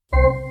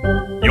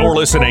You're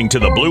listening to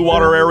the Blue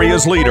Water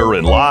area's leader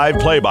in live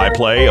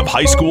play-by-play of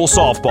high school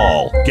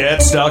softball.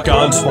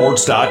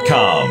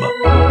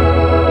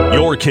 GetStuckOnSports.com.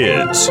 Your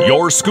kids,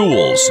 your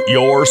schools,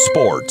 your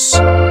sports.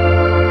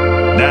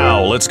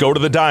 Now let's go to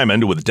the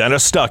diamond with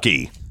Dennis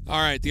Stuckey.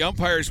 All right, the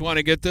umpires want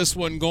to get this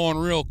one going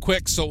real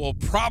quick, so we'll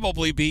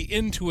probably be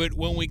into it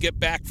when we get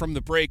back from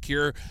the break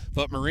here.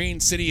 But Marine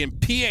City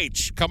and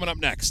PH coming up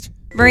next.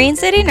 Marine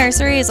City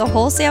Nursery is a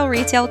wholesale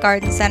retail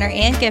garden center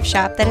and gift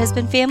shop that has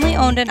been family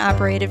owned and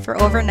operated for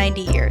over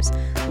 90 years.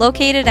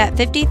 Located at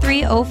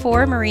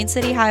 5304 Marine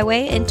City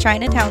Highway in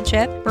China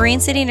Township, Marine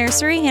City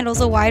Nursery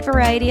handles a wide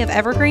variety of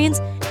evergreens,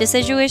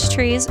 deciduous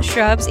trees,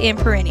 shrubs, and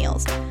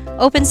perennials.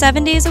 Open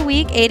 7 days a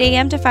week, 8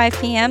 a.m. to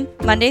 5 p.m.,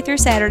 Monday through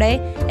Saturday,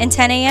 and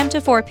 10 a.m. to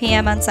 4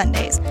 p.m. on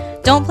Sundays.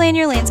 Don't plan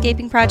your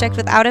landscaping project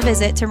without a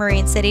visit to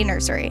Marine City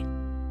Nursery.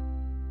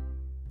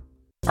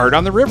 Art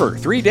on the River,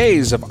 3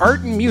 days of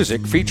art and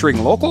music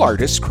featuring local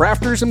artists,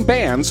 crafters, and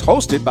bands,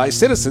 hosted by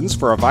Citizens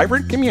for a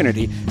Vibrant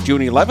Community, June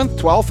 11th,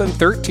 12th, and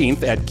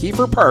 13th at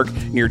Kiefer Park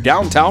near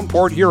downtown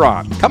Port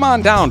Huron. Come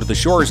on down to the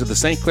shores of the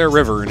St. Clair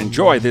River and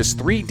enjoy this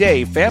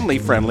 3-day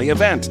family-friendly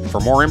event.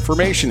 For more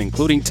information,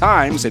 including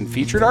times and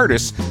featured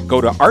artists, go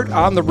to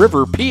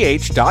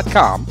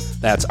artontheriverph.com.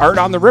 That's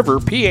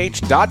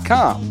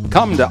artontheriverph.com.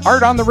 Come to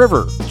Art on the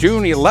River,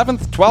 June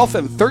 11th, 12th,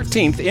 and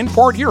 13th in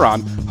Port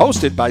Huron,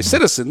 hosted by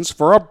Citizens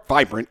for a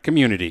Vibrant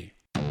Community.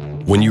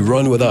 When you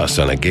run with us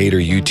on a Gator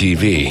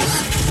UTV,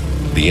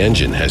 the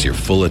engine has your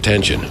full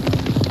attention.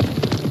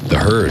 The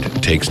herd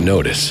takes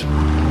notice.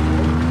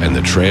 And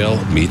the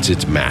trail meets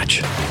its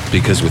match.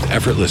 Because with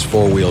effortless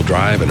four-wheel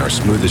drive and our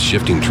smoothest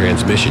shifting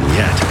transmission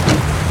yet,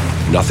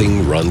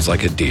 nothing runs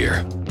like a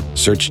deer.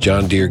 Search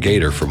John Deere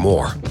Gator for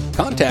more.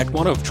 Contact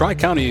one of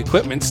Tri-County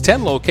Equipment's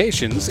 10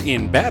 locations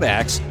in Bad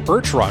Axe,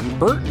 Birch Run,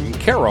 Burton,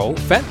 Caro,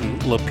 Fenton,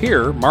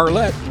 Lapeer,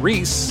 Marlette,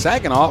 Reese,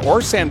 Saginaw, or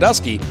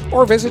Sandusky,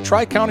 or visit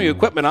Tri-County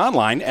Equipment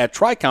online at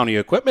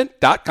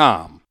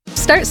tricountyequipment.com.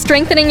 Start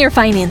strengthening your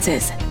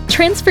finances.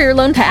 Transfer your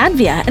loan to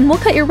Advia and we'll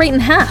cut your rate in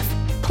half.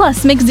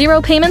 Plus, make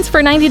 0 payments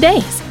for 90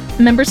 days.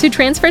 Members who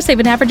transfer save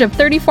an average of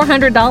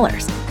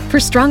 $3,400. For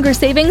stronger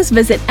savings,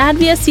 visit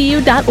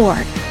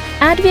adviacu.org.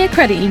 Advia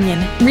Credit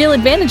Union. Real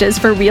advantages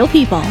for real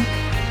people.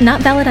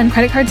 Not valid on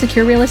credit card,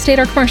 secure real estate,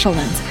 or commercial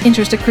loans.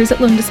 Interest accrues at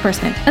loan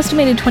disbursement.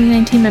 Estimated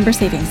 2019 member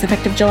savings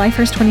effective July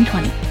 1st,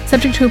 2020.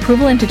 Subject to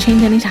approval and to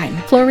change anytime.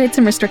 Floor rates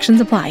and restrictions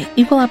apply.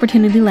 Equal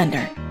opportunity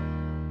lender.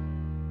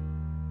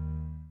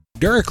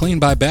 DuraClean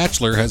by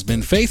Bachelor has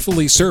been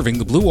faithfully serving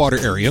the Blue Water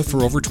area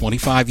for over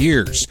 25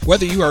 years.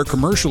 Whether you are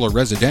commercial or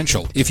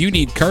residential, if you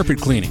need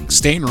carpet cleaning,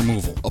 stain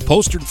removal,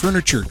 upholstered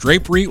furniture,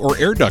 drapery, or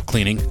air duct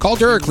cleaning, call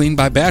DuraClean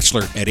by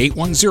Bachelor at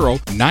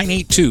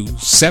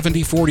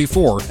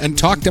 810-982-7044 and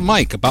talk to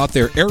Mike about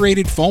their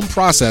aerated foam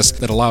process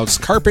that allows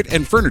carpet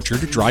and furniture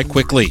to dry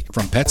quickly.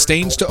 From pet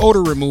stains to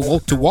odor removal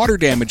to water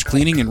damage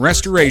cleaning and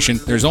restoration,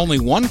 there's only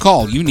one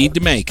call you need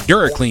to make.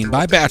 DuraClean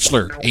by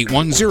Bachelor,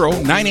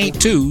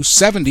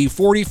 810-982-7044.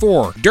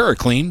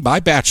 DuraClean by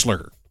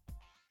Bachelor.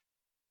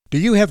 Do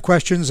you have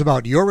questions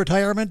about your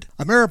retirement?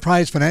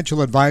 Ameriprise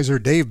financial advisor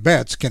Dave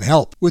Betts can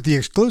help. With the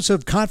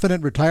exclusive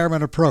Confident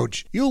Retirement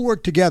Approach, you'll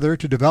work together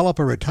to develop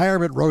a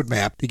retirement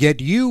roadmap to get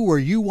you where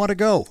you want to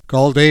go.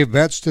 Call Dave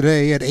Betts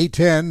today at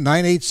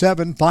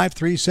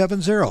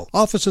 810-987-5370.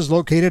 Office is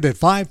located at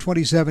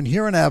 527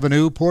 Huron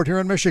Avenue, Port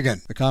Huron,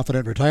 Michigan. The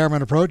Confident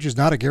Retirement Approach is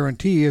not a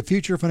guarantee of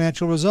future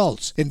financial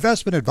results.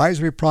 Investment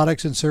advisory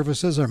products and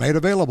services are made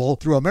available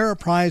through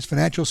Ameriprise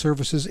Financial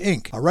Services,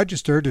 Inc., a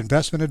registered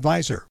investment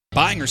advisor.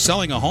 Buying or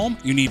selling a home?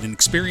 You need an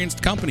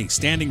experienced company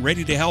standing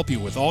ready to help you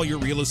with all your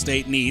real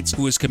estate needs,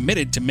 who is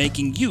committed to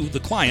making you the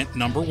client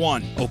number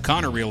one.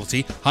 O'Connor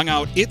Realty hung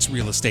out its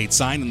real estate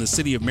sign in the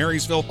city of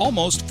Marysville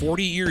almost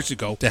 40 years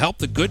ago to help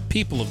the good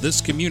people of this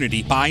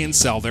community buy and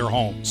sell their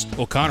homes.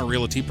 O'Connor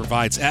Realty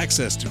provides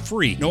access to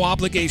free,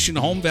 no-obligation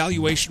home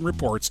valuation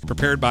reports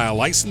prepared by a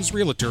licensed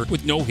realtor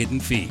with no hidden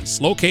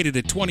fees. Located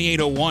at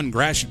 2801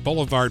 Gratiot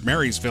Boulevard,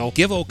 Marysville,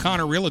 give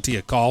O'Connor Realty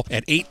a call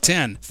at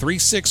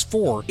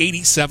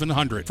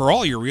 810-364-8700 for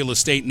all your real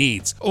estate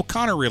needs.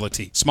 O'Connor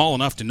Realty, small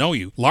enough to know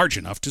you, large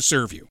enough to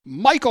serve you.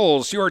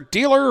 Michael's, your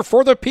dealer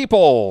for the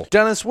people.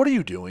 Dennis, what are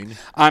you doing?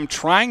 I'm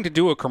trying to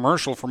do a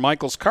commercial for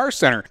Michael's Car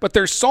Center, but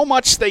there's so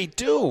much they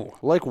do.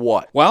 Like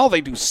what? Well,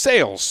 they do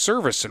sales,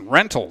 service, and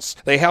rentals.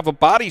 They have a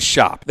body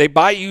shop. They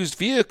buy used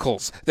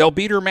vehicles. They'll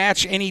beat or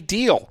match any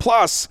deal.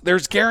 Plus,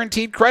 there's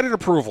guaranteed credit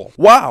approval.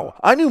 Wow,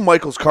 I knew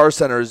Michael's Car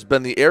Center has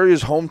been the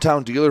area's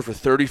hometown dealer for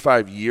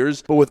 35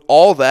 years, but with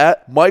all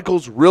that,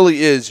 Michael's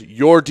really is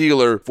your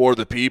dealer for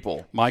the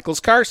people. Michael's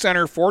Car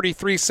Center,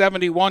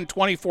 4371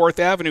 24th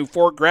Avenue,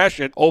 Fort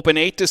Gratiot. Open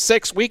 8 to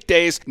 6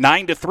 weekdays,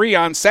 9 to 3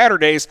 on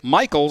Saturdays.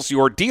 Michael's,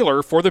 your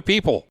dealer for the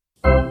people.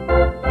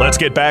 Let's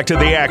get back to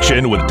the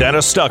action with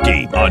Dennis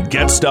Stuckey on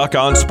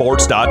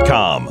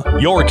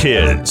GetStuckOnSports.com. Your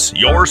kids,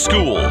 your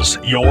schools,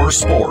 your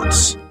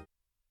sports.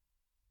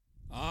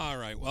 All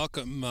right,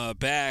 welcome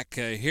back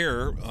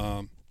here.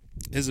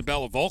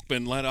 Isabella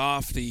Volkman led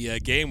off the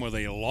game with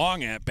a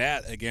long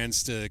at-bat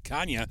against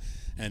Kanya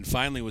and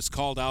finally was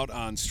called out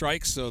on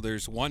strikes, so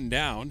there's one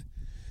down.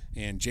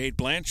 And Jade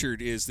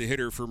Blanchard is the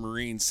hitter for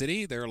Marine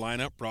City. Their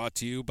lineup brought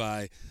to you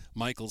by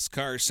Michael's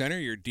Car Center,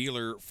 your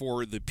dealer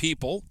for the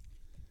people.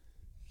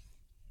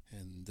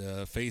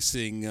 And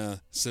facing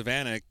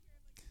Savannah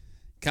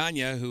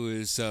Kanya, who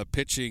is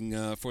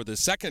pitching for the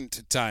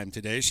second time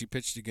today. She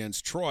pitched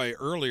against Troy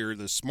earlier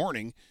this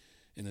morning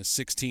in a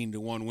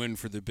 16-1 win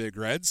for the Big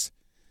Reds.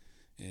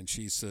 And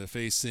she's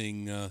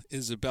facing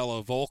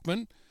Isabella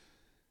Volkman,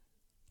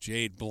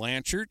 Jade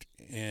Blanchard,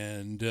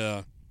 and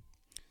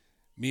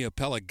Mia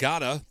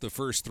Pelagata, the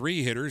first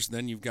three hitters.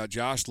 Then you've got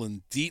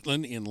Jocelyn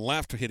Dietland in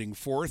left hitting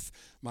fourth.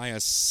 Maya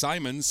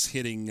Simons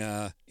hitting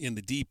in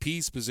the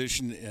DP's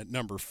position at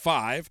number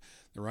 5.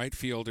 The right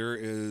fielder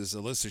is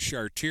Alyssa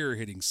Chartier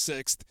hitting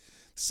sixth.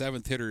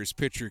 Seventh hitter is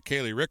pitcher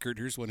Kaylee Rickard.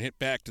 Here's one hit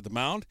back to the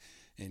mound.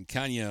 And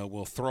Kanya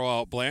will throw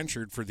out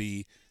Blanchard for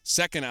the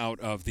second out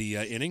of the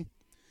inning.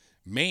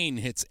 Maine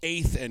hits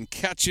eighth and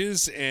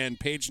catches, and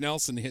Paige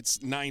Nelson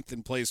hits ninth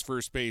and plays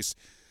first base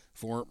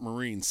for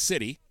Marine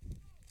City.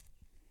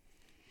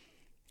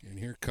 And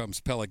here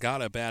comes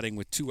Pelagata batting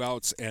with 2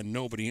 outs and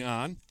nobody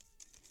on.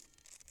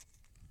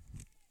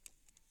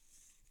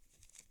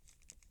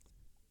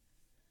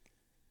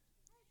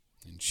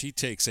 And she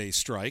takes a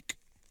strike.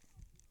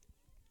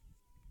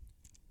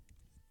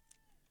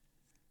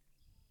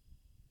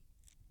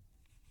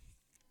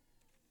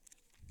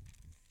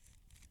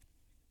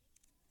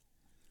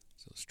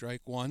 So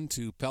strike one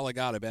to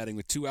Pelagata batting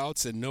with 2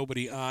 outs and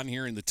nobody on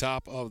here in the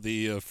top of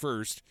the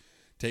first.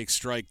 Takes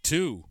strike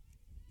 2.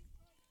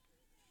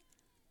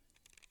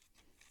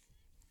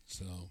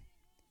 So,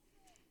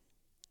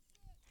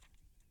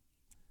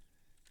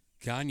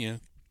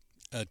 Kanya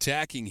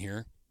attacking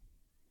here.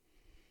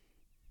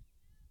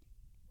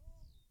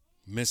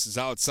 Misses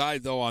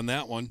outside, though, on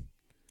that one.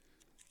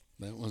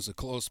 That was a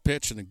close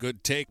pitch and a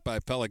good take by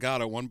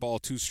Pelagata. 1 ball,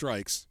 2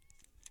 strikes.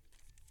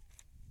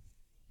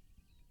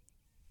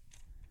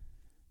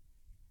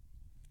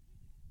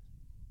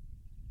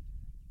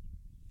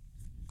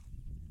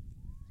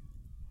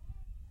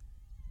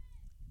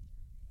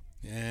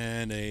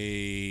 And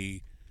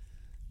a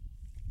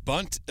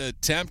bunt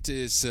attempt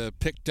is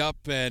picked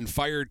up and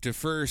fired to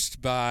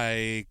first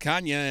by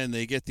Kanya, and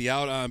they get the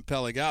out on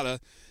Pelagata.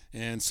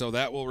 And so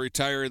that will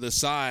retire the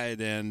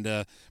side,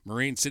 and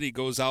Marine City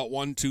goes out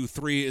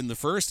 1-2-3 in the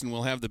first, and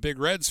we'll have the Big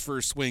Reds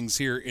first swings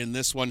here in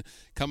this one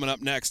coming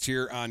up next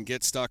here on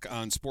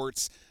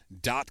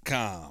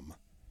GetStuckOnSports.com.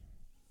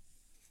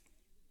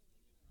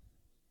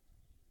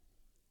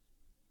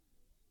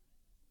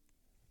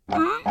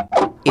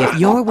 If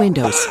your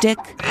windows stick,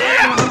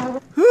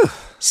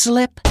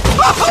 slip,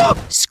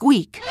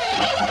 squeak,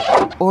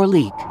 or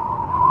leak,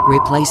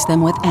 replace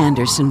them with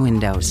Andersen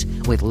windows.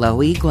 With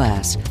low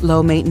E-glass,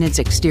 low-maintenance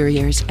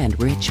exteriors, and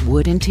rich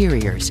wood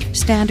interiors,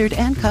 standard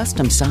and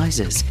custom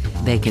sizes,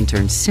 they can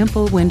turn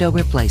simple window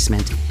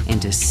replacement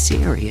into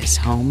serious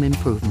home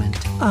improvement.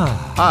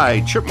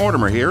 Hi, Chip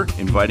Mortimer here,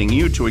 inviting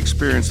you to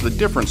experience the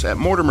difference at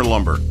Mortimer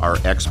Lumber. Our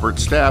expert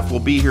staff will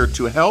be here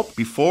to help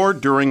before,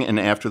 during, and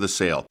after the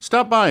sale.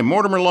 Stop by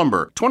Mortimer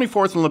Lumber,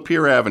 24th and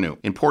Lapeer Avenue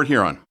in Port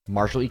Huron.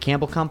 Marshall E.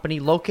 Campbell Company,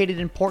 located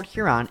in Port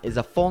Huron, is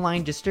a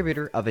full-line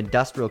distributor of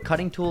industrial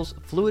cutting tools,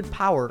 fluid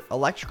power,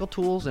 electrical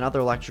tools, and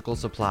other electrical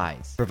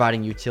supplies,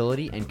 providing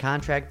utility and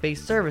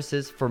contract-based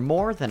services for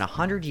more than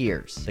 100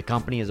 years. The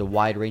company has a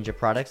wide range of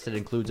products that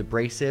includes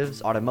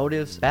abrasives,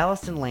 automotives,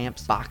 ballast and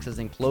lamps, boxes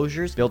and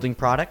closures, building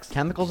products,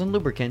 chemicals and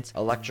lubricants,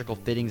 electrical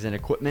fittings and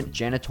equipment,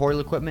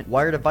 janitorial equipment,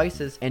 wire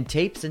devices, and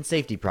tapes and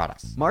safety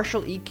products.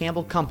 Marshall E.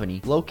 Campbell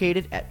Company,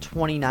 located at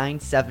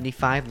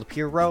 2975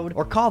 Lapeer Road,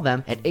 or call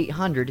them at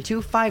 800-250-7520.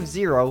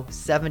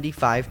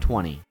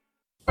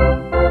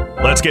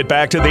 Let's get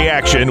back to the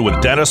action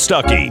with Dennis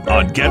Stuckey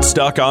on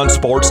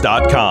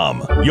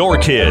GetStuckOnSports.com. Your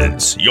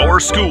kids, your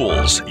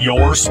schools,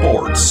 your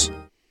sports.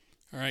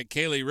 All right,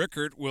 Kaylee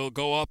Rickard will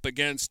go up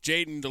against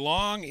Jaden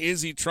DeLong,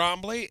 Izzy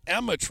Trombley,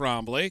 Emma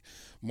Trombley.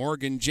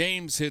 Morgan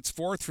James hits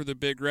fourth for the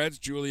Big Reds.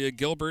 Julia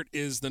Gilbert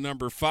is the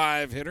number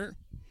 5 hitter.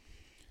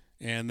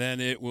 And then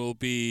it will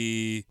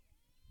be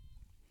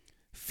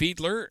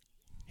Fiedler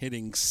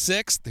hitting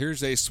sixth.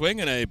 Here's a swing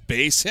and a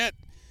base hit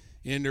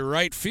into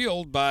right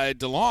field by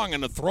DeLong,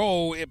 and a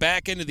throw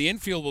back into the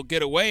infield will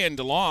get away, and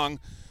DeLong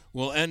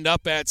will end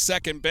up at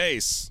second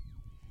base.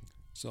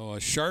 So a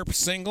sharp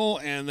single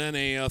and then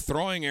a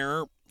throwing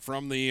error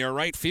from the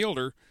right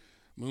fielder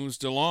moves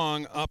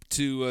DeLong up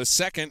to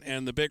second,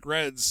 and the Big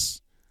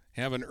Reds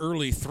have an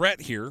early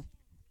threat here.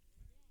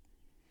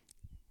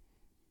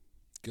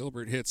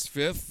 Gilbert hits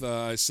fifth.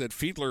 I said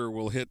Fiedler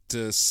will hit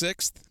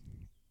sixth.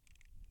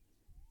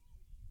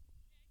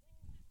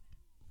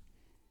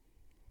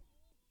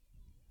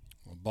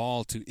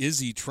 Ball to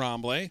Izzy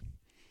Trombley,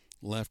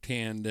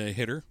 left-hand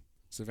hitter.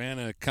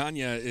 Savannah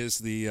Kanya is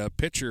the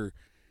pitcher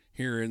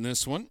here in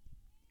this one,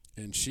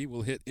 and she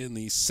will hit in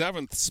the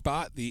 7th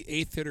spot. The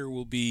 8th hitter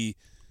will be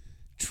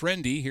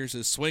Trendy. Here's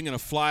a swing and a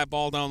fly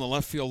ball down the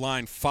left field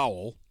line,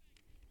 foul.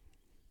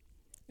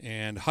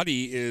 And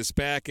Huddy is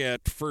back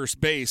at first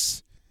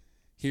base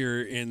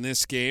here in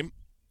this game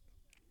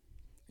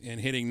and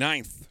hitting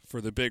ninth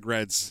for the Big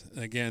Reds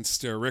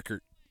against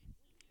Rickert.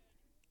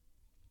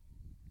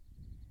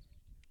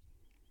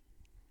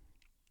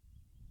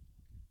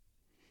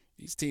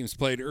 These teams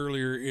played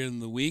earlier in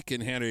the week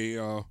and had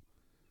a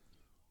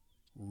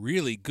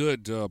really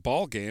good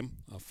ball game,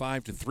 a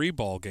 5-3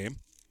 ball game.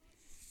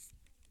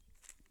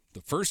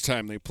 The first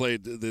time they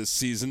played this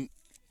season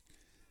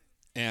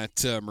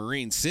at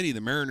Marine City,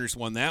 the Mariners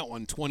won that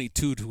one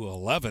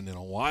 22-11 in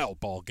a wild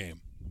ball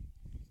game.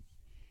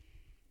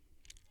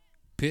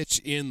 Pitch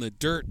in the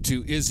dirt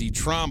to Izzy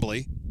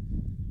Trombley.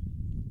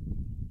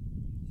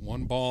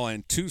 1 ball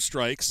and 2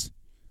 strikes.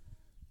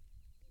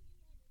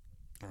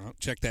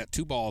 Check that,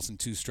 2 balls and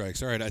 2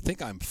 strikes. All right, I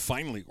think I'm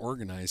finally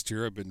organized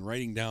here. I've been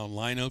writing down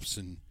lineups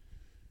and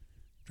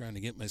trying to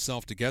get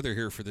myself together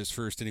here for this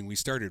first inning. We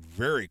started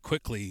very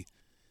quickly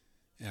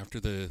after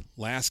the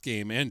last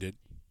game ended.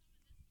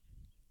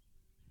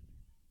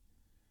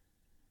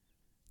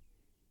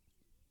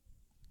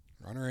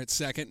 Runner at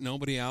second,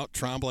 nobody out.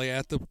 Trombley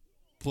at the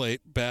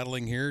plate,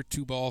 battling here.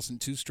 2 balls and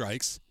 2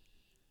 strikes.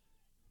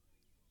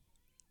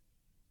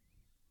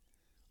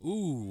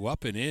 Ooh,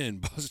 up and in.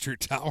 Buster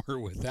Tower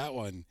with that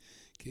one.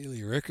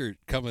 Kaylee Rickert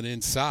coming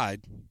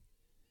inside.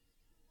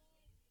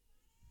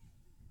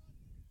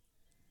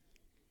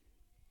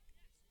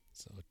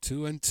 So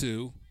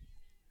 2-2.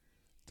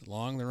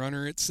 DeLong, the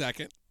runner at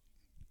second.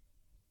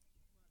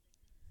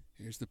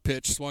 Here's the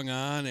pitch, swung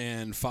on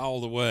and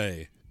fouled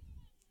away.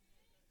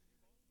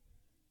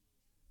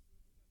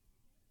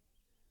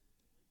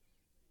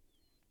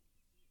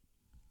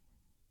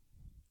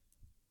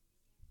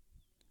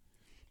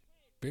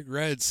 Big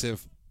Reds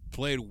have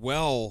played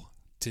well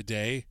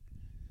today.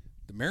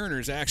 The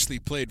Mariners actually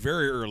played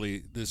very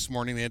early this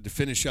morning. They had to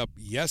finish up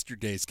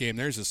yesterday's game.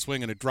 There's a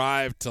swing and a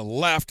drive to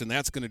left, and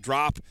that's going to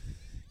drop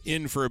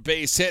in for a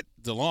base hit.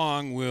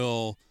 DeLong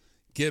will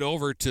get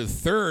over to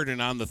third, and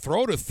on the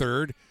throw to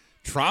third,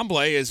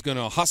 Trombley is going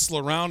to hustle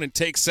around and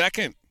take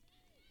second.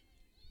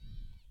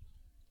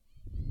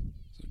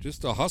 So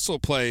just a hustle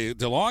play.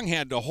 DeLong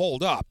had to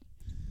hold up,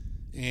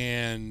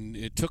 and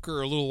it took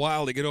her a little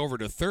while to get over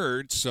to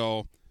third,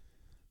 so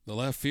the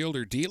left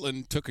fielder,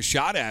 Dietland, took a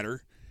shot at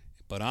her,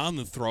 but on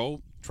the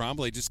throw,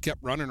 Trombley just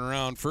kept running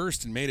around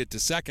first and made it to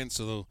second,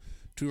 so the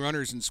 2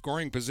 runners in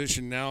scoring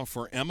position now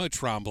for Emma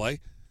Trombley,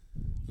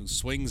 who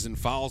swings and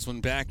fouls one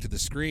back to the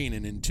screen,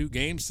 and in 2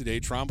 games today,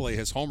 Trombley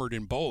has homered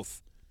in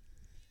both.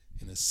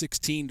 In a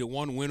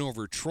 16-1 win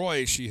over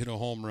Troy, she hit a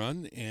home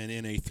run, and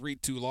in a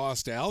 3-2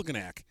 loss to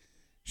Algonac,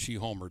 she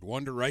homered.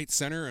 1 to right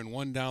center and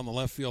 1 down the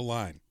left field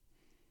line.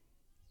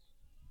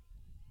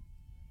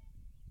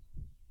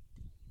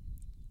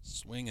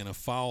 Swing and a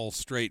foul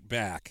straight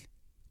back.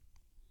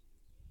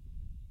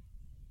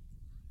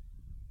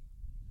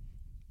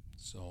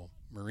 So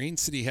Marine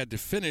City had to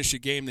finish a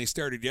game they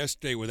started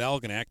yesterday with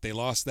Algonac. They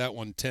lost that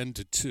one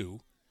 10-2.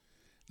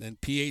 Then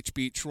PH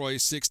beat Troy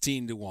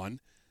 16-1.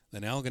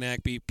 Then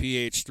Algonac beat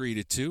PH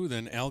 3-2.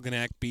 Then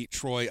Algonac beat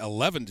Troy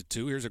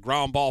 11-2. Here's a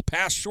ground ball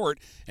pass short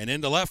and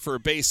into left for a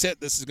base hit.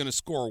 This is going to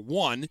score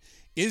 1.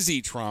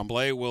 Izzy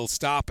Trombley will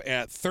stop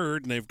at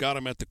third, and they've got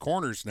him at the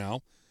corners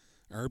now.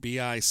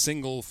 RBI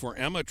single for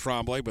Emma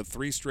Trombley, but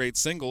 3 straight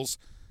singles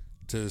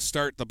to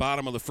start the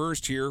bottom of the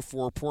first here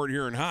for Port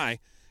Huron High,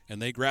 and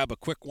they grab a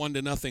quick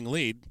 1-0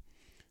 lead.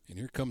 And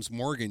here comes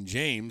Morgan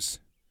James,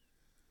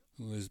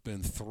 who has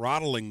been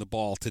throttling the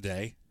ball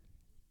today.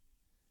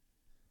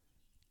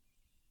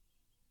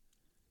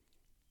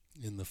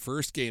 In the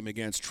first game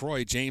against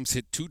Troy, James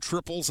hit 2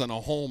 triples and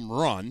a home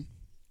run.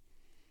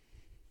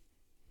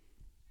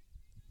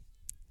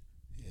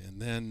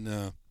 And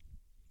then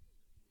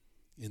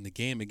in the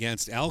game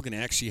against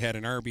Algonac, she had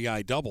an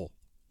RBI double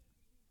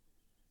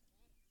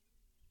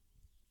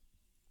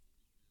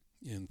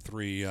in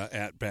 3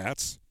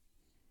 at-bats.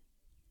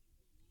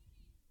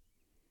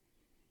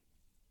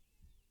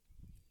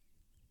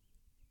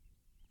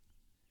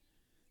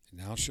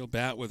 Now she'll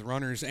bat with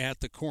runners at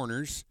the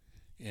corners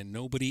and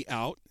nobody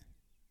out,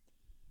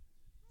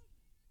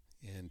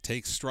 and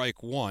takes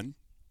strike 1.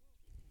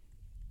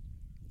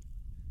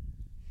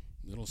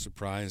 Little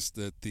surprised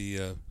that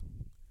the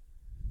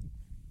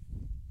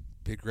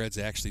Big Reds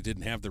actually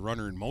didn't have the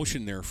runner in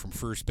motion there from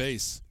first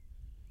base.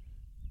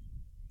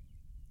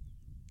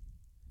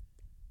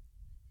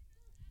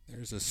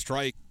 There's a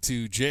strike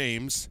to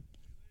James.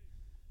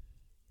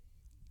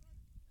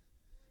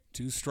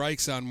 2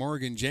 strikes on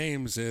Morgan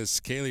James as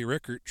Kaylee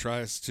Rickert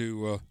tries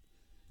to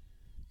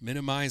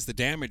minimize the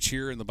damage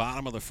here in the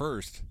bottom of the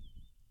first.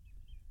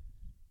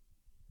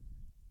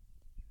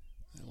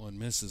 That one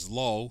misses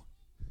low.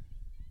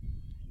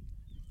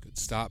 Good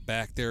stop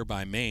back there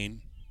by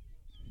Maine.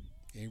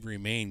 Avery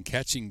Maine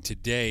catching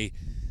today.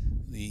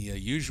 The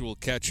usual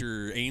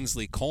catcher,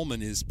 Ainsley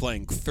Coleman, is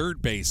playing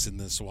third base in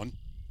this one.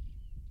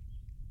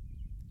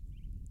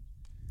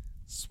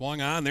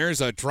 Swung on. There's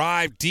a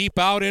drive deep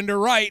out into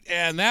right,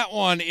 and that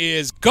one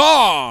is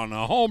gone.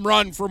 A home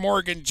run for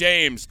Morgan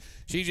James.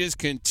 She just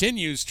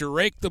continues to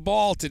rake the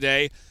ball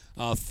today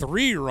A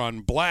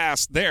 3-run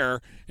blast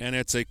there, and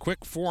it's a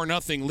quick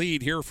 4-0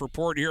 lead here for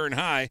Port Huron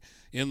High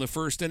in the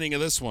first inning of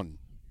this one.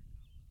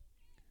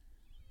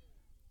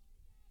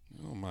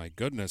 Oh, my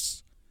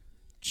goodness.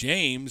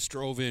 James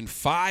drove in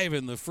 5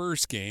 in the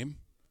first game.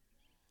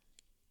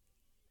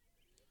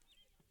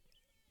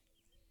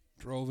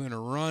 Drove in a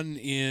run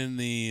in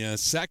the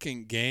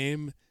second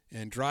game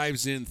and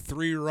drives in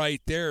 3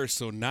 right there.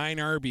 So 9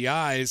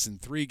 RBIs in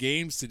 3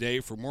 games today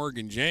for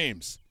Morgan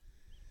James.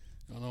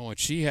 I don't know what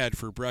she had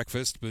for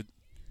breakfast, but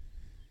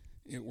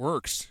it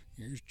works.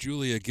 Here's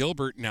Julia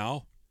Gilbert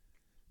now,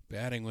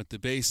 batting with the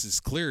bases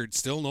cleared.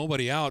 Still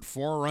nobody out.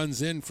 4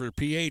 runs in for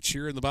PH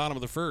here in the bottom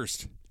of the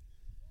first.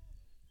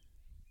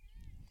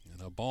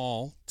 And a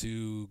ball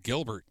to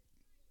Gilbert.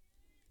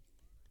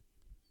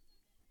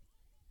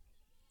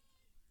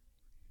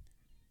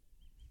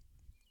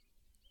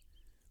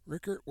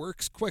 Rickert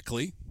works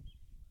quickly.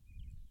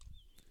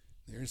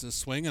 There's a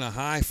swing and a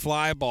high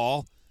fly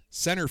ball.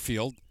 Center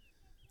field.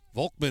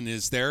 Volkman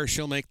is there.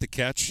 She'll make the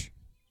catch.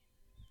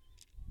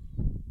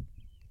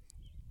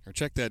 Or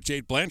check that,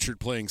 Jade Blanchard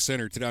playing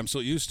center today. I'm so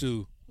used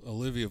to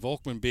Olivia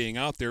Volkman being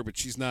out there, but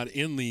she's not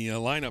in the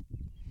lineup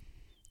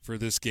for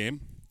this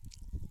game.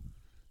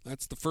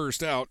 That's the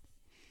first out.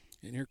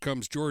 And here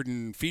comes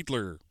Jordan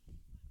Fiedler.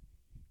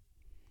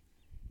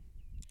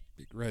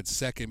 Big Red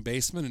second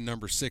baseman and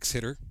number 6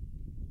 hitter.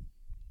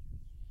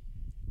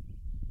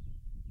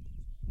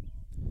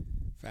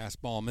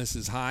 Fastball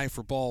misses high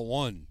for ball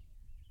 1.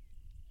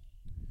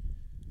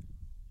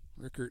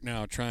 Rickert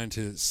now trying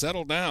to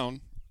settle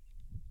down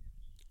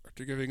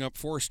after giving up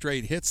 4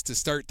 straight hits to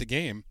start the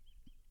game.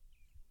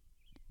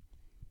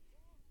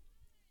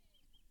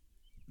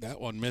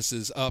 That one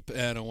misses up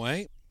and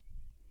away.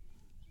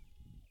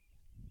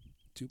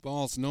 2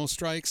 balls, no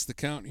strikes, the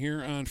count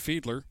here on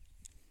Fiedler.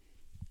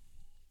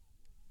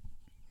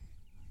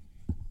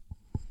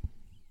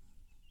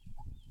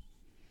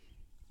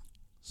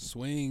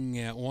 Swing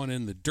at one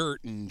in the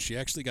dirt, and she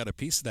actually got a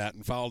piece of that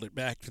and fouled it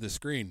back to the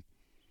screen.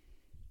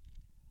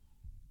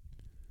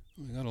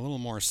 We got a little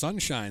more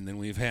sunshine than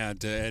we've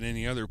had at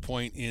any other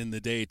point in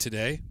the day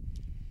today.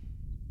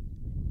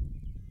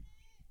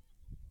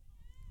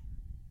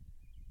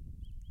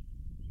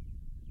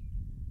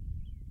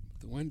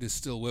 The wind is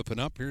still whipping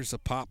up. Here's a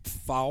pop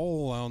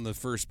foul on the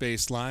first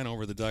base line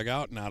over the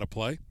dugout and out of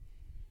play.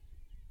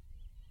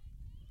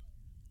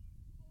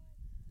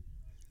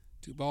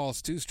 2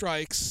 balls, 2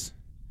 strikes.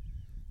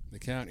 The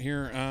count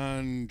here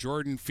on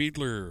Jordan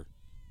Fiedler.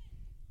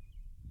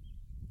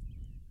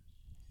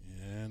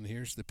 And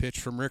here's the pitch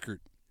from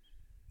Rickert.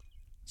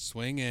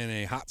 Swing and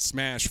a hot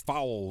smash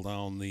foul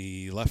down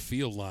the left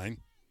field line.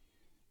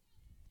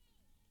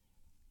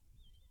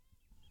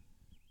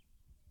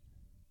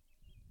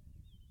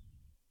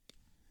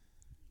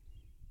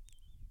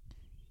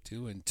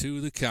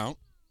 2-2 the count.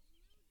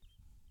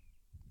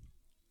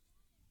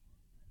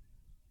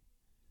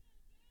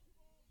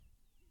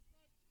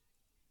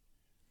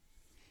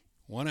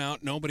 One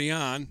out, nobody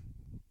on.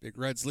 Big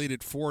Reds lead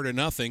it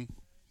 4-0.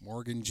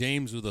 Morgan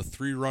James with a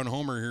 3-run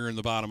homer here in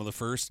the bottom of the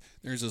first.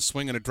 There's a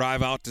swing and a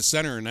drive out to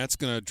center, and that's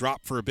going to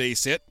drop for a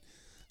base hit.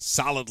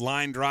 Solid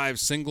line drive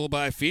single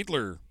by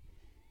Fiedler.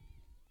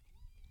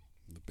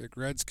 The Big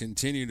Reds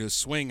continue to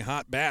swing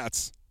hot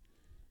bats.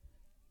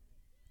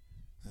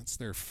 That's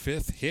their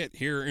 5th hit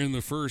here in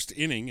the first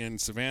inning,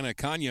 and Savannah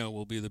Kanya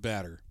will be the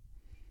batter.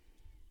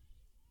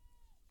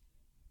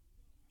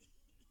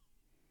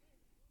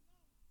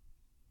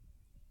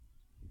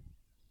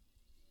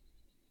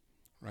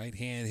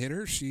 Right-hand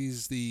hitter.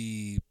 She's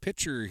the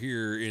pitcher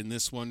here in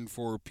this one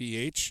for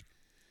PH.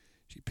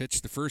 She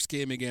pitched the first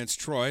game against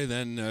Troy.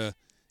 Then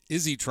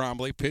Izzy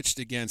Trombley pitched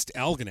against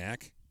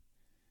Algonac.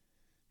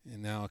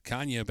 And now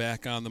Kanya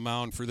back on the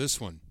mound for this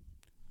one.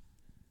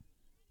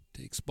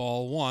 Takes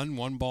ball 1.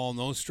 1 ball,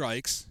 no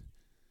strikes.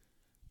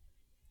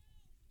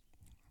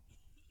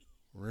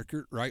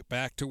 Rickert right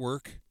back to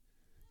work.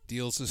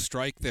 Deals a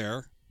strike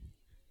there.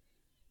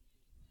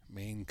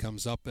 Maine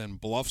comes up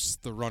and bluffs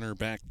the runner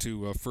back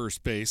to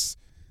first base.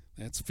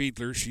 That's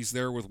Fiedler. She's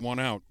there with 1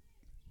 out.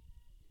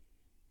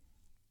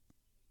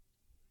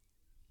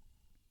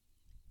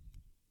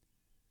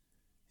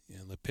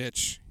 And the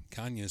pitch,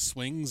 Kanya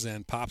swings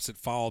and pops it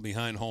foul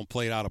behind home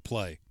plate, out of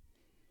play.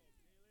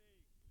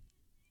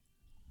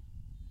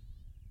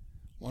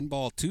 1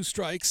 ball, 2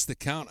 strikes. The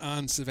count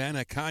on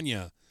Savannah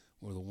Kanya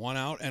with 1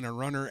 out and a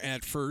runner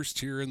at first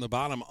here in the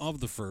bottom of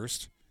the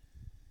first.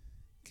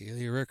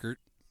 Kaylee Rickert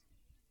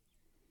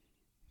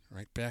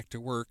right back to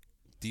work,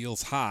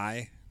 deals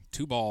high,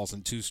 2 balls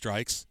and 2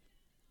 strikes.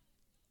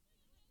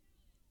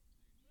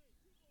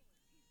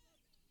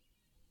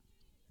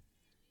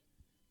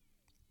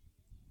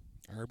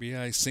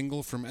 RBI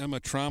single from Emma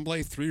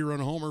Trombley, 3-run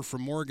homer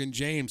from Morgan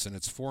James, and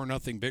it's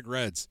 4-0 Big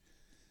Reds.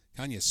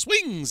 Kanya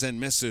swings and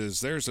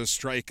misses. There's a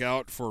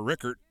strikeout for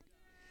Rickert.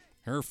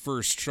 Her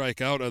first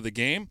strikeout of the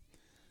game.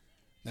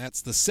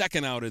 That's the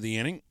 2nd out of the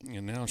inning,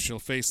 and now she'll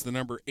face the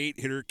number 8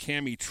 hitter,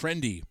 Cammie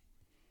Trendy.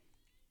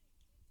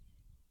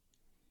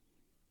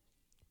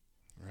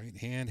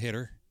 Right-hand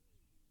hitter.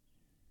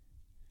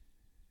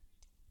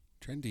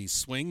 Trendy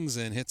swings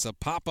and hits a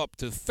pop-up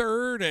to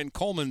third, and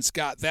Coleman's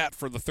got that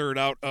for the third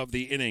out of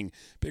the inning.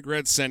 Big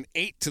Reds send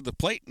 8 to the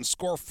plate and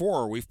score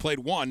 4. We've played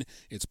 1.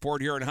 It's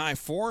Port Huron High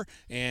 4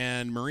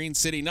 and Marine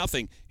City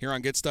nothing here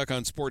on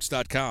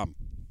GetStuckOnSports.com.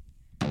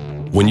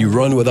 When you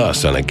run with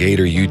us on a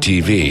Gator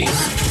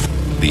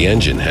UTV, the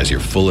engine has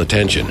your full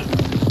attention.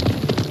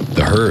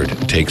 The herd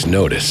takes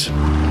notice.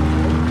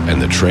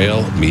 And the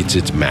trail meets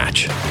its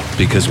match.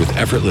 Because with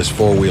effortless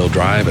four-wheel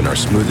drive and our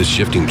smoothest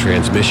shifting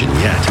transmission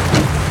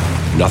yet,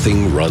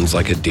 nothing runs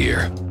like a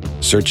deer.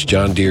 Search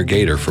John Deere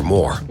Gator for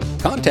more.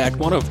 Contact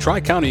one of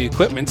Tri-County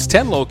Equipment's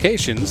 10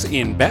 locations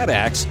in Bad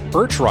Axe,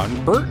 Birch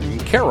Run, Burton,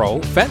 Caro,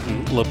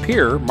 Fenton,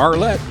 Lapeer,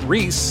 Marlette,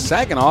 Reese,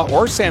 Saginaw,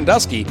 or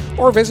Sandusky,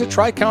 or visit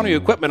Tri-County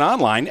Equipment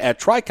online at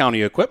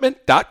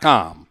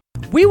tricountyequipment.com.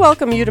 We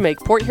welcome you to make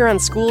Port Huron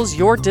Schools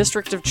your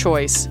district of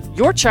choice.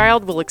 Your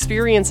child will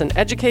experience an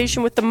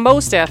education with the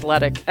most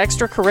athletic,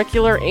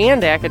 extracurricular,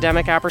 and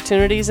academic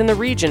opportunities in the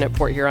region at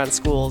Port Huron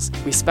Schools.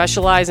 We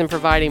specialize in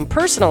providing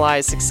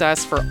personalized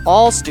success for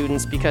all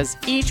students because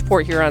each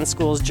Port Huron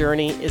Schools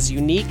journey is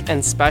unique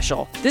and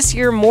special. This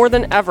year, more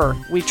than ever,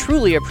 we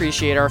truly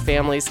appreciate our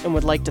families and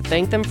would like to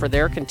thank them for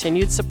their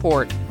continued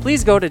support.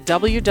 Please go to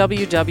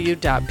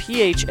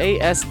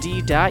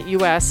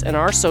www.phasd.us and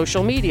our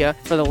social media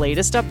for the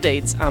latest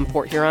updates on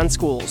Port Huron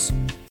Schools.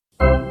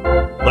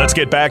 Let's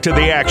get back to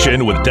the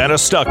action with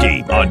Dennis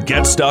Stuckey on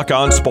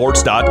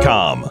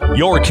GetStuckOnSports.com.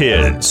 Your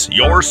kids,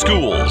 your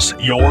schools,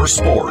 your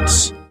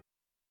sports.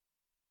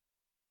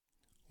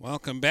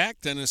 Welcome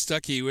back. Dennis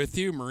Stuckey with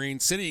you.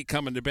 Marine City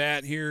coming to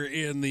bat here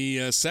in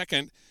the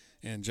second.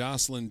 And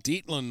Jocelyn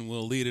Dietland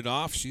will lead it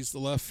off. She's the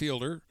left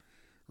fielder,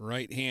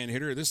 right-hand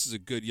hitter. This is a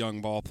good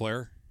young ball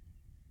player.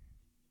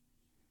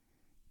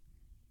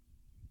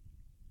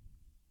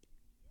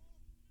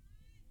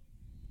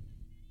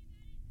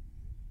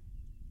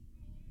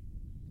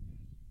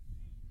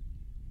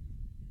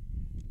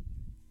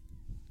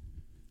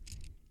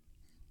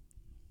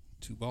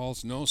 Two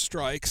balls, no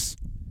strikes.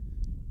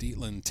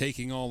 Dietland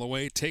taking all the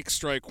way. Takes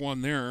strike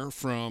one there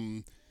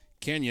from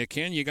Kenya.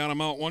 Kenya got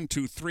him out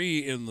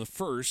 1-2-3 in the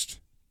first.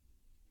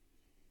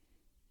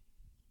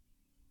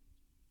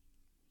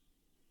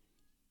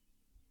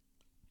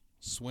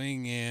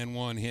 Swing and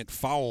one hit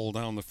foul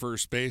down the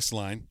first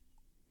baseline.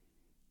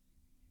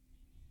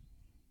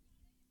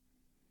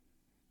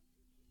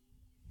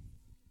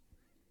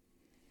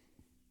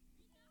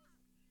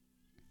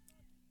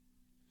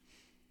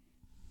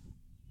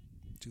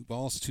 Two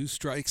balls, two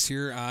strikes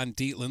here on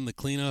Dietland, the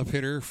cleanup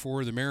hitter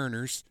for the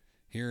Mariners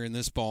here in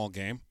this ball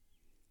game.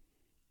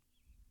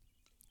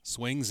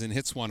 Swings and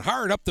hits one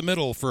hard up the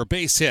middle for a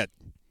base hit.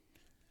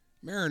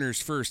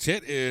 Mariners' first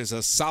hit is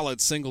a solid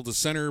single to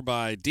center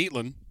by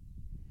Dietland.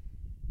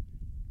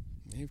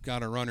 They've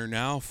got a runner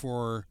now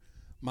for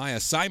Maya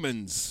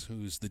Simons,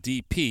 who's the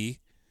DP.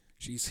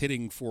 She's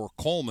hitting for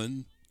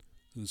Coleman,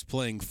 who's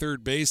playing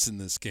third base in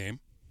this game.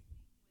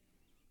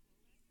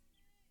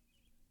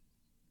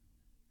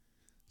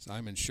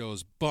 Simon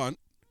shows bunt,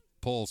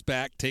 pulls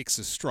back, takes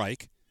a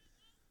strike.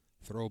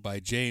 Throw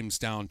by James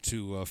down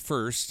to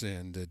first,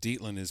 and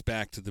Dietland is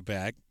back to the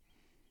bag.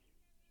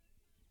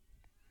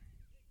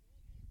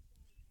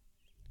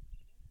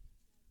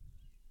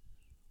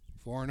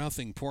 For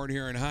 4-0, Port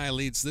Huron High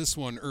leads this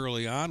one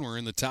early on. We're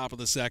in the top of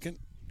the second.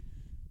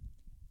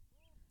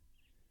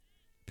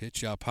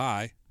 Pitch up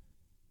high.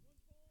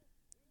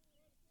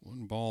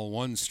 1 ball,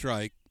 1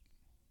 strike.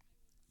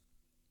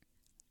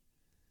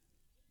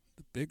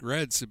 Big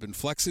Reds have been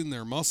flexing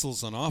their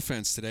muscles on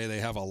offense today. They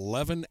have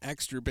 11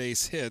 extra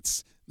base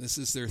hits. This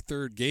is their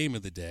third game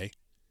of the day.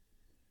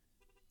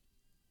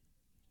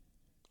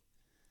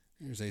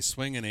 Here's a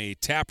swing and a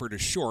tapper to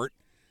short.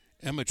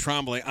 Emma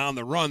Tremblay on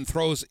the run,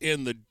 throws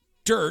in the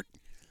dirt,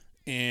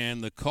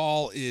 and the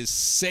call is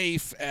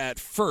safe at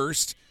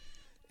first.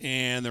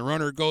 And the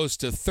runner goes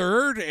to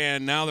third,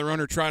 and now the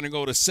runner trying to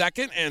go to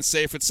second, and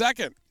safe at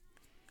second.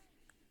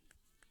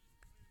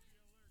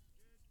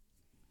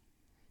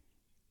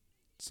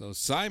 So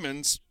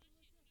Simons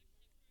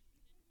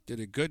did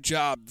a good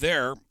job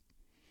there,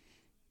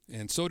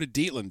 and so did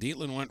Dietland.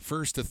 Dietland went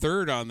first to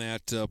third on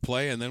that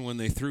play, and then when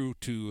they threw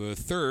to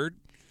third,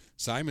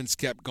 Simons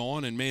kept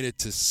going and made it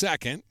to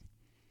second.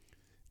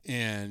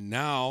 And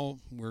now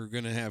we're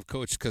going to have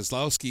Coach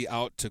Kozlowski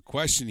out to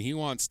question. He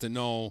wants to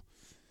know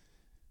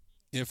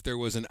if there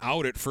was an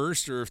out at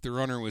first or if the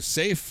runner was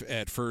safe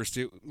at first.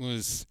 It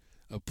was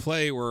a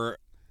play where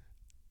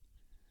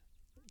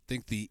I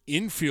think the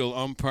infield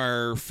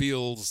umpire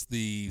feels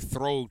the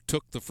throw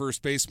took the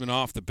first baseman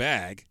off the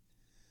bag,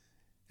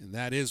 and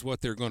that is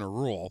what they're going to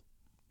rule.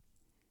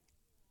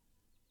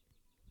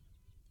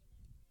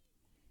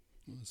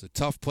 It was a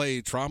tough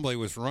play. Tremblay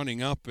was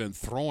running up and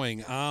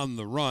throwing on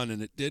the run,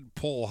 and it did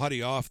pull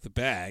Huddy off the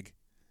bag.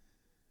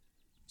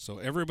 So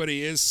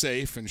everybody is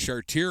safe, and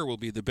Chartier will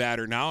be the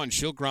batter now, and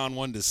she'll ground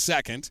one to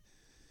second.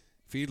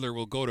 Fiedler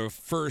will go to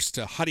first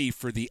to Huddy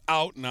for the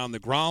out, and on the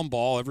ground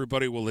ball,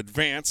 everybody will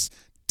advance.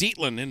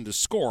 Dietland in to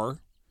score.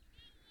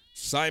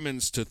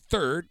 Simons to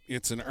third.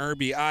 It's an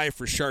RBI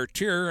for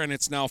Chartier, and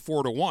it's now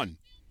 4-1.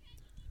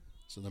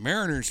 So the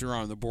Mariners are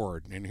on the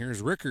board, and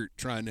here's Rickert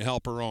trying to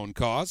help her own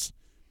cause.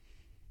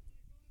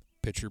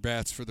 Pitcher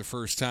bats for the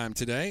first time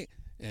today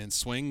and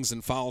swings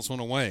and fouls one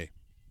away.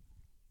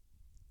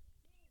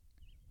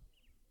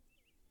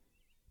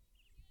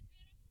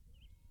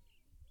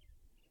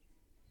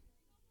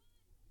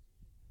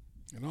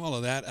 And all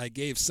of that, I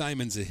gave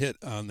Simons a hit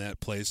on that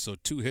play, so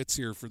 2 hits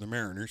here for the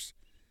Mariners.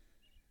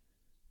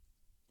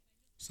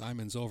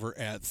 Simons over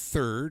at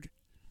third.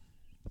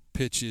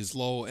 Pitch is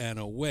low and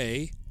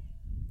away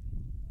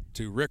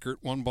to Rickert.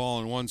 1 ball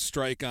and 1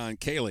 strike on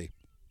Cayley.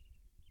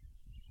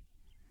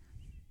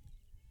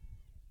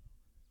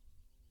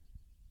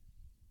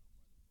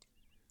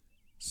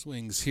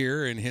 Swings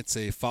here and hits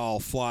a foul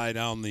fly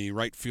down the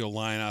right field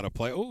line out of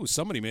play. Oh,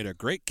 somebody made a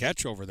great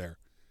catch over there.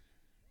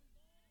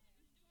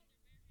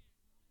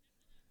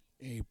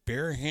 A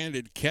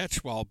barehanded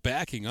catch while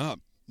backing up.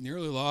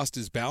 Nearly lost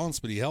his balance,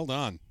 but he held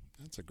on.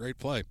 That's a great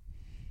play.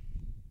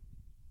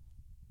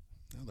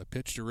 Now the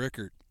pitch to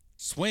Rickert.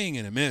 Swing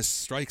and a miss.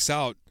 Strikes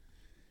out.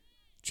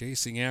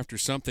 Chasing after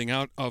something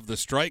out of the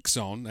strike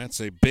zone. That's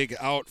a big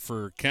out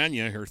for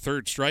Kenya, her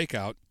 3rd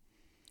strikeout.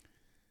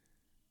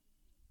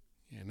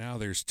 And now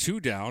there's 2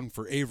 down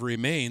for Avery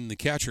Main, the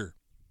catcher.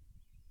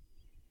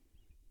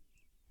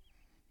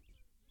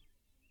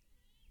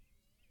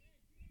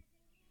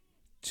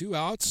 Two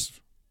outs.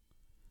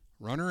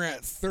 Runner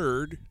at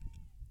third.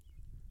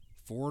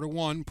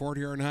 4-1. Port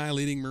Huron High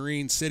leading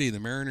Marine City. The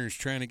Mariners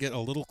trying to get a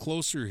little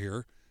closer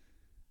here.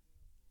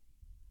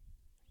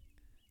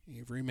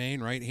 Avery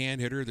Main,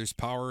 right-hand hitter. There's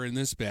power in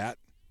this bat.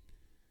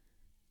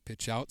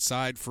 Pitch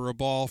outside for a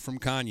ball from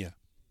Kanya.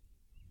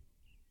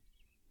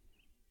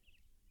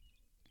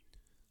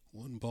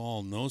 1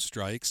 ball, no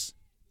strikes.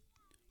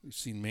 We've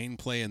seen Main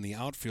play in the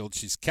outfield.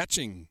 She's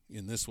catching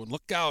in this one.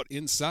 Look out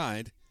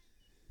inside.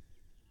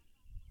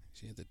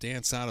 She had to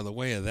dance out of the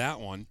way of that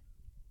one.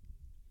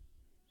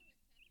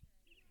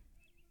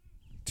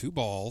 2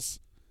 balls.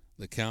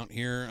 The count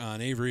here on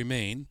Avery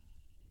Main.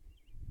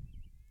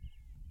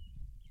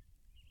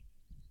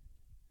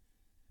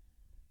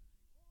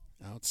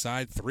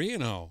 Outside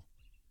 3-0.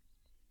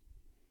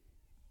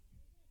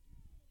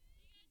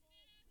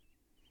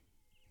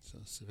 So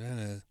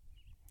Savannah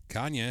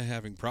Kanya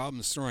having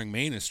problems throwing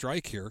Main a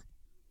strike here.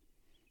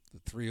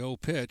 The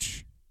 3-0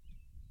 pitch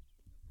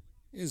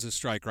is a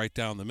strike right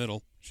down the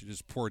middle. She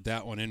just poured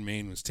that one in.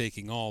 Main was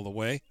taking all the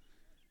way.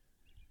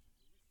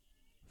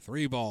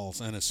 3 balls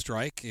and a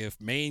strike.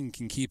 If Main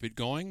can keep it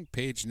going,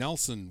 Paige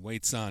Nelson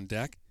waits on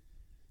deck.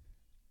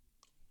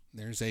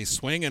 There's a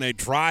swing and a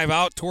drive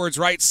out towards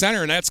right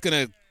center, and that's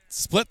going to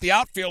split the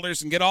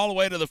outfielders and get all the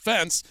way to the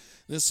fence.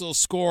 This will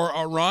score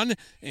a run,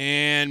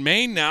 and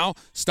Main now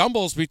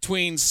stumbles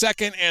between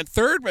second and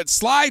third, but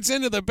slides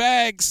into the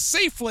bag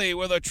safely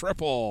with a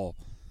triple.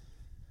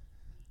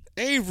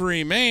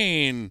 Avery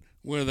Main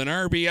with an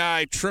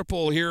RBI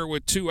triple here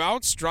with 2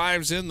 outs,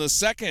 drives in the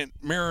second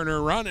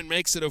Mariner run and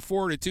makes it a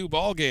 4-2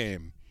 ball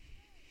game.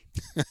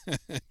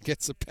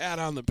 Gets a pat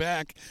on the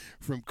back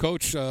from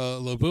Coach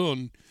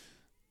Laboon.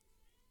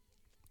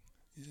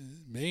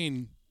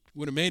 Main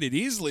would have made it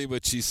easily,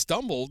 but she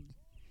stumbled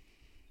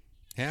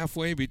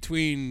halfway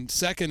between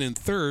second and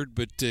third,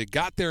 but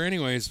got there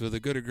anyways with a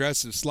good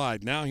aggressive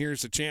slide. Now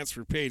here's a chance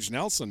for Paige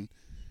Nelson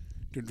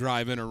to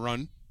drive in a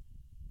run.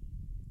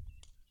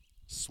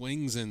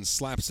 Swings and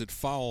slaps it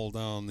foul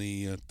down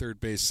the third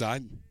base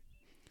side.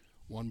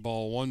 1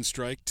 ball, 1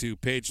 strike to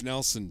Paige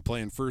Nelson,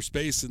 playing first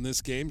base in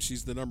this game.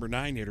 She's the number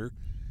 9 hitter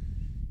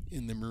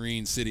in the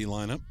Marine City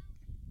lineup.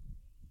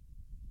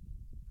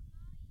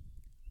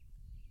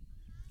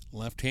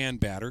 Left-hand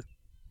batter.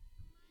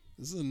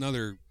 This is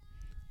another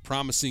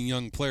promising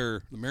young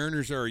player. The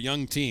Mariners are a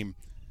young team.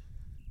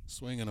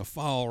 Swinging a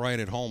foul right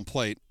at home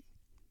plate.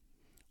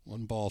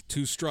 1 ball,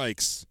 2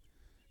 strikes.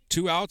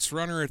 2 outs,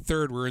 runner at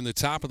third. We're in the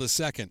top of the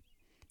second.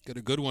 Got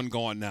a good one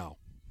going now.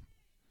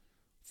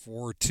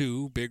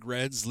 4-2, Big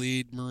Reds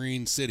lead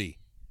Marine City.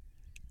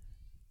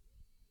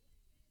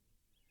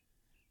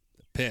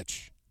 The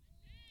pitch.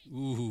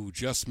 Ooh,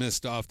 just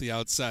missed off the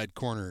outside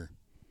corner.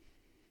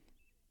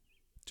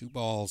 2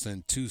 balls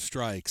and 2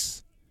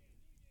 strikes.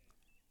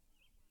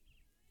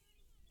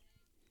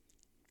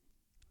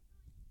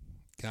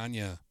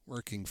 Kanya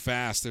working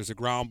fast. There's a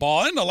ground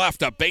ball in the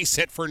left, a base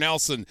hit for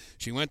Nelson.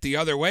 She went the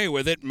other way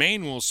with it.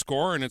 Maine will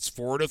score, and it's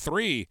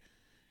 4-3.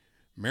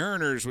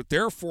 Mariners with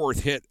their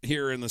 4th hit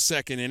here in the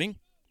second inning.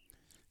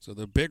 So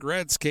the Big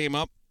Reds came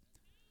up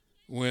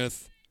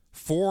with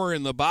 4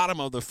 in the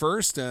bottom of the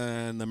first,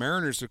 and the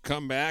Mariners have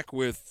come back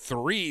with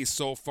 3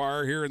 so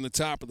far here in the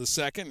top of the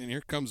second. And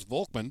here comes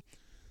Volkman,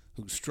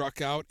 who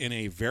struck out in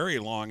a very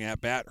long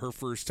at-bat her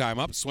first time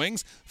up.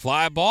 Swings,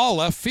 fly ball,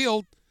 left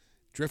field.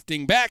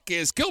 Drifting back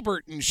is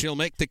Gilbert, and she'll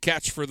make the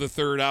catch for the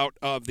 3rd out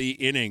of the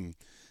inning.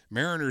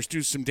 Mariners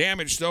do some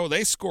damage, though.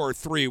 They score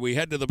 3. We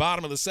head to the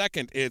bottom of the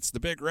second. It's the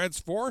Big Reds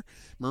 4,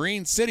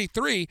 Marine City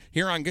 3,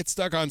 here on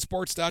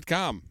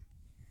GetStuckOnSports.com.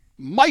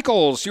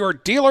 Michaels, your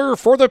dealer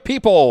for the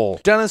people.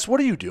 Dennis, what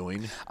are you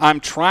doing? I'm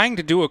trying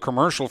to do a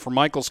commercial for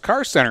Michaels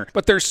Car Center,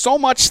 but there's so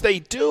much they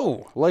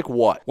do. Like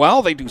what?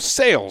 Well, they do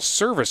sales,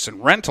 service,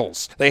 and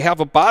rentals. They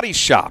have a body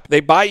shop. They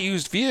buy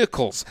used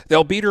vehicles.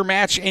 They'll beat or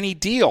match any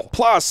deal.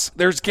 Plus,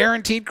 there's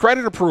guaranteed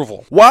credit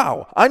approval.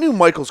 Wow, I knew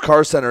Michaels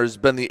Car Center has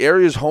been the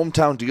area's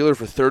hometown dealer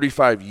for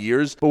 35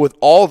 years, but with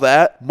all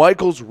that,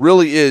 Michaels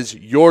really is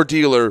your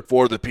dealer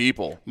for the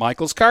people.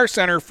 Michaels Car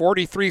Center,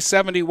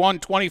 4371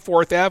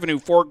 24th Avenue,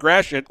 Fort Gratiot.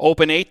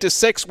 Open 8 to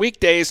 6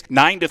 weekdays,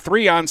 9 to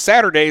 3 on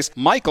Saturdays.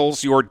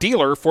 Michaels, your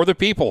dealer for the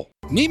people.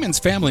 Neiman's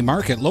Family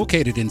Market,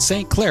 located in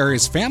St. Clair,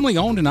 is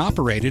family-owned and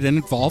operated and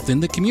involved in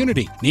the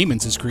community.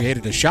 Neiman's has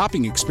created a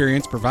shopping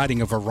experience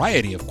providing a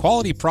variety of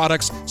quality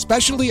products,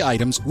 specialty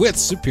items with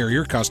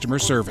superior customer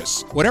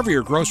service. Whatever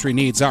your grocery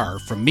needs are,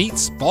 from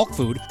meats, bulk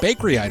food,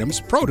 bakery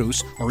items,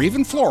 produce, or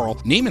even floral,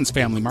 Neiman's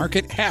Family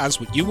Market has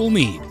what you will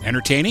need.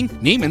 Entertaining?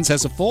 Neiman's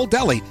has a full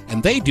deli,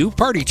 and they do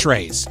party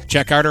trays.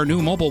 Check out our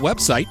new mobile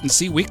website and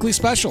see weekly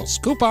specials,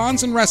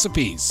 coupons, and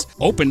recipes.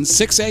 Open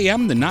 6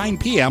 a.m. to 9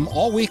 p.m.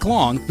 all week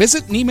long.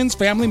 Visit Neiman's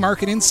Family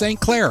Market in St.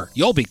 Clair.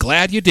 You'll be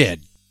glad you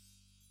did.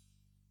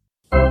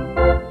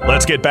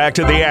 Let's get back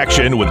to the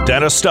action with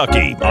Dennis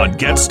Stuckey on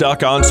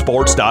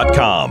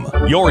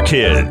GetStuckOnSports.com. Your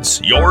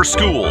kids, your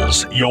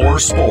schools, your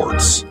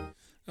sports.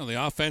 Well,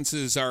 the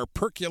offenses are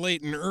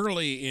percolating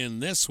early in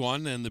this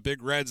one, and the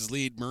Big Reds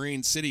lead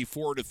Marine City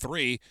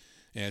 4-3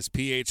 as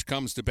PH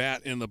comes to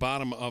bat in the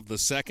bottom of the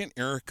second.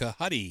 Erica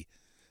Huddy,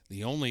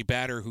 the only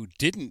batter who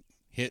didn't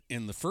hit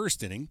in the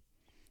first inning.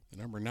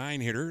 The number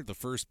 9 hitter, the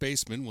first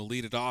baseman, will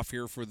lead it off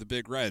here for the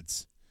Big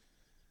Reds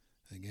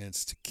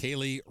against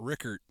Kaylee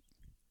Rickert.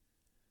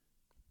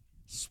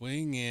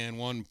 Swing and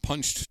one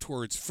punched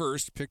towards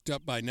first, picked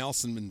up by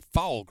Nelson in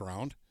foul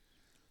ground.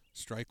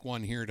 Strike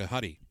one here to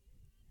Huddy.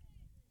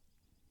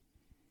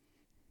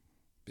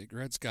 Big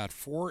Reds got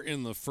 4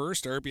 in the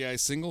first. RBI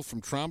single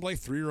from Tremblay,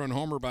 3-run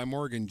homer by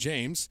Morgan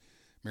James.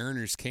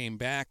 Mariners came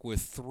back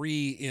with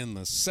 3 in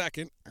the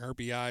second.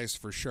 RBIs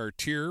for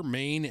Chartier,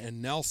 Maine,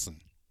 and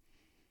Nelson.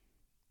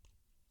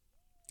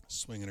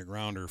 Swinging a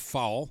grounder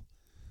foul.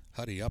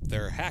 Huddy up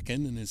there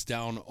hacking and is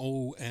down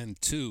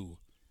 0-2.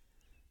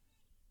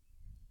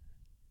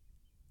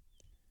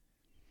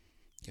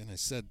 Again, I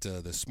said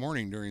this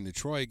morning during the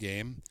Troy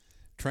game,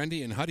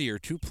 Trendy and Huddy are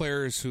two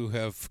players who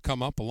have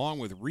come up along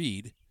with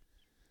Reed,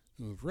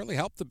 who have really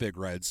helped the Big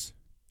Reds.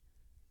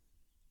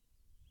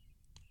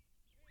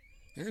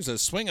 There's a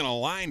swing and a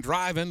line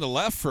drive into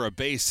left for a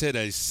base hit,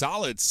 a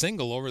solid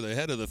single over the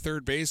head of the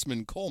third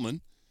baseman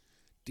Coleman.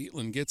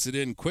 Dietland gets it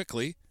in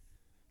quickly.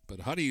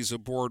 But Huddy's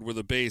aboard with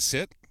a base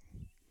hit.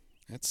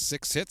 That's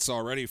 6 hits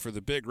already for the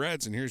Big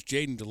Reds. And here's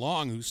Jaden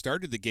DeLong, who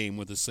started the game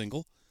with a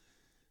single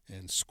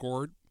and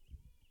scored.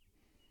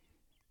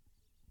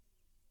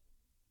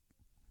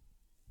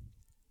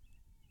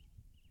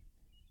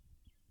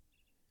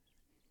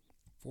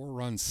 Four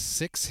runs,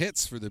 6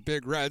 hits for the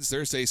Big Reds.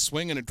 There's a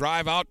swing and a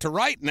drive out to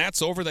right, and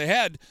that's over the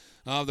head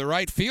of the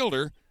right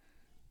fielder.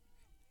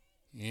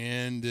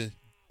 And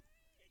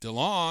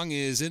DeLong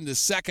is into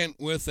second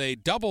with a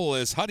double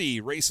as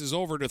Huddy races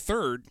over to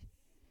third.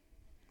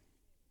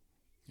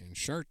 And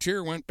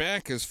Chartier went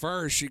back as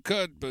far as she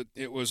could, but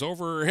it was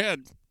over her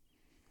head.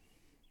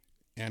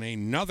 And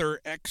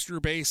another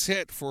extra base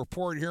hit for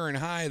Port Huron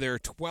High, their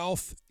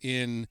 12th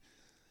in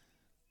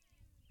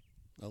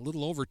a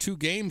little over 2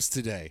 games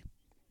today.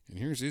 And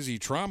here's Izzy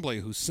Tremblay,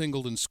 who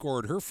singled and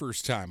scored her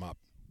first time up.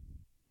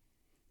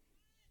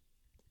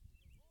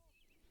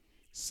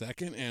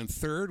 Second and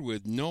third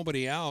with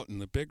nobody out,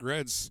 and the Big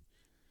Reds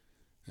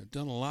have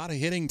done a lot of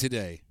hitting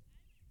today.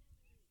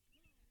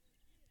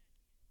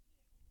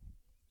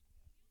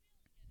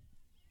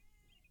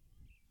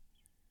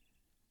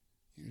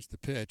 Here's the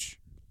pitch.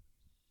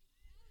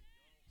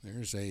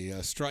 There's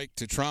a strike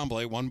to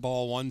Tremblay, 1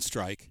 ball, 1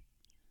 strike.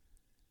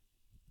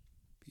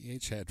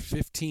 PH had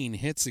 15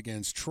 hits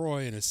against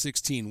Troy in a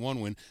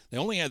 16-1 win. They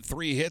only had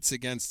 3 hits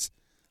against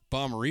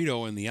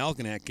Bomarito in the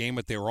Algonac game,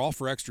 but they were all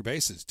for extra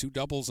bases, 2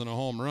 doubles and a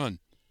home run.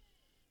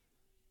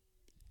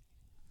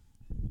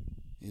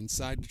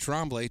 Inside to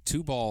Tremblay,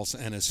 2 balls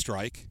and a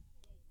strike.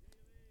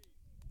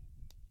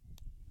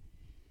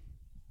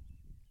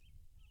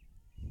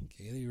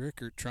 Kaylee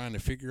Rickert trying to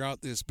figure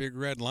out this Big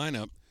Red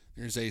lineup.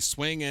 There's a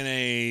swing and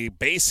a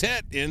base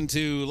hit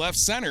into left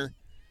center.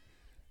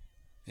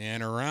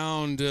 And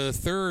around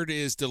third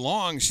is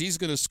DeLong. She's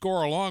going to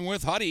score along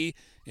with Huddy.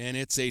 And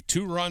it's a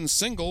 2-run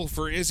single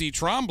for Izzy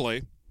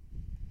Tremblay.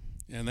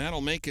 And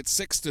that'll make it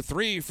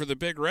 6-3 for the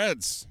Big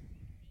Reds.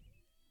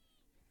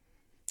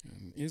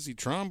 And Izzy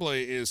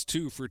Tremblay is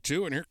 2 for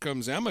 2. And here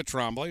comes Emma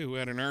Tremblay, who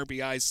had an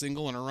RBI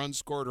single and a run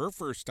scored her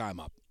first time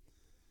up.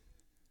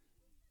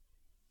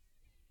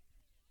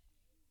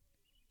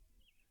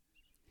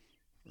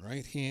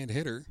 Right-hand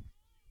hitter.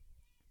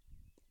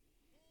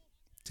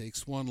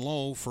 Takes one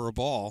low for a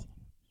ball.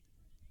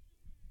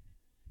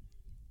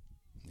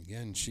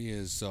 Again, she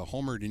has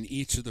homered in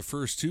each of the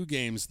first 2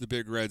 games the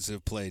Big Reds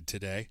have played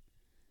today.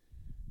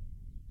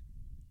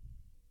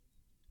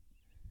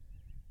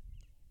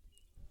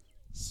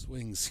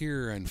 Swings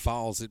here and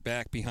fouls it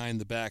back behind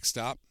the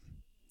backstop.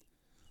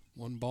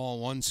 1 ball,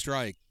 1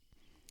 strike.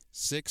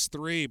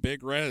 6-3,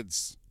 Big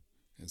Reds,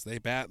 as they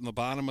bat in the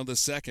bottom of the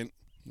second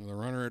with a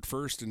runner at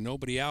first and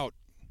nobody out.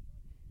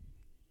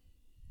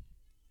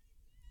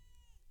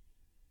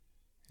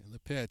 And the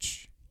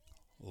pitch,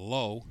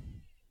 low.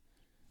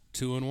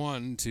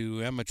 2-1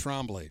 to Emma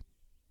Tremblay.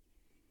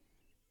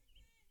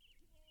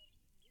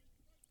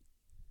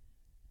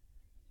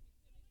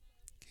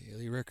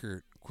 Kaylee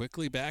Rickert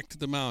quickly back to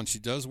the mound. She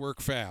does work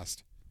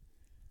fast.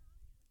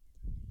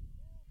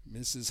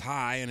 Misses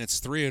high, and it's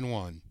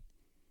 3-1.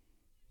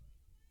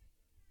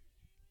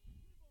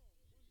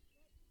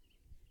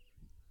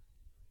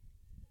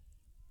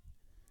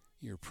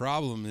 Your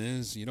problem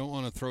is you don't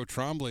want to throw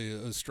Tremblay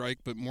a strike,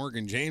 but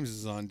Morgan James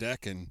is on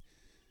deck, and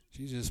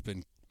she's just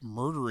been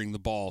murdering the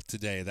ball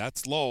today.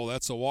 That's low.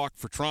 That's a walk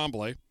for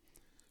Tremblay.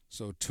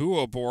 So 2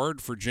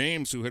 aboard for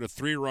James, who hit a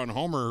 3-run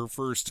homer her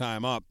first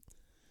time up.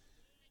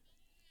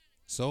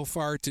 So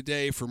far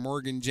today for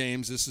Morgan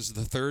James, this is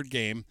the 3rd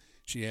game.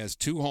 She has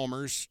 2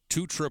 homers,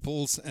 2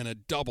 triples, and a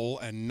double,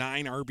 and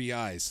 9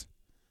 RBIs.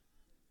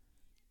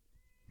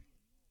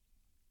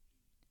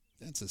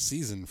 That's a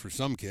season for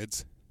some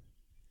kids.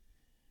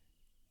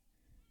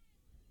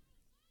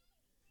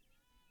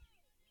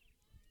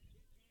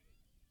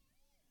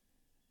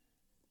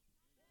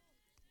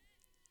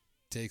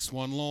 Takes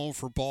 1 low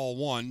for ball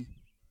 1.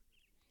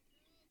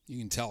 You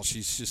can tell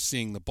she's just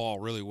seeing the ball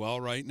really well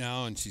right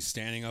now, and she's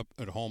standing up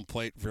at home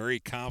plate very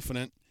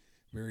confident,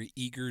 very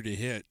eager to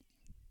hit.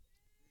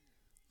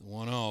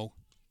 1-0.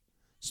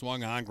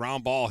 Swung on,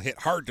 ground ball hit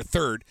hard to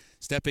third.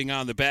 Stepping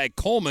on the bag,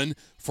 Coleman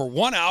for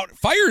 1 out,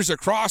 fires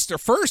across to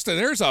first, and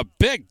there's a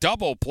big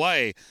double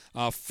play.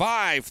 A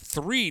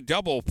 5-3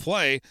 double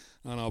play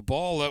on a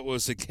ball that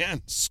was,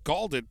 again,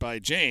 scalded by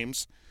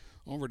James.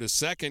 Over to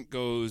second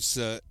goes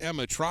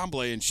Emma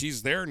Tremblay, and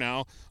she's there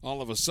now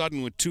all of a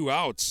sudden with 2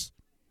 outs.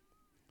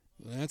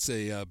 That's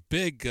a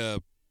big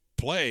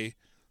play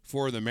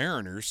for the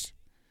Mariners.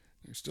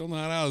 They're still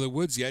not out of the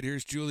woods yet.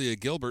 Here's Julia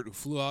Gilbert, who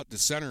flew out to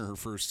center her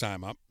first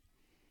time up.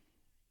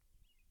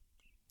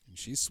 And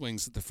she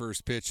swings at the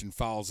first pitch and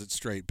fouls it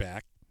straight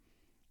back.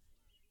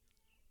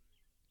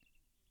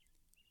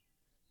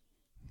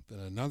 But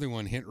another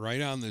one hit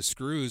right on the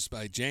screws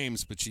by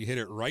James, but she hit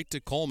it right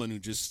to Coleman, who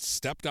just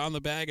stepped on the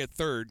bag at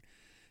third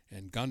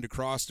and gunned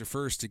across to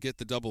first to get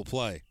the double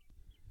play.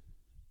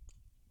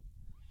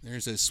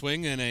 There's a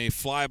swing and a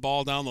fly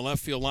ball down the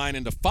left field line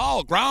into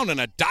foul ground, and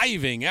a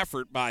diving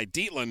effort by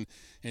Dietland,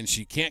 and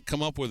she can't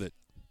come up with it.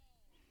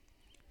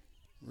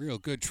 Real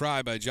good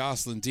try by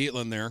Jocelyn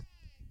Dietland there.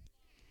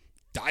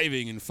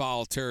 Diving in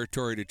foul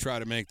territory to try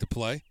to make the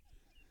play.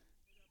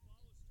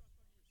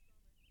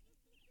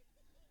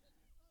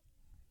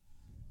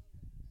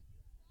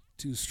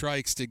 Two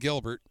strikes to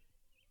Gilbert.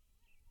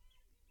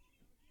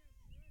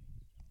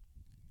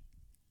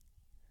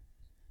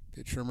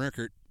 Pitch from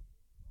Rickert.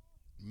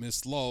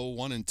 Missed low,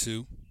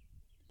 1-2.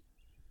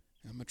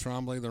 Emma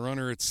Tremblay, the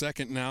runner at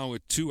second now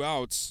with 2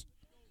 outs.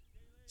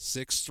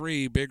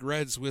 6-3, Big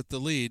Reds with the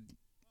lead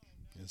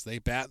as they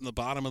bat in the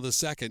bottom of the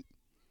second.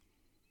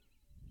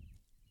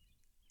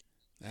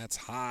 That's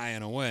high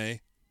and away.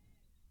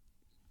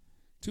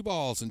 2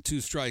 balls and 2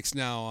 strikes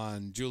now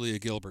on Julia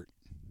Gilbert.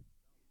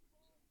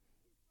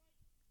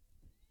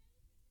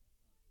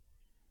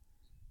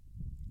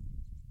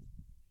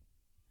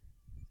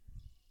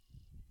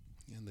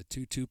 And the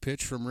 2-2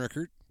 pitch from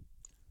Rickert.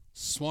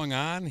 Swung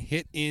on,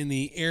 hit in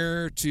the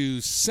air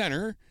to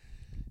center.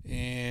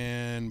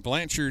 And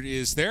Blanchard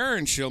is there,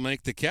 and she'll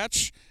make the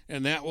catch,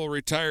 and that will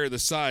retire the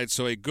side.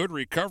 So a good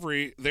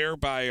recovery there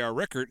by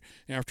Rickert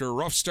after a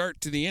rough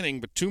start to the inning,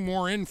 but 2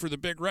 more in for the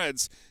Big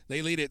Reds.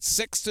 They lead it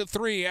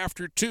 6-3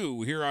 after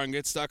 2 here on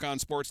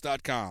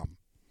GetStuckOnSports.com.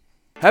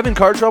 Having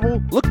car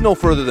trouble? Look no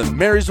further than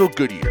Marysville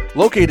Goodyear.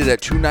 Located at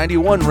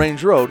 291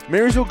 Range Road,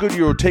 Marysville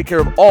Goodyear will take care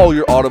of all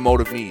your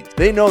automotive needs.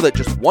 They know that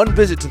just one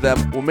visit to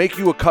them will make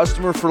you a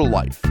customer for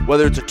life.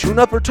 Whether it's a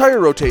tune-up or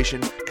tire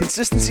rotation,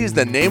 consistency is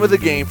the name of the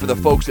game for the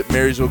folks at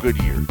Marysville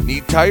Goodyear.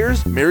 Need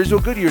tires? Marysville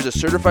Goodyear is a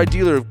certified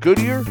dealer of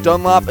Goodyear,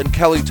 Dunlop, and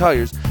Kelly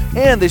tires,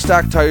 and they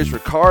stock tires for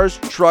cars,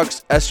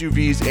 trucks,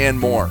 SUVs, and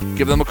more.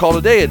 Give them a call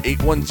today at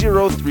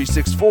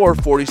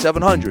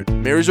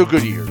 810-364-4700. Marysville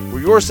Goodyear,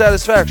 where your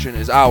satisfaction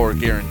is our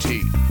guarantee.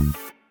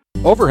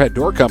 Overhead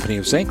Door Company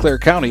of St. Clair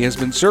County has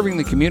been serving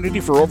the community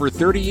for over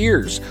 30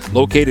 years.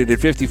 Located at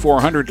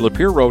 5400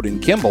 Lapeer Road in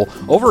Kimball,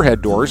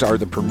 Overhead Doors are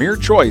the premier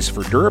choice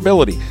for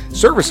durability,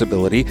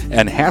 serviceability,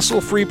 and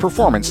hassle-free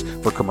performance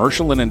for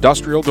commercial and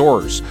industrial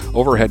doors.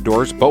 Overhead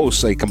Doors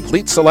boasts a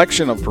complete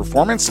selection of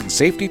performance and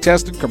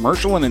safety-tested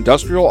commercial and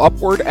industrial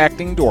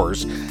upward-acting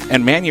doors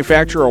and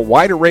manufacture a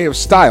wide array of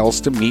styles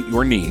to meet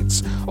your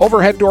needs.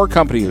 Overhead Door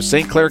Company of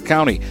St. Clair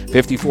County,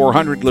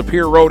 5400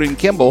 Lapeer Road in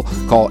Kimball.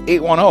 Call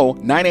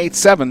 810-987-2185.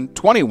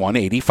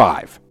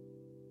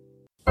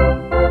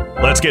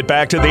 Let's get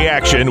back to the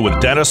action with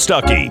Dennis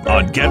Stuckey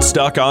on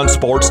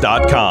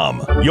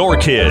GetStuckOnSports.com. Your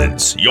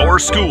kids, your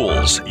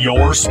schools,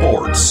 your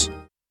sports.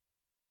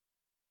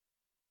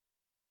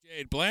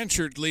 Jade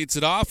Blanchard leads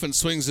it off and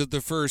swings at the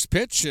first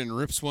pitch and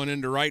rips one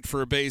into right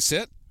for a base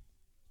hit.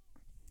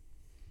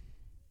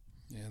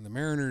 And the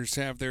Mariners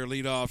have their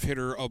leadoff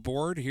hitter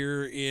aboard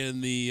here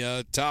in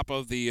the top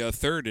of the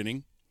third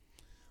inning.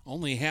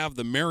 Only have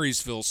the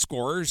Marysville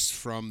scores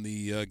from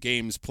the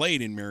games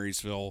played in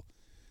Marysville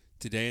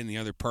today in the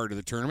other part of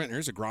the tournament.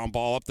 There's a ground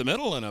ball up the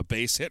middle and a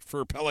base hit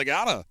for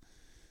Pelagata.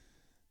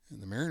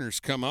 And the Mariners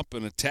come up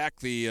and attack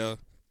the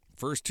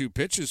first two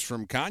pitches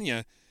from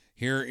Kanya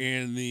here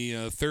in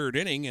the third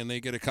inning, and they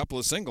get a couple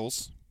of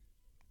singles.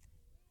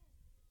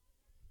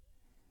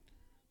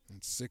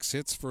 That's 6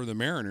 hits for the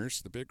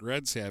Mariners. The Big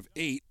Reds have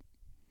 8.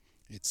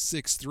 It's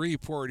 6-3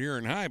 Port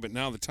Huron High, but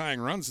now the tying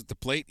runs at the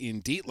plate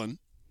in Dietland.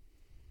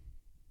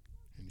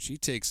 And she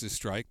takes a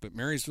strike, but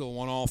Marysville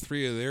won all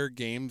 3 of their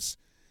games.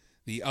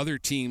 The other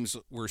teams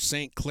were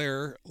St.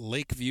 Clair,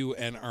 Lakeview,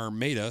 and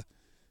Armada,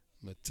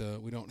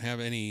 but we don't have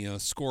any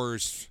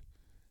scores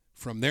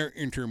from their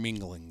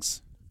interminglings.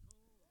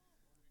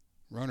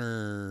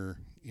 Runner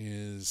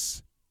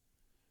is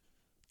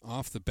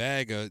off the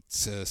bag at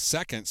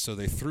second, so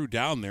they threw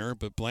down there,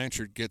 but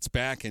Blanchard gets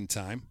back in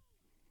time.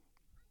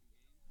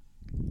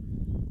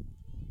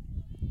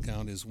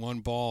 Count is 1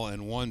 ball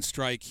and 1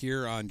 strike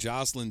here on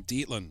Jocelyn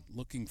Dietland,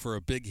 looking for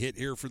a big hit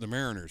here for the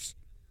Mariners.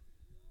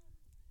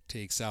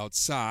 Takes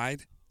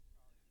outside,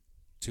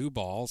 2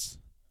 balls.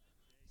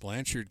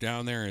 Blanchard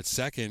down there at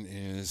second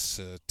is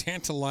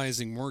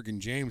tantalizing Morgan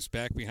James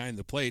back behind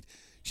the plate.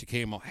 She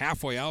came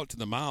halfway out to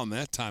the mound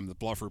that time to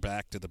bluff her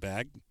back to the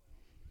bag.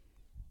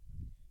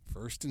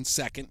 First and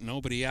second,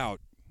 nobody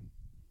out.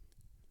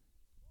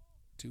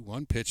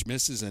 2-1 pitch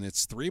misses, and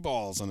it's 3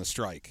 balls and a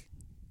strike.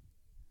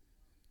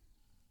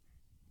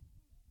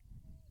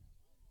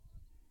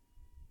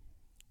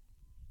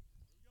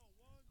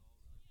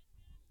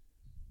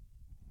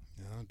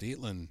 Now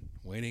Dietland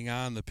waiting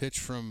on the pitch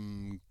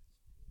from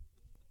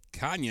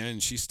Kanya,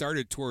 and she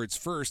started towards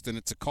first, and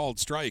it's a called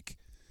strike.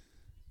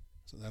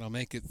 So that'll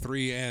make it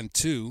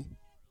 3-2.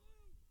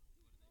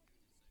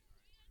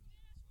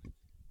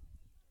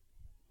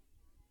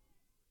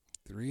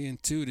 Three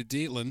and 2 to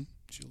Dietland.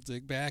 She'll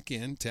dig back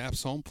in,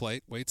 taps home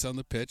plate, waits on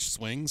the pitch,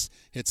 swings,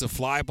 hits a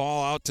fly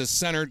ball out to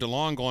center.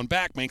 DeLong going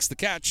back, makes the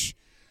catch.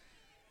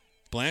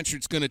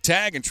 Blanchard's going to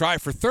tag and try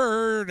for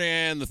third,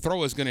 and the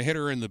throw is going to hit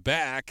her in the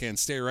back and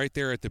stay right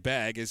there at the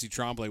bag. Izzy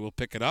Tremblay will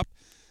pick it up.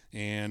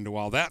 And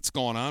while that's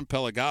going on,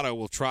 Pelagata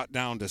will trot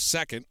down to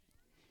second.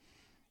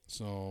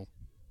 So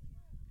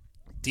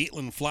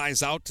Dietland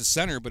flies out to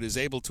center but is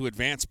able to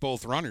advance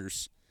both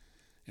runners.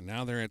 And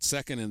now they're at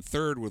second and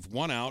third with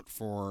 1 out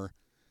for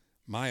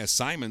Maya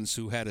Simons,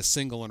 who had a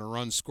single and a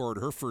run scored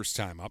her first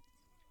time up.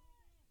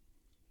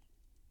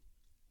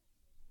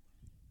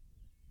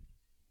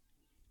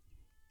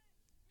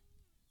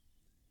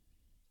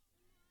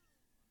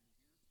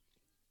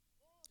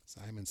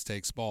 Simons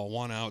takes ball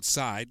 1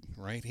 outside.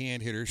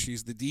 Right-hand hitter.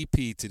 She's the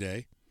DP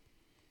today.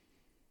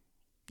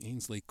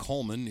 Ainsley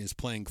Coleman is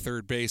playing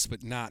third base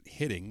but not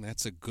hitting.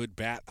 That's a good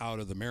bat out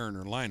of the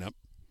Mariner lineup.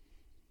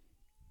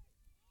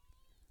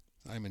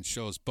 Simon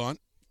shows bunt,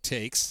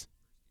 takes.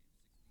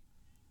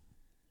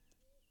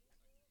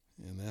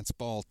 And that's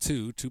ball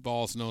 2. 2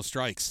 balls, no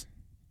strikes.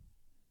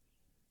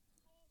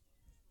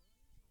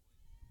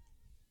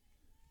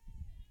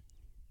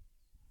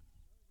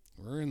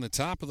 We're in the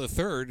top of the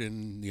third,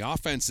 and the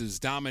offense is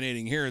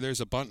dominating here.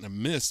 There's a bunt and a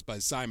miss by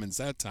Simons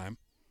that time.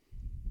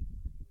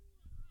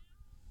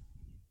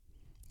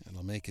 And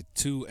they'll make it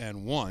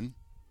 2-1.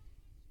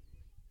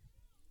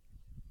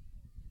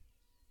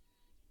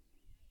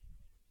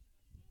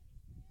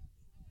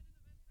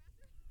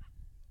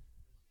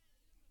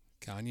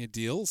 Kanya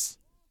deals.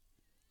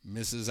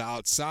 Misses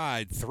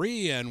outside.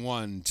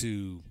 3-1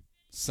 to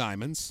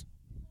Simons.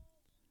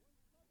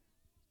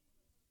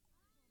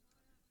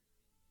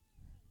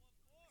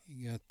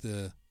 You got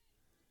the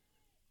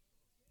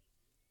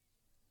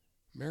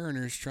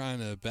Mariners trying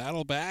to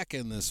battle back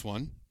in this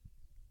one.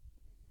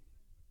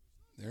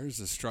 There's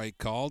a strike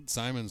called.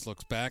 Simons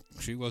looks back.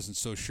 She wasn't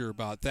so sure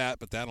about that,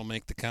 but that'll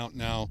make the count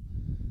now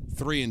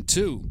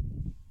 3-2.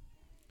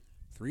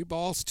 3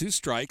 balls, 2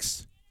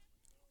 strikes.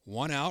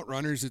 1 out,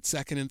 runners at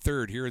second and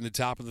third here in the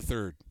top of the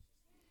third.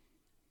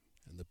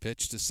 And the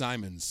pitch to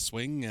Simons.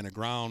 Swing and a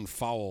ground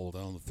foul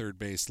down the third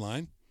base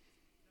line.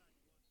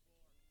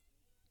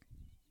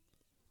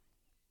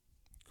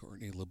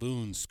 Courtney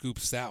Laboon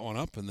scoops that one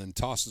up and then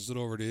tosses it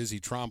over to Izzy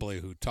Tremblay,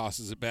 who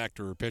tosses it back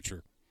to her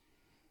pitcher.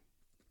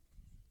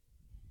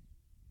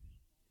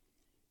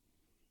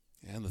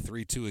 And the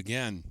 3-2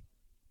 again.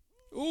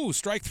 Ooh,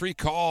 strike 3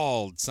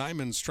 called.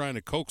 Simons trying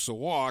to coax a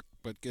walk,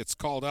 but gets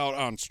called out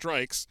on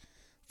strikes.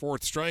 4th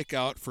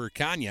strikeout for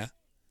Kanya.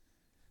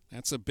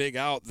 That's a big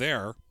out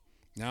there.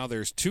 Now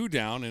there's 2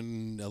 down,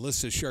 and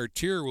Alyssa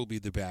Chartier will be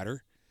the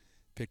batter.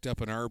 Picked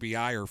up an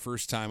RBI her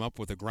first time up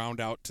with a ground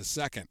out to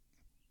second.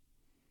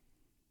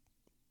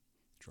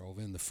 Drove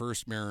in the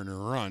first Mariner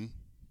run.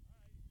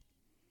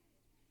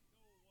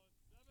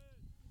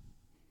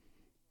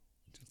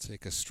 She'll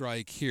take a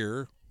strike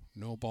here.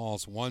 No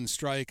balls, 1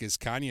 strike as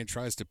Kanya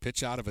tries to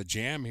pitch out of a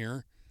jam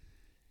here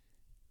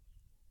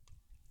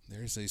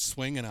There's a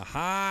swing and a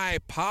high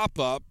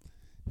pop-up.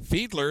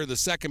 Fiedler, the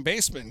second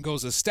baseman,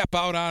 goes a step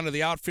out onto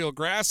the outfield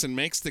grass and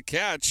makes the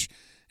catch.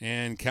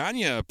 And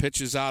Kanya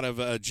pitches out of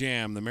a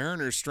jam. The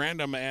Mariners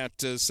strand them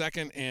at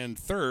second and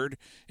third.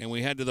 And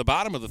we head to the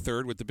bottom of the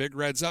third with the Big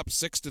Reds up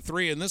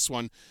 6-3 in this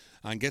one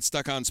on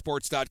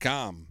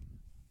GetStuckOnSports.com.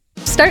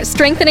 Start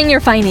strengthening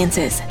your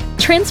finances.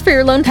 Transfer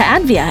your loan to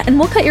Advia and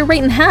we'll cut your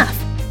rate in half.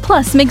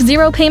 Plus, make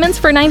 0 payments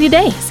for 90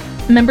 days.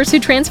 Members who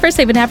transfer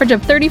save an average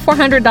of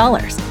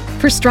 $3,400.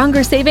 For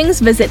stronger savings,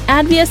 visit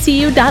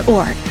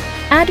adviacu.org.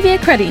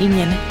 Advia Credit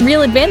Union.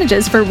 Real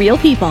advantages for real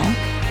people.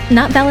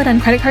 Not valid on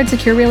credit card,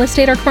 secure real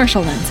estate, or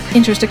commercial loans.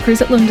 Interest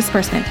accrues at loan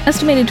disbursement.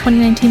 Estimated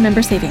 2019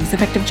 member savings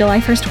effective July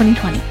 1st,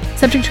 2020.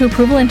 Subject to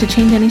approval and to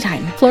change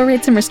anytime. Floor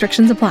rates and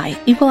restrictions apply.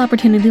 Equal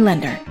opportunity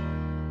lender.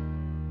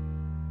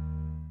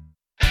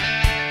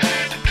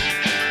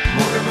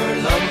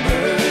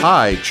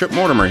 Hi, Chip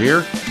Mortimer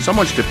here. So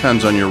much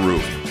depends on your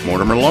roof.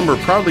 Mortimer Lumber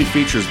proudly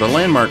features the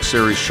Landmark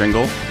Series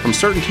shingle from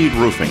Certainteed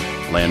Roofing.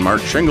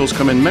 Landmark shingles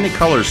come in many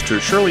colors to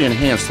surely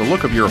enhance the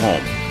look of your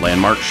home.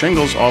 Landmark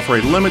shingles offer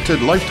a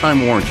limited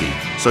lifetime warranty,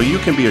 so you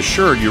can be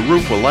assured your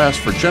roof will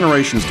last for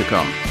generations to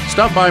come.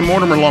 Stop by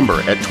Mortimer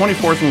Lumber at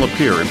 24th and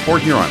Lapeer in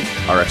Port Huron.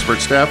 Our expert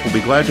staff will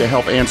be glad to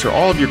help answer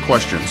all of your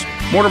questions.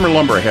 Mortimer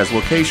Lumber has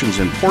locations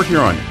in Port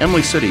Huron,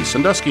 Emily City,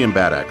 Sandusky, and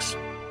Bad Axe.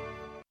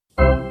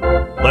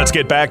 Let's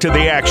get back to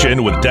the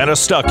action with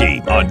Dennis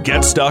Stuckey on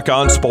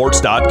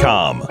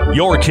GetStuckOnSports.com.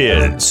 Your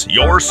kids,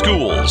 your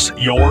schools,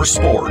 your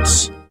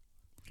sports.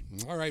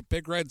 All right,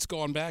 Big Red's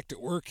going back to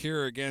work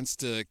here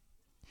against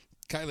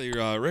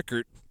Kylie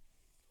Rickert.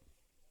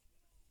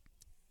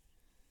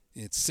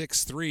 It's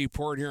 6-3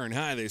 Port Huron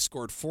High. They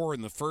scored 4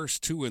 in the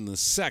first, 2 in the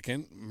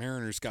second.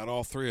 Mariners got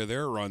all 3 of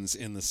their runs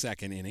in the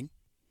second inning.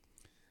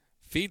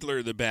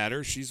 Fiedler, the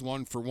batter, she's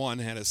 1 for 1,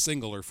 had a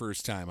single her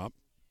first time up.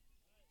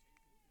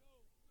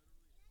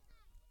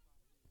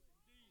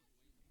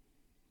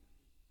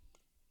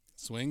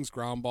 Swings,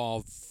 ground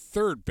ball,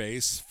 third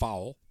base,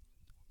 foul.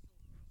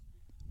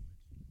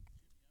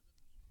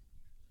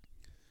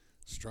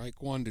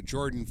 Strike 1 to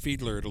Jordan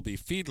Fiedler. It'll be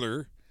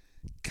Fiedler,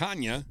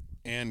 Kanya,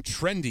 and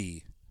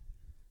Trendy,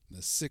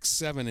 the 6,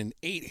 7, and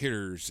 8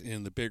 hitters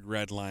in the Big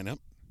Red lineup.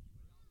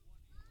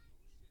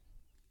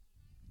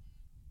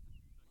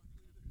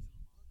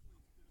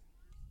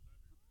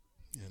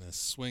 And a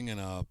swing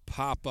and a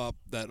pop-up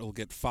that'll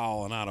get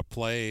foul and out of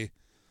play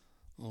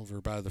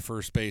over by the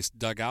first base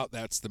dugout.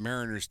 That's the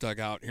Mariners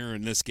dugout here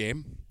in this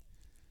game.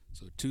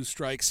 So 2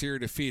 strikes here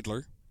to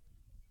Fiedler.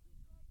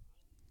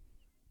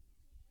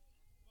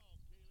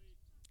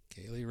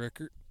 Kaylee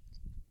Rickert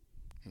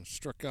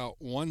struck out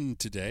 1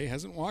 today.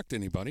 Hasn't walked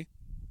anybody.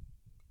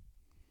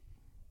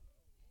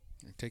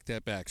 I take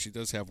that back. She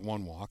does have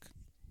 1 walk.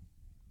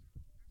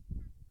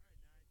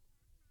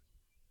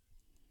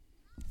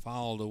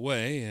 Fouled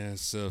away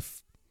as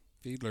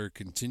Fiedler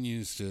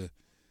continues to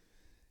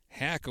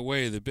hack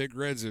away. The Big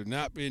Reds have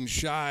not been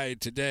shy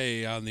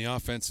today on the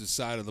offensive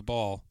side of the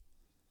ball.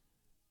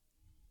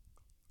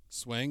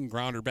 Swing,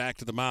 grounder back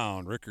to the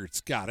mound.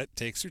 Rickert's got it,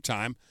 takes her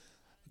time.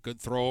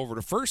 Good throw over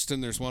to first,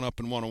 and there's 1 up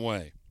and 1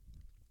 away.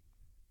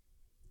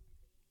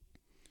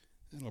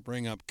 That'll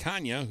bring up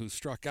Kanya, who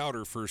struck out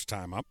her first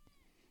time up.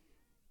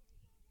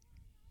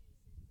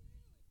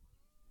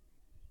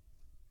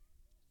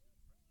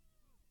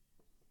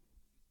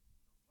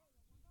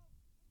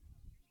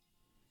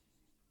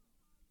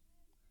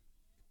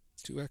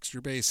 Two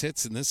extra base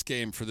hits in this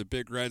game for the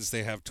Big Reds.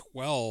 They have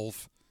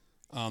 12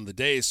 on the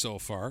day so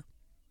far.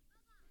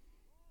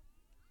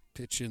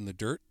 Pitch in the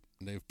dirt.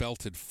 They've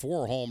belted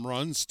 4 home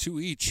runs, 2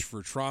 each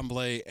for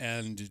Tremblay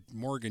and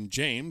Morgan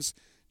James.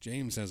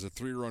 James has a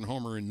 3-run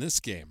homer in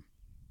this game.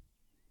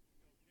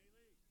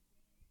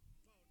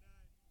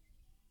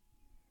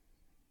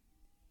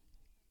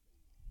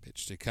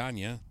 Pitch to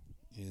Kanya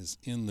is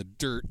in the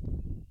dirt.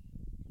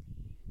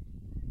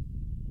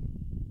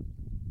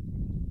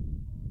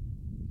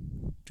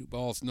 Two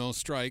balls, no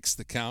strikes,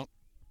 the count.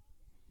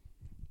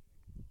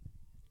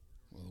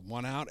 With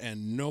 1 out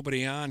and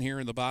nobody on here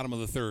in the bottom of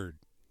the third.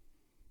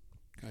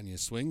 Kanya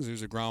swings.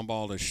 There's a ground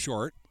ball to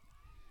short.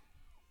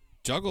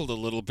 Juggled a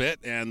little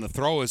bit, and the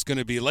throw is going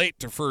to be late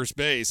to first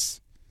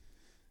base.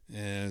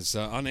 As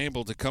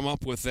unable to come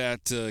up with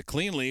that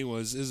cleanly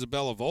was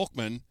Isabella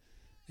Volkman,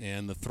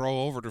 and the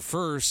throw over to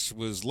first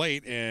was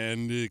late,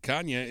 and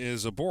Kanya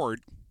is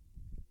aboard.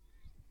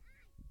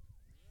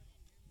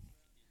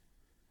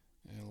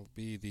 It'll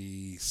be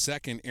the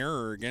second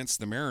error against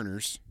the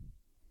Mariners.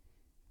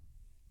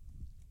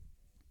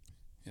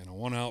 And a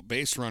 1-out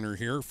base runner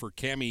here for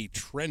Cammie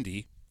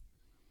Trendy.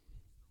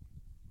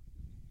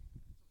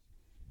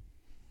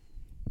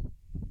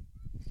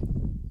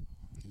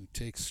 Who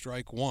takes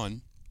strike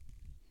 1.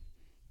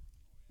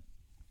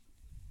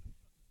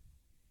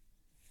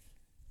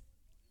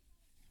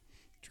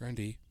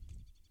 Trendy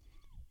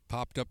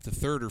popped up the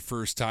third her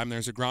first time.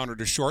 There's a grounder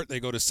to short. They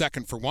go to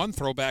second for 1.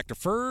 Throw back to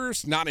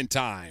first. Not in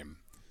time.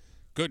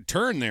 Good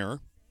turn there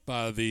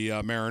by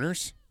the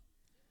Mariners.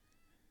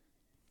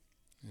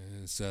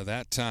 As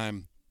that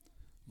time,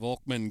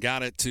 Volkman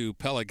got it to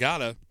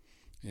Pelagata,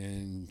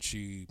 and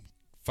she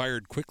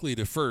fired quickly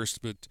to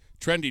first, but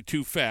Trendy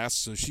too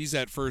fast, so she's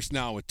at first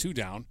now with 2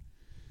 down.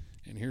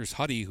 And here's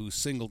Huddy, who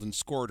singled and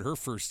scored her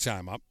first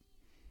time up.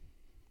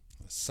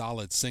 A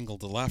solid single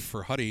to left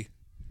for Huddy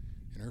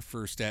in her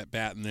first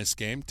at-bat in this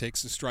game.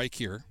 Takes a strike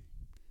here.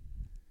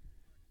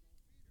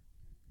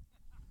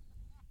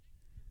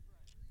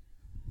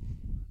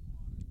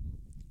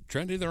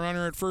 Trendy, the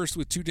runner at first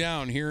with 2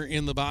 down here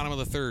in the bottom of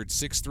the third.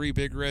 6-3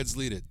 Big Reds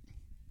lead it.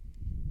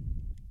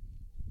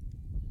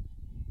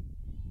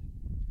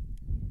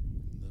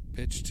 The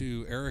pitch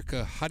to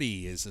Erica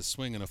Huddy is a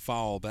swing and a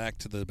foul back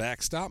to the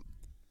backstop.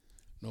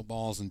 No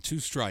balls and 2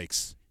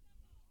 strikes.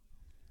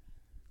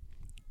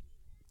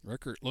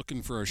 Rickert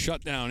looking for a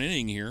shutdown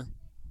inning here.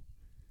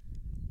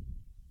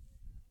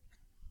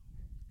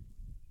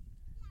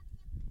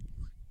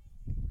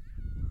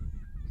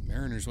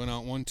 Mariners went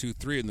out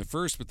 1-2-3 in the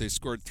first, but they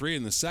scored 3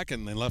 in the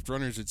second. They left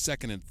runners at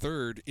second and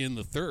third in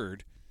the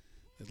third.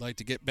 They'd like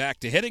to get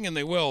back to hitting, and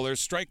they will. There's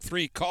strike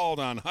 3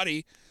 called on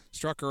Huddy.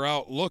 Struck her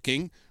out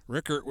looking.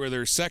 Rickert with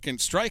her second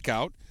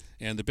strikeout,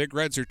 and the Big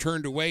Reds are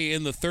turned away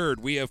in the third.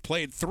 We have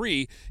played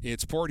 3.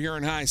 It's Port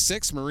Huron High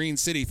 6, Marine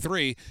City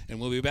 3, and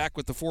we'll be back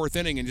with the 4th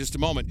inning in just a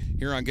moment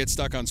here on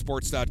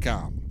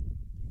GetStuckOnSports.com.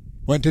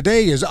 When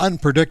today is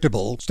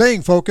unpredictable,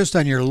 staying focused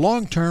on your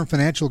long-term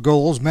financial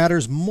goals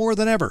matters more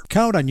than ever.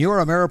 Count on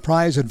your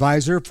Ameriprise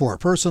advisor for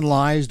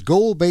personalized,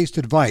 goal-based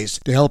advice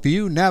to help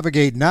you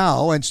navigate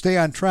now and stay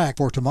on track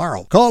for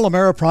tomorrow. Call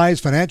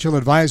Ameriprise financial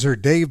advisor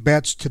Dave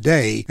Betts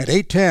today at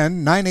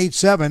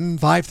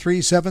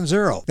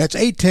 810-987-5370. That's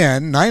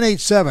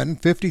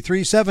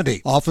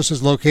 810-987-5370. Office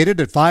is located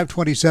at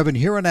 527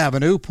 Huron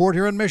Avenue, Port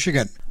Huron,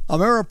 Michigan.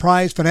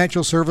 Ameriprise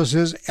Financial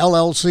Services,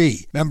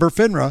 LLC, member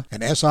FINRA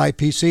and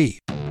SIPC.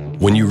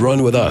 When you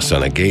run with us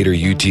on a Gator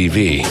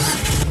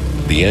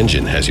UTV, the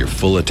engine has your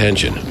full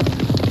attention.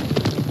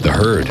 The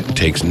herd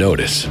takes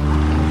notice.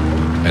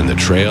 And the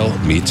trail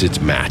meets its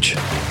match.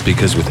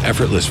 Because with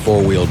effortless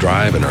 4-wheel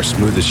drive and our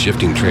smoothest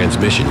shifting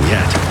transmission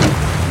yet,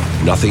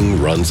 nothing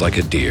runs like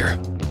a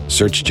deer.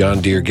 Search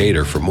John Deere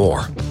Gator for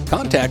more.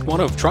 Contact one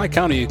of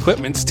Tri-County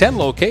Equipment's 10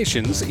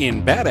 locations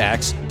in Bad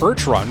Axe,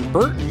 Birch Run,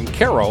 Burton,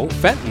 Caro,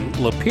 Fenton,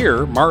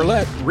 Lapeer,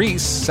 Marlette,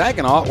 Reese,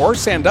 Saginaw, or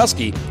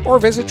Sandusky, or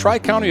visit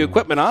Tri-County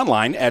Equipment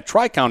online at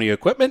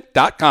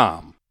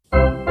tricountyequipment.com.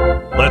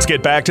 Let's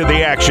get back to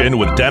the action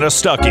with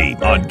Dennis Stuckey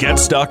on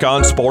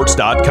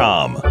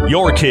GetStuckOnSports.com.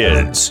 Your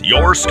kids,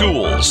 your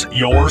schools,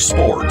 your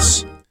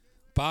sports.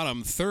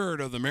 Bottom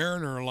third of the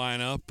Mariner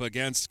lineup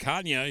against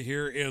Kanya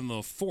here in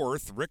the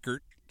 4th.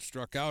 Rickert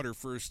struck out her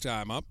first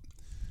time up.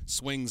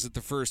 Swings at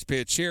the first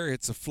pitch here,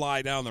 hits a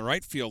fly down the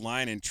right field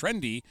line, and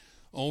Trendy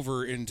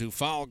over into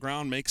foul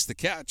ground makes the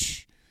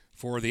catch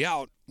for the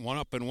out. 1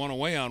 up and 1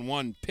 away on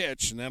 1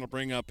 pitch, and that'll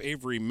bring up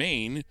Avery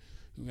Main,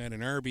 who had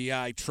an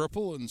RBI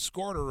triple and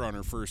scored a run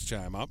her first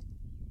time up.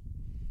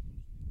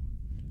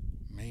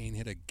 Main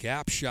hit a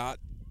gap shot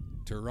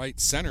to right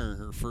center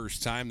her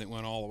first time that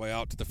went all the way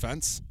out to the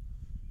fence.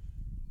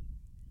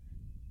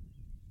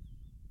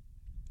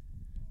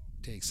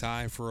 Takes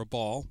high for a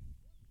ball.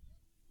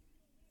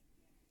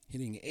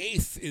 Hitting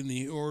 8th in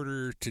the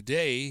order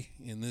today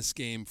in this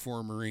game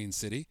for Marine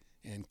City,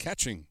 and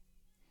catching.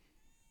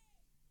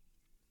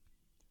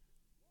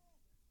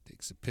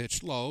 Takes a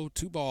pitch low,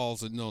 2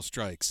 balls and no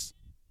strikes.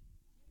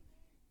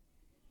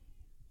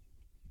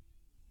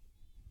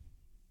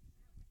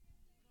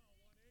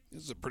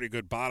 This is a pretty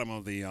good bottom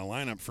of the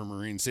lineup for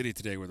Marine City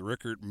today with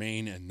Rickert,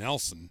 Main, and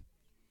Nelson.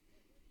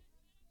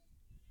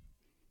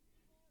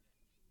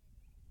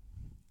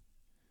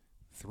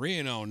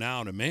 (3-0)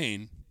 now to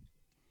Main.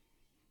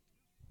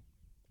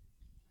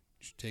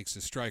 She takes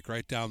a strike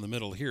right down the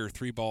middle here.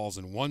 3 balls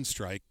and 1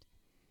 strike.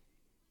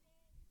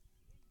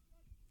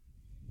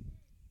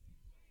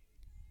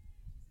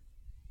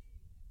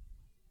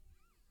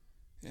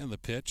 And the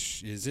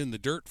pitch is in the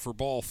dirt for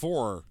ball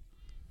 4.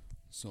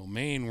 So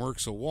Main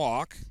works a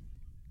walk.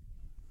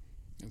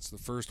 It's the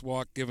first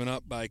walk given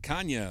up by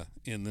Kanya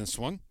in this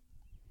one.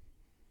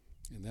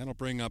 And that'll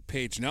bring up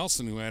Paige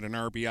Nelson, who had an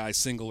RBI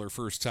single her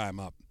first time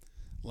up.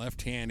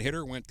 Left-hand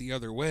hitter went the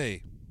other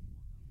way.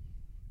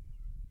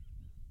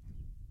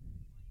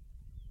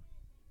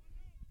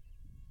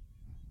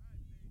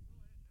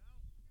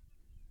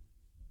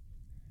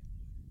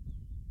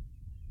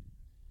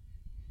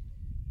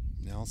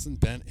 Nelson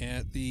bent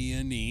at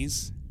the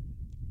knees.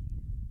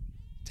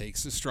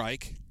 Takes a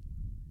strike.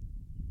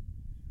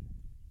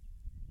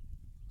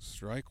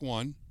 Strike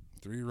 1.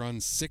 3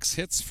 runs, 6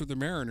 hits for the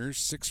Mariners.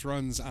 6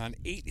 runs on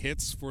 8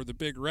 hits for the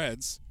Big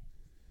Reds.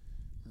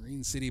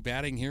 Marine City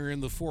batting here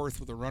in the 4th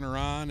with a runner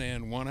on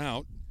and 1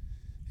 out.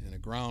 And a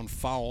ground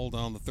foul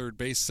down the third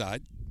base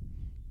side.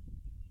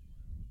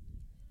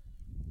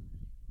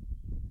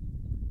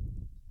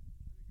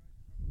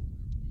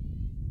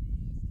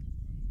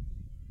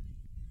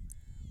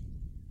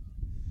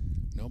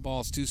 No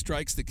balls, 2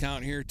 strikes to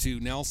count here to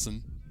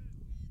Nelson.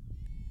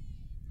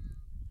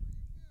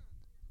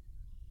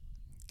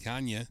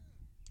 Kanya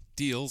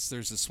deals.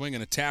 There's a swing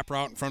and a tap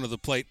route in front of the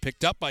plate,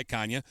 picked up by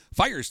Kanya.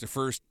 Fires to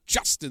first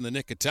just in the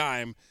nick of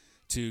time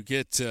to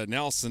get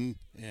Nelson,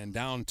 and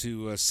down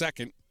to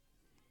second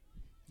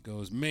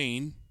goes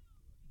Maine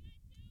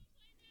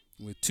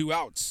with 2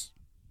 outs.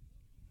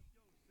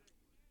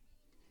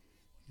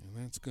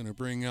 And that's going to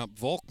bring up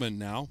Volkman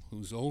now,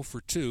 who's 0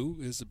 for 2.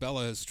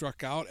 Isabella has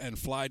struck out and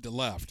flied to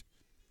left.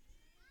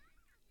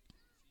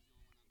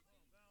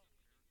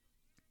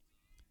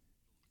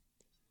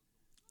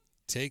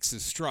 Takes a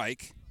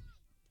strike.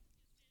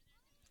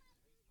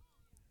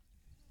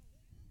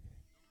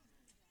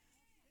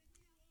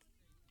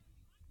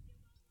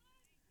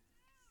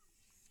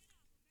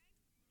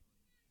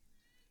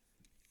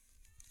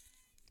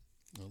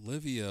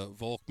 Olivia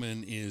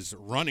Volkman is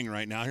running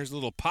right now. Here's a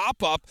little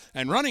pop-up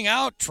and running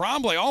out.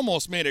 Tremblay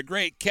almost made a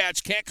great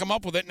catch. Can't come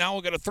up with it. Now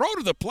we're going to throw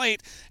to the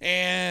plate,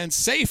 and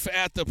safe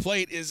at the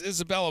plate is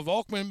Isabella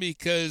Volkman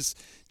because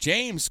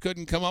James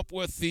couldn't come up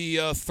with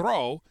the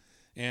throw.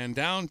 And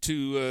down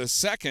to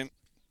second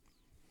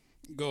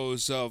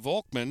goes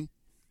Volkman,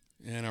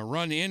 and a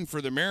run in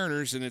for the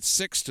Mariners, and it's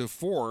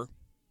 6-4.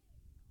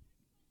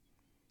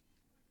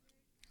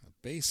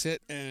 Base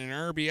hit and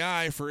an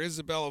RBI for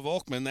Isabella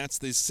Volkman. That's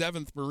the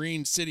 7th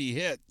Marine City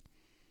hit.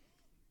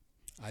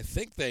 I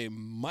think they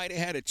might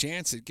have had a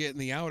chance at getting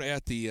the out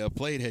at the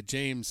plate had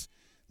James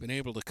been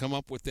able to come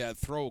up with that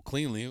throw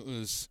cleanly. It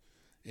was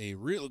a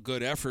real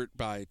good effort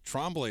by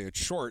Tremblay at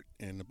short,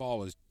 and the ball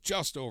was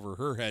just over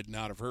her head and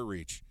out of her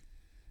reach.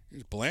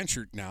 Here's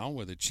Blanchard now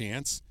with a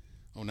chance.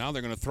 Oh, now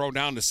they're going to throw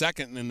down to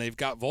second, and then they've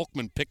got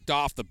Volkman picked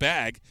off the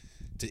bag.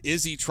 To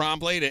Izzy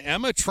Tremblay, to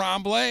Emma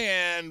Tremblay,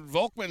 and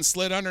Volkman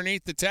slid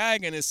underneath the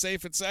tag and is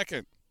safe at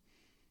second.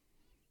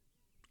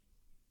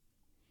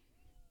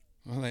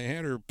 Well, they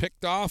had her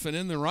picked off and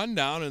in the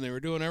rundown, and they were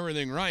doing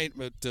everything right,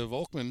 but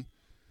Volkman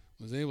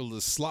was able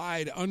to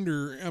slide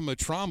under Emma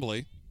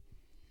Tremblay.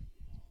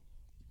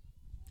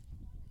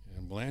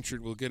 And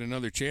Blanchard will get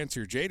another chance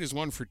here. Jade is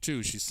 1 for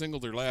 2. She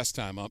singled her last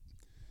time up.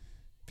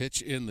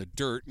 Pitch in the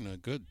dirt, and a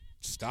good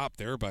stop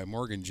there by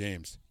Morgan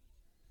James.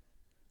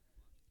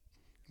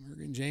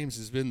 Morgan James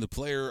has been the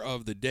player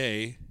of the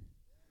day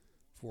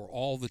for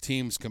all the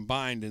teams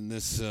combined in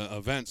this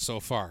event so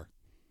far.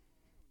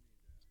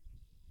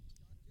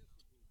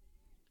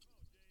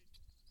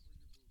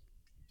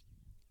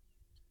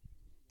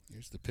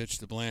 Here's the pitch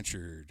to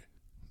Blanchard.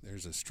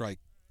 There's a strike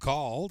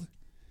called,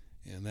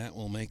 and that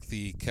will make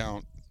the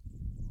count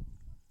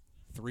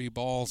 3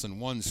 balls and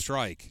 1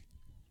 strike.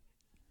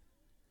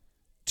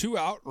 2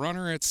 out,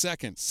 runner at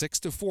second.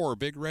 6-4,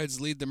 Big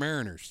Reds lead the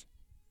Mariners.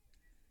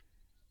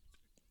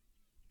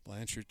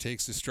 Blanchard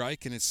takes the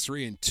strike, and it's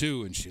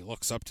 3-2, and she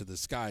looks up to the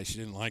sky. She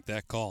didn't like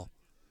that call.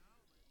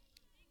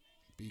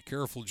 Be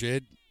careful,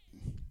 Jade.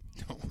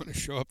 Don't want to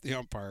show up the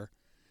umpire.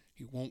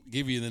 He won't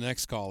give you the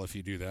next call if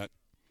you do that.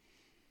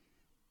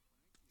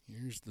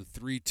 Here's the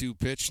 3-2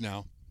 pitch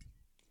now.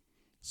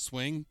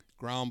 Swing,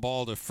 ground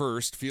ball to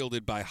first,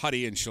 fielded by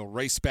Huddy, and she'll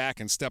race back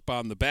and step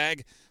on the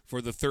bag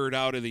for the 3rd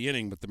out of the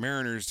inning. But the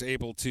Mariners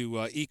able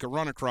to eke a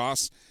run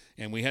across,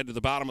 and we head to the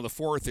bottom of the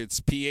 4th. It's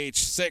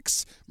PH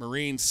 6,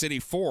 Marine City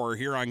 4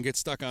 here on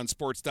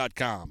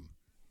GetStuckOnSports.com.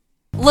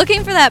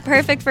 Looking for that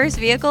perfect first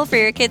vehicle for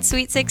your kid's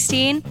Sweet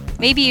 16?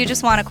 Maybe you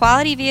just want a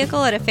quality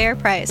vehicle at a fair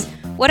price.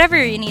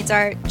 Whatever your needs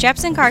are,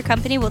 Jepson Car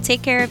Company will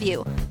take care of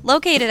you.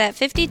 Located at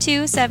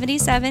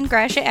 5277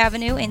 Gratiot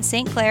Avenue in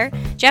St. Clair,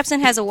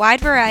 Jepson has a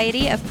wide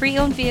variety of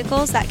pre-owned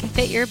vehicles that can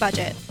fit your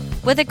budget.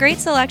 With a great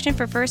selection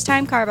for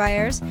first-time car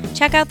buyers,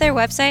 check out their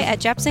website at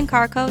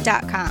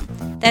jepsoncarco.com.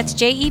 That's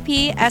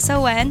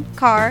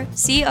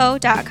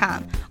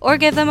JEPSON-CAR-CO.com. Or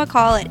give them a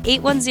call at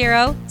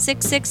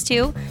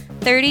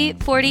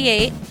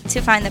 810-662-3048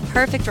 to find the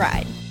perfect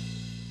ride.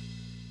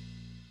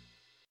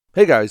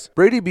 Hey guys,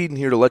 Brady Beaton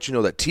here to let you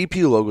know that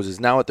TP Logos is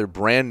now at their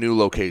brand new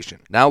location.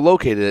 Now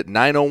located at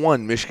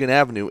 901 Michigan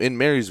Avenue in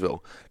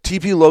Marysville,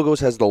 TP Logos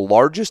has the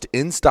largest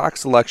in-stock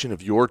selection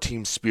of your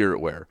team's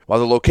spirit wear. While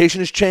the location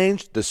has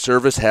changed, the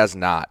service has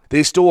not.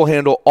 They still will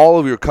handle all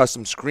of your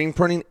custom screen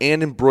printing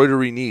and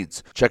embroidery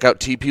needs. Check out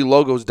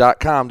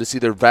tplogos.com to see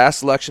their vast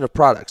selection of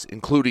products,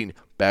 including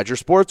Badger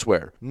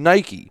Sportswear,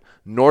 Nike,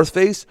 North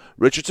Face,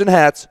 Richardson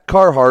hats,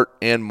 Carhartt,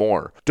 and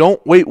more.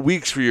 Don't wait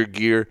weeks for your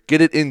gear. Get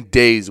it in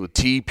days with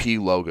TP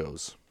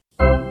Logos.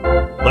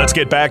 Let's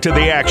get back to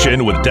the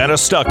action with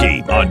Dennis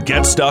Stuckey on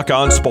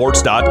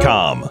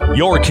GetStuckOnSports.com.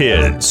 Your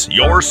kids,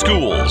 your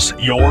schools,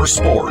 your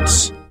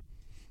sports.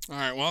 All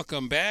right,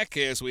 welcome back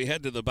as we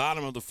head to the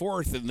bottom of the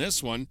 4th in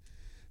this one.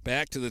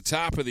 Back to the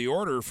top of the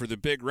order for the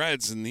Big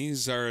Reds, and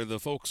these are the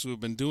folks who have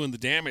been doing the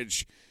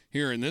damage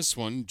here in this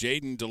one.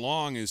 Jaden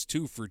DeLong is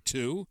 2 for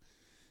 2.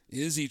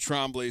 Izzy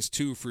Tremblay's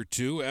 2 for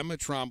 2. Emma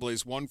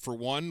Tremblay's 1 for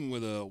 1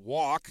 with a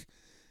walk.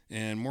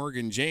 And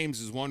Morgan James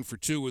is 1 for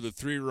 2 with a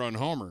 3-run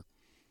homer.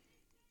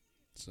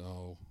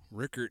 So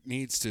Rickert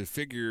needs to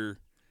figure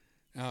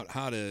out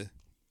how to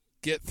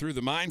get through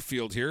the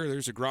minefield here.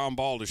 There's a ground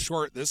ball to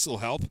short. This will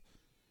help.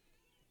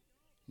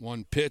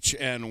 1 pitch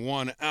and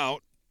 1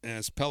 out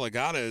as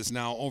Pelagata is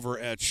now over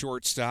at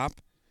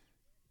shortstop.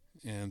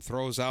 and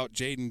throws out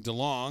Jaden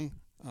DeLong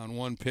on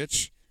one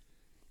pitch.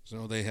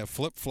 So they have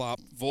flip-flop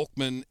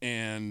Volkman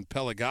and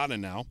Pelagata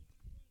now.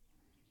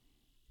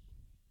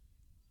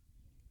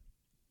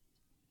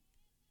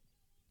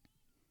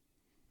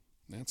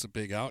 That's a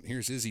big out.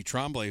 Here's Izzy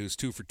Tremblay, who's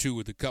 2 for 2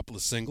 with a couple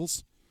of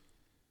singles.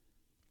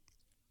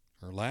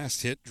 Her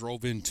last hit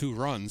drove in 2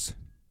 runs.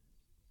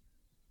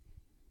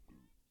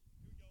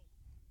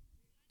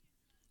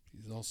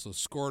 She's also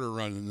scored a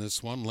run in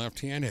this one,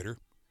 left-hand hitter.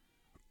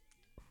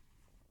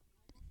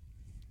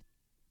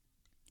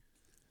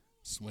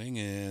 Swing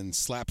and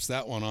slaps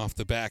that one off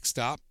the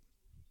backstop.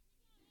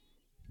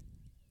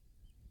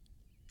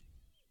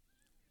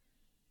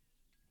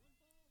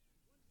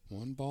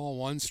 One ball,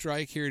 one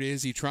strike here to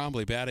Izzy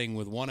Tremblay, batting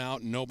with 1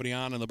 out and nobody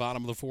on in the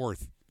bottom of the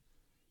 4th.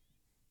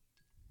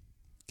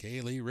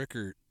 Kaylee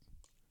Rickert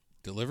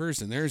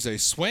delivers, and there's a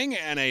swing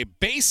and a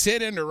base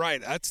hit into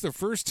right. That's the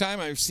first time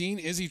I've seen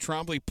Izzy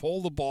Tremblay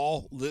pull the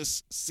ball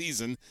this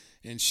season,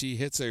 and she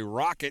hits a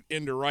rocket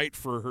into right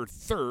for her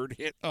 3rd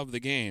hit of the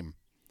game.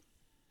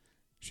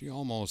 She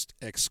almost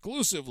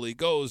exclusively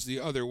goes the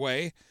other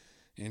way,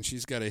 and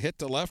she's got a hit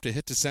to left, a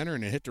hit to center,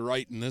 and a hit to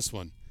right in this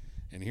one.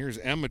 And here's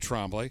Emma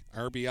Tremblay,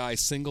 RBI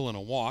single and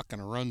a walk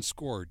and a run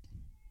scored.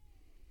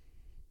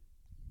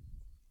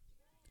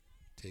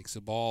 Takes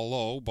a ball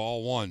low,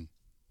 ball 1.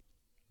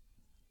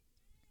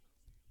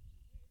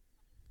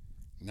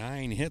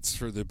 9 hits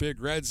for the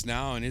Big Reds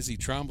now, and Izzy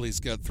Tremblay's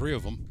got 3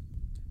 of them.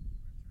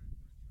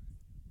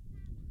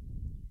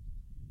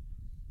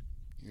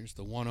 Here's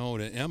the 1-0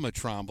 to Emma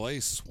Tremblay.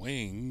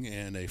 Swing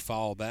and a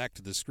foul back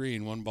to the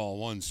screen. 1 ball,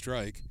 1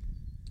 strike.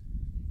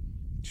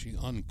 She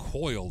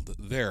uncoiled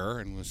there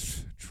and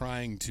was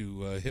trying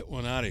to hit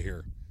one out of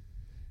here.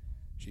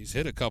 She's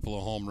hit a couple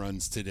of home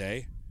runs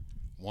today.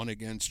 1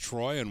 against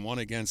Troy and 1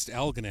 against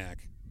Algonac.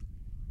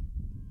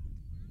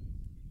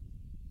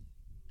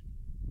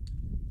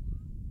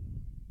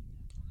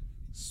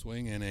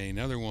 Swing and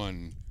another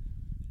one.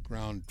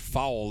 Ground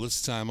foul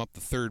this time up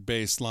the third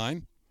base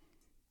line.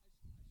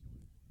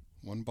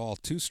 1 ball,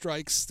 2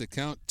 strikes. The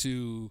count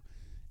to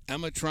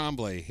Emma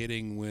Tremblay,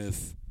 hitting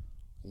with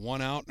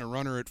 1 out and a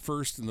runner at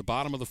first in the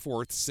bottom of the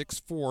 4th.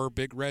 6-4,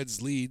 Big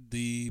Reds lead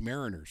the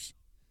Mariners.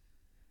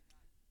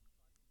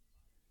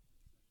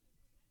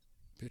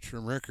 Pitch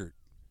from Rickert.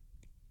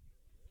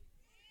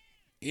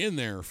 In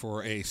there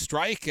for a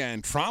strike,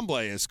 and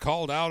Tremblay is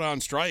called out on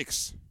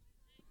strikes.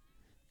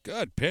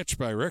 Good pitch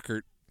by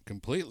Rickert.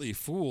 Completely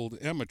fooled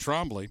Emma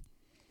Tremblay.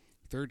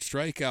 3rd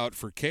strikeout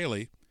for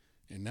Kaylee.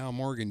 And now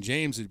Morgan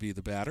James would be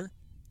the batter.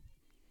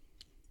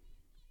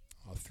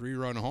 A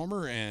 3-run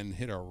homer and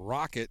hit a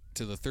rocket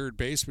to the third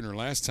baseman her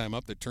last time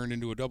up that turned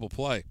into a double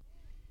play.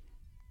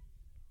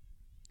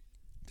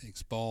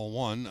 Takes ball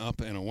 1 up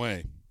and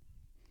away.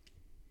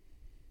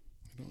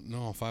 I don't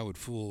know if I would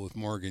fool with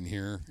Morgan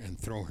here and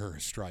throw her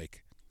a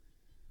strike.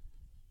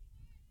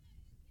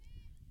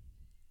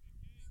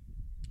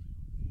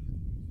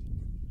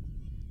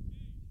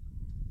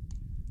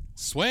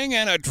 Swing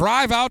and a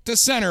drive out to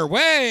center.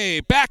 Way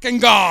back and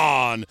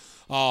gone.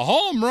 A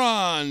home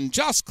run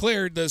just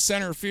cleared the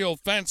center field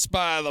fence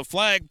by the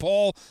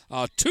flagpole.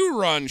 A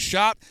 2-run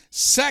shot.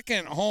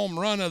 2nd home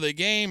run of the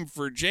game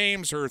for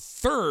James, her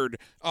 3rd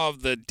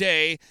of the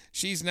day.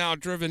 She's now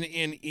driven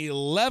in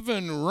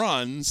 11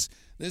 runs.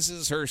 This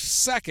is her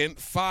 2nd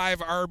 5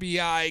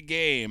 RBI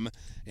game.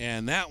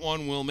 And that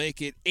one will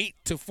make it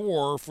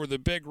 8-4 for the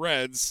Big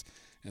Reds.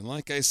 And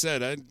like I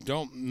said, I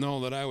don't know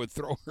that I would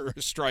throw her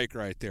a strike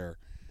right there.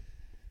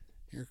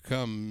 Here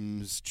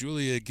comes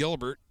Julia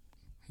Gilbert,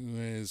 who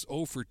is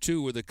 0 for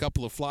 2 with a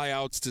couple of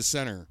flyouts to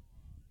center.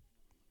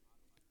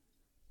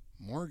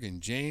 Morgan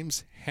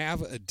James,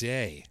 have a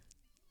day.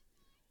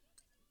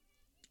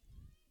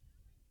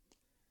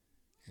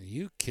 Are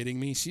you kidding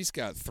me? She's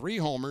got 3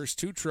 homers,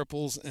 2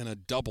 triples, and a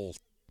double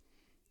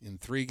in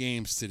 3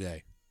 games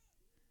today.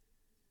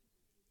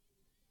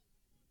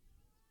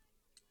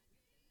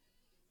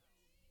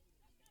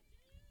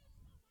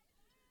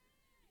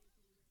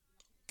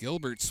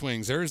 Gilbert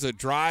swings. There's a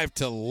drive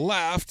to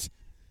left,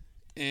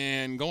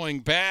 and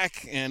going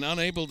back and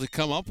unable to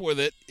come up with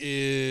it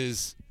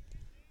is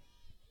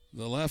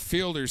the left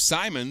fielder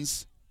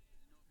Simons.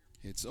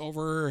 It's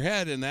over her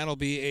head, and that'll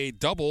be a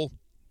double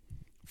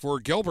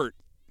for Gilbert.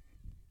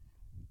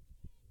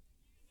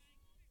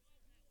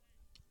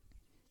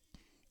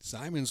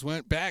 Simons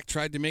went back,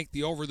 tried to make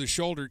the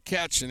over-the-shoulder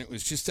catch, and it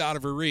was just out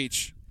of her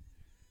reach.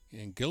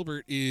 And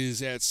Gilbert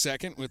is at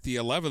second with the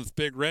 11th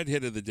Big Red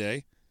hit of the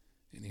day.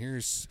 And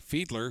here's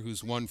Fiedler,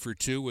 who's 1 for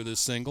 2 with a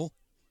single.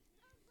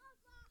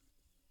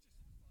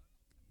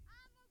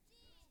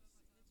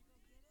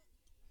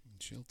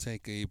 And she'll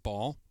take a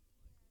ball.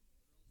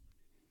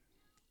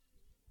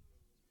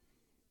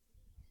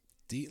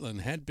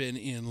 Dietland had been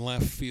in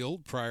left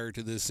field prior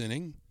to this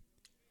inning.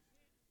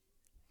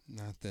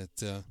 Not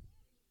that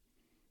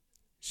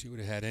she would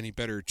have had any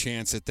better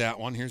chance at that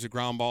one. Here's a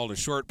ground ball to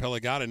short.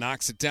 Pelagata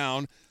knocks it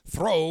down.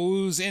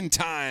 Throws in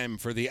time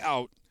for the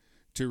out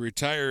to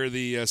retire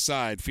the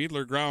side.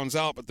 Fiedler grounds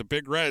out, but the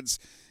Big Reds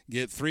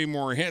get 3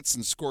 more hits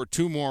and score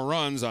 2 more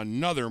runs.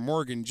 Another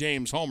Morgan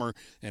James homer.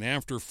 And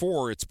after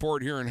 4, it's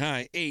Port Huron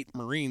High 8,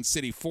 Marine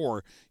City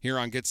 4 here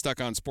on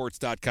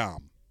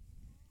GetStuckOnSports.com.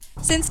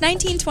 Since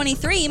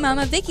 1923,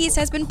 Mama Vicky's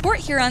has been Port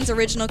Huron's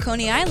original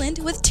Coney Island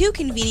with 2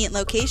 convenient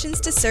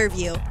locations to serve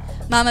you.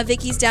 Mama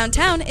Vicky's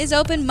downtown is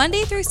open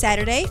Monday through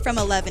Saturday from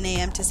 11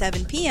 a.m. to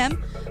 7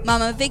 p.m.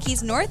 Mama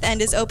Vicky's North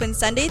End is open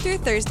Sunday through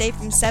Thursday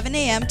from 7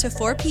 a.m. to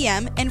 4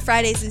 p.m. and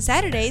Fridays and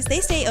Saturdays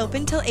they stay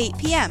open till 8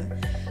 p.m.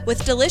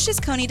 With delicious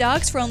Coney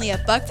dogs for only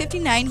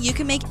 $1.59, you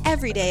can make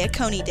every day a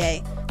Coney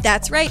day.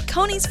 That's right,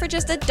 Coney's for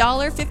just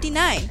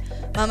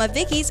 $1.59. Mama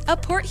Vicky's, a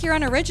Port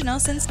Huron original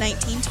since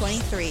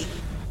 1923.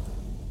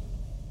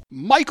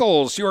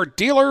 Michael's, your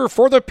dealer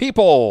for the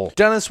people.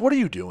 Dennis, what are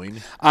you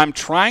doing? I'm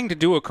trying to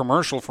do a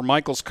commercial for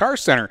Michael's Car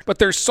Center, but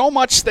there's so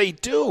much they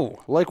do.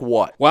 Like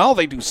what? Well,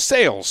 they do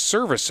sales,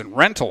 service, and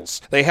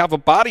rentals. They have a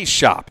body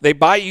shop. They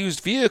buy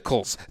used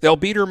vehicles. They'll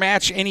beat or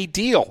match any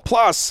deal.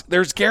 Plus,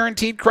 there's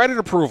guaranteed credit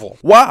approval.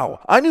 Wow,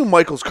 I knew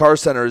Michael's Car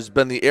Center has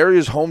been the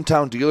area's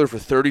hometown dealer for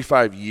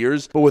 35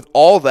 years, but with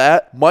all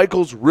that,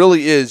 Michael's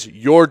really is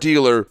your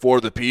dealer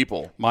for the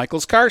people.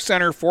 Michael's Car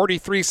Center,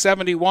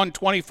 4371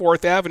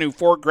 24th Avenue,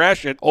 Fort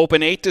Gratiot,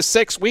 open 8 to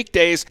 6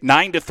 weekdays,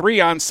 9 to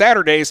 3 on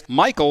Saturdays.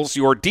 Michael's,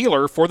 your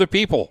dealer for the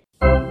people.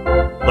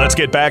 Let's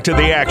get back to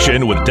the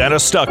action with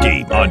Dennis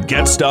Stuckey on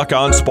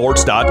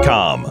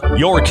GetStuckOnSports.com.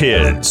 Your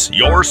kids,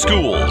 your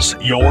schools,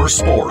 your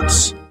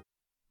sports.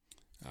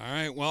 All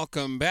right,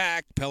 welcome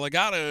back.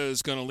 Pelagata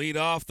is going to lead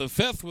off the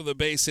 5th with a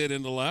base hit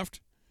into left.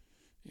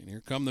 And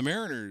here come the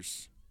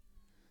Mariners.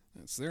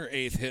 That's their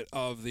 8th hit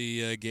of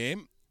the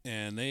game.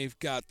 And they've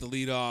got the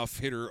leadoff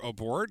hitter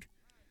aboard.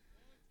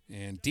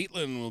 And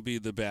Dietland will be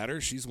the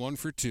batter. She's 1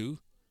 for 2.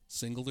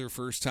 Singled her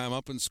first time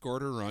up and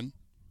scored a run.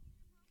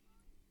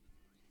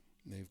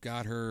 They've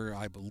got her,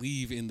 I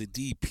believe, in the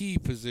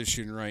DP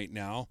position right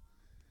now.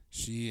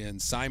 She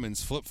and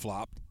Simons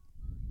flip-flopped.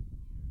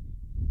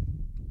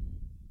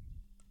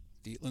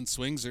 Dietland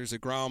swings. There's a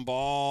ground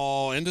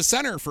ball into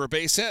center for a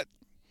base hit.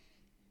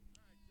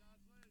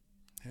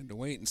 Had to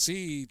wait and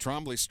see.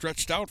 Trombley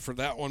stretched out for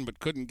that one but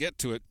couldn't get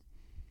to it.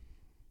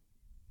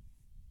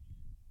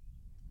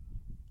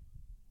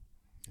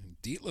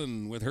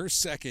 Dietland with her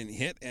second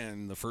hit,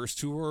 and the first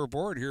 2 are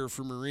aboard here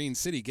for Marine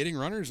City. Getting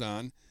runners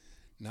on,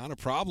 not a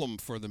problem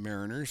for the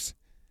Mariners.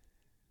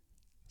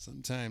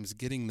 Sometimes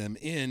getting them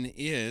in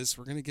is.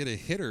 We're going to get a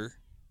hitter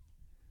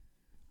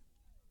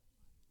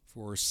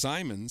for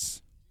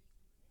Simons.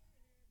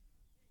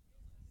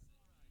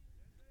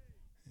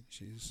 And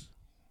she's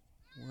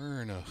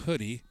wearing a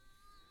hoodie.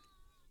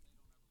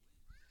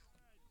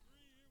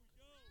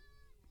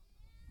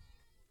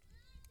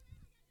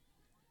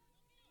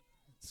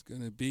 It's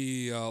going to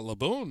be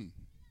LeBoon.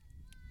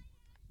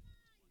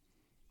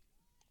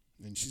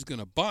 And she's going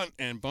to bunt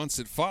and bunts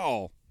it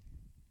foul.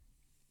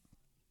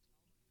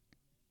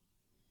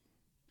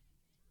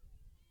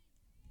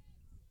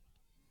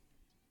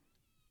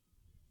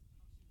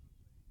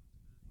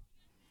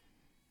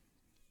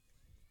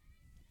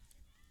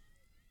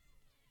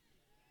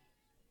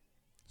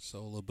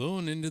 So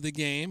LeBoon into the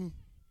game.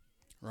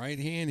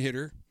 Right-hand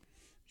hitter.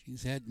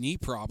 She's had knee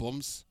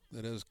problems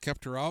that has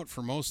kept her out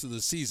for most of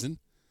the season.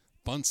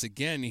 Bunts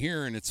again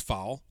here, and it's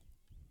foul.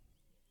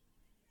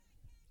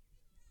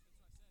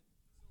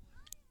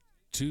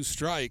 2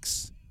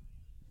 strikes.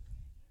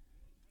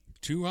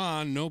 2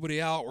 on,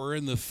 nobody out. We're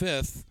in the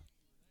 5th.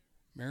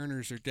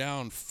 Mariners are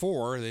down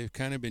 4. They've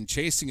kind of been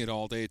chasing it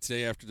all day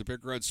today after the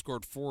Big Reds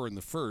scored 4 in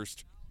the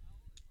first.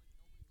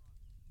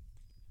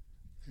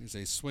 There's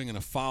a swing and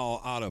a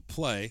foul out of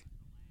play.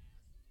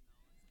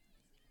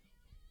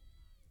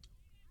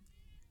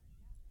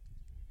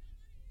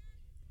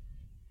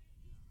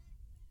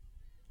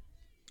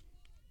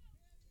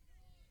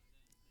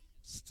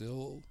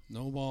 Still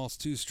no balls,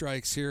 2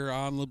 strikes here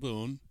on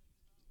LeBoon.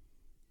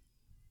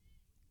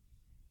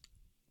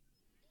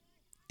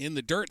 In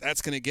the dirt,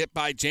 that's going to get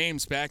by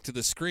James back to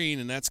the screen,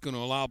 and that's going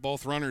to allow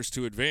both runners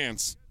to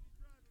advance.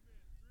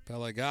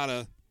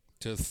 Pelagata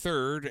to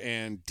third,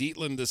 and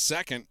Dietland to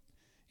second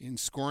in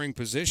scoring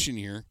position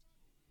here.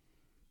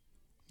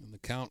 And the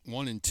count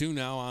 1-2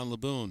 now on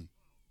LeBoon.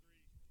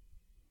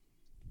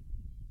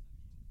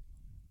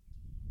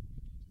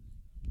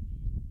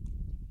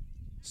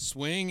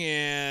 Swing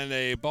and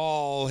a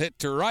ball hit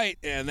to right,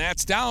 and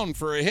that's down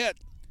for a hit.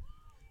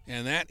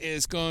 And that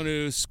is going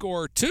to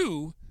score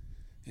 2.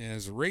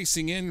 As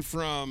racing in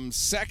from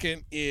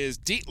second is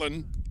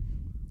Dietland.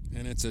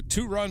 And it's a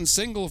 2-run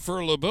single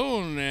for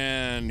LeBoon.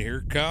 And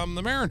here come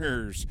the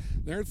Mariners.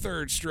 Their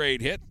 3rd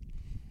straight hit.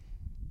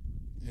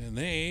 And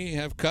they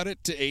have cut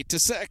it to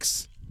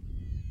 8-6.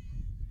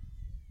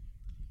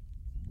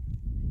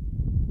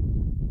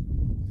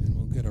 And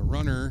we'll get a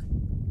runner.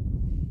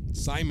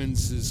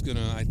 Simons is going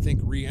to, I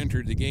think,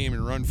 re-enter the game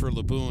and run for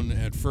LeBoon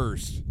at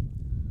first.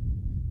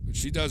 But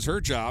she does her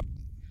job.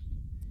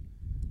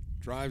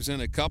 Drives in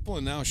a couple,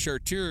 and now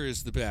Chartier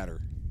is the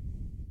batter.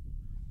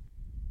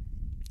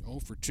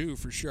 0 for 2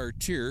 for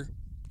Chartier.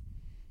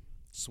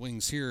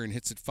 Swings here and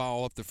hits it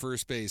foul up the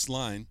first base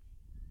line.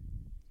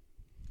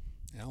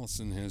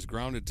 Allison has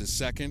grounded to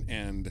second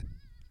and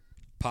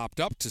popped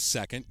up to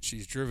second.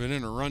 She's driven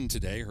in a run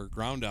today. Her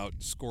ground out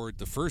scored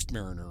the first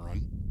Mariner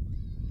run.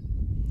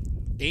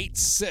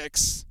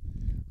 8-6.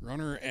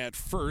 Runner at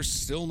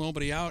first. Still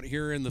nobody out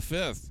here in the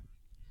fifth.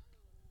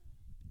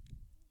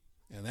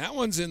 And that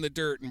one's in the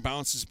dirt and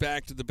bounces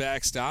back to the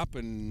backstop.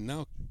 And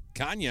now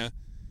Kanya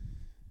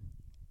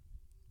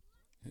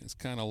has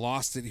kind of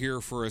lost it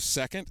here for a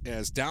second,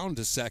 as down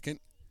to second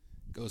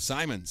goes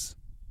Simons.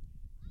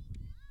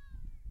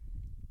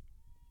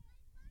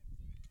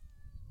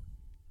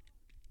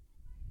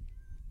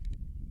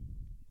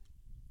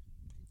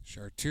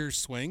 Chartier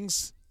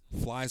swings,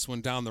 flies one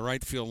down the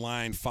right field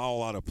line,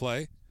 foul out of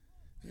play.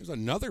 There's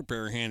another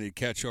barehanded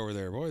catch over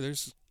there. Boy,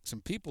 there's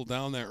some people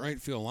down that right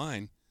field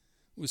line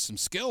with some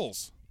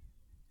skills.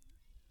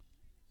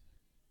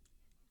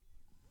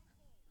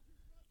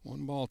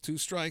 1 ball, 2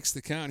 strikes,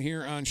 the count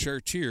here on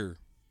Chartier.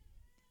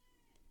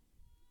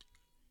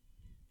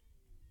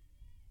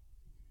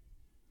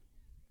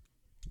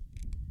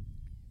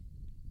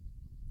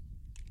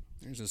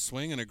 There's a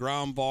swing and a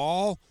ground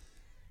ball.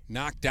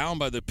 Knocked down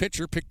by the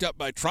pitcher, picked up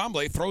by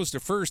Tremblay, throws to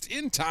first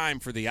in time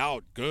for the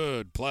out.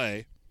 Good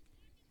play.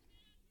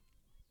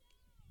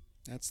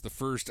 That's the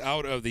first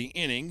out of the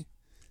inning.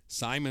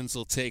 Simons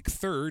will take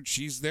third.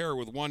 She's there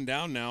with 1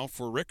 down now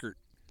for Rickert.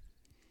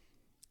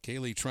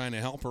 Kaylee trying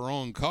to help her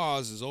own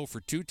cause is 0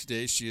 for 2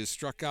 today. She has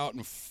struck out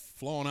and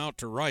flown out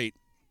to right.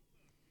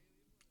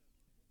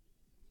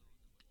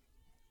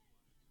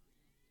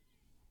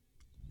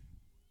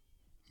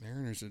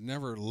 Mariners have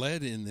never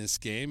led in this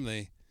game.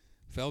 They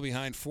fell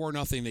behind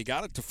 4-0. They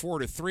got it to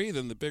 4-3.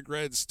 Then the Big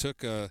Reds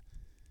took a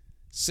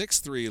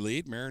 6-3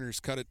 lead.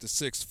 Mariners cut it to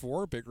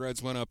 6-4. Big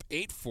Reds went up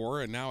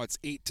 8-4, and now it's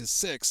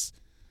 8-6.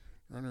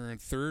 Runner in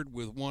third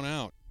with 1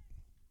 out.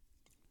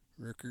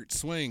 Rickert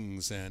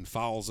swings and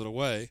fouls it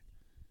away.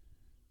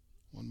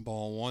 1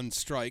 ball, 1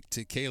 strike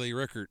to Kaylee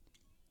Rickert.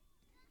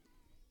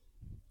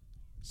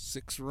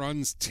 6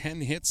 runs,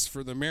 10 hits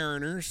for the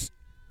Mariners.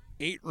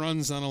 8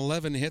 runs on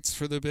 11 hits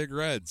for the Big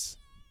Reds.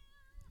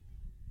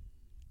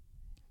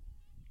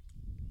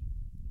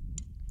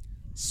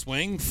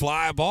 Swing,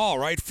 fly ball,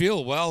 right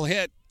field, well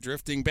hit.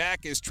 Drifting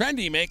back is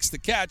Trendy, makes the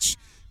catch.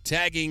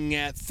 Tagging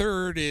at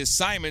third is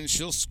Simon.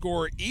 She'll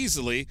score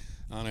easily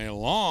on a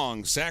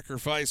long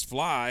sacrifice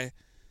fly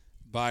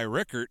by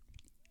Rickert,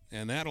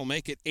 and that'll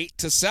make it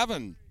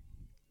 8-7.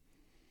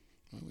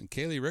 When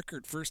Kaylee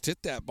Rickert first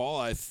hit that ball,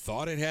 I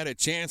thought it had a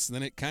chance, and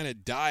then it kind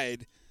of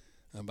died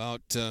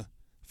about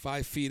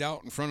 5 feet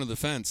out in front of the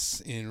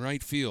fence in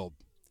right field.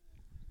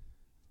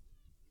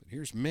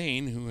 Here's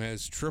Maine, who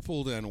has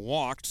tripled and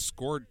walked,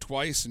 scored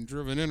twice, and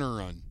driven in a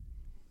run.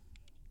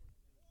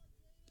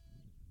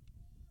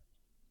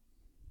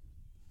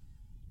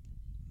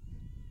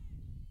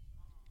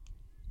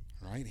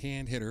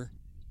 Right-hand hitter.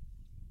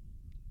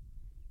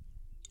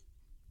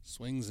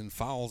 Swings and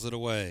fouls it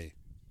away.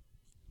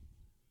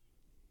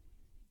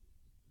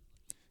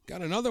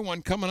 Got another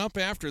one coming up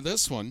after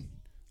this one.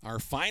 Our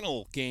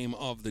final game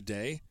of the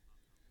day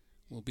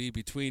will be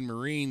between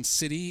Marine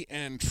City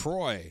and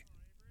Troy.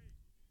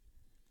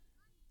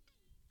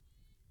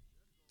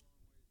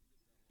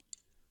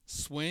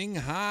 Swing,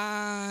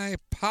 high,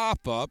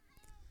 pop-up.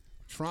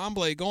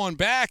 Tremblay going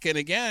back, and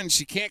again,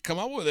 she can't come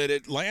up with it.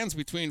 It lands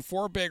between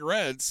 4 Big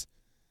Reds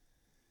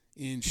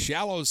in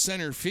shallow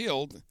center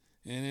field,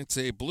 and it's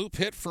a bloop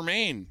hit for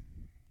Maine.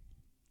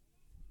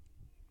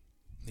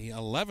 The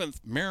 11th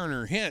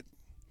Mariner hit,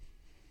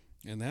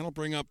 and that'll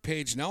bring up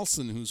Paige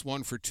Nelson, who's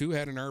 1 for 2,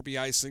 had an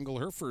RBI single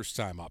her first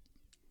time up.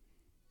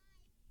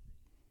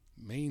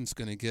 Maine's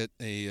going to get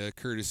a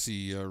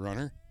courtesy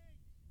runner,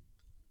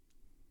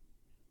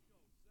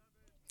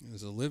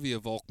 as Olivia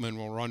Volkman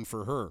will run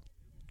for her.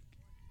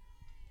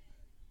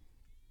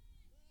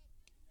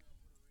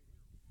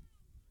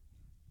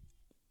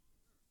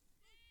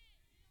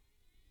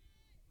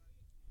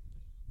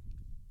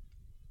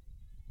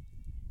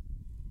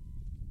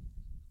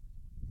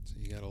 So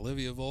you got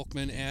Olivia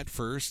Volkman at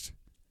first.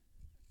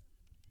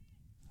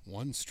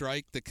 1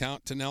 strike, the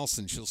count to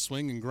Nelson. She'll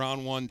swing and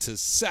ground 1 to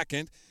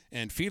second,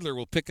 and Fiedler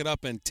will pick it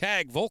up and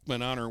tag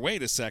Volkman on her way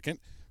to second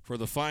for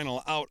the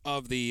final out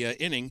of the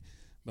inning.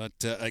 But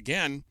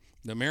again,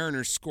 the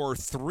Mariners score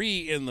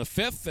 3 in the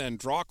 5th and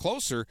draw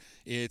closer.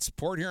 It's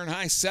Port Huron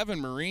High 7,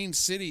 Marine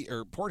City,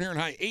 or Port Huron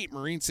High 8,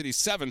 Marine City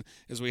 7,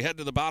 as we head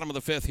to the bottom of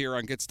the 5th here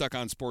on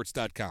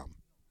GetStuckOnSports.com.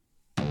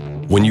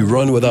 When you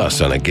run with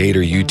us on a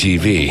Gator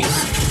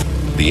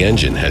UTV, the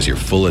engine has your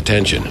full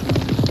attention.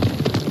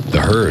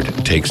 The herd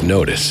takes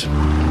notice.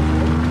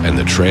 And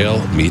the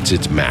trail meets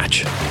its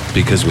match.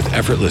 Because with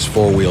effortless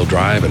 4-wheel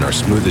drive and our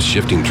smoothest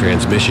shifting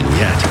transmission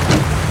yet,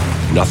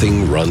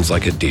 nothing runs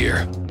like a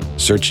Deere.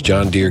 Search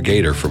John Deere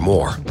Gator for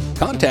more.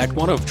 Contact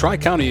one of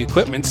Tri-County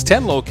Equipment's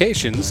 10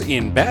 locations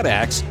in Bad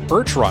Axe,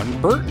 Birch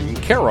Run, Burton,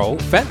 Caro,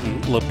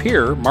 Fenton,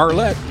 Lapeer,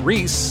 Marlette,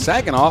 Reese,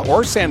 Saginaw,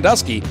 or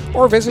Sandusky,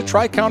 or visit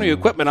Tri-County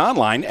Equipment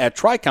online at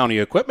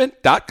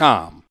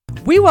tricountyequipment.com.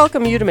 We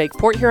welcome you to make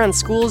Port Huron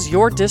Schools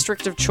your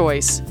district of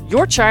choice.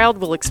 Your child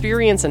will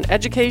experience an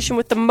education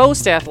with the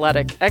most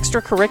athletic,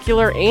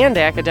 extracurricular, and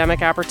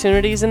academic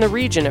opportunities in the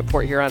region at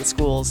Port Huron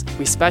Schools.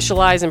 We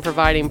specialize in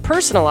providing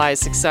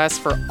personalized success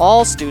for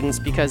all students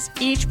because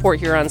each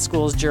Port Huron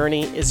Schools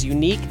journey is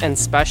unique and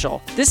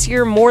special. This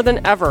year, more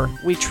than ever,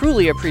 we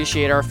truly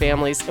appreciate our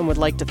families and would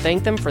like to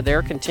thank them for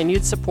their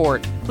continued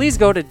support. Please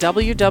go to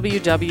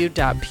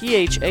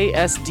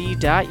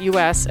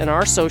www.phasd.us and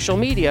our social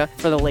media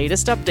for the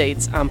latest updates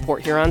on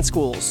Port Huron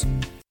Schools.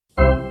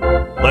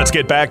 Let's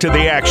get back to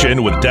the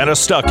action with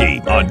Dennis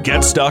Stuckey on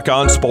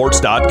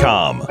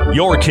GetStuckOnSports.com.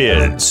 Your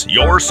kids,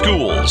 your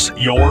schools,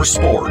 your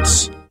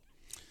sports.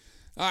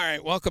 All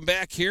right, welcome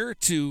back here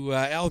to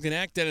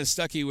Algonac. Dennis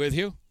Stuckey with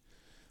you.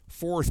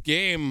 Fourth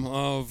game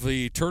of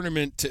the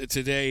tournament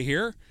today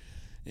here,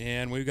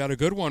 and we've got a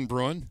good one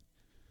brewing.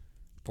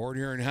 Port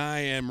Huron High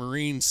and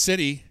Marine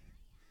City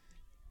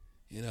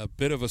in a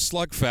bit of a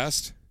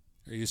slugfest.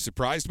 Are you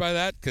surprised by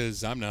that?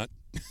 Because I'm not.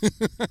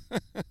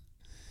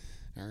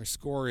 Our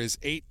score is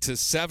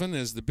 8-7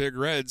 as the Big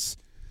Reds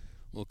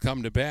will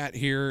come to bat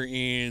here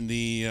in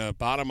the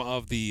bottom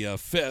of the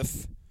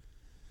fifth.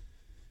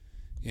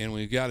 And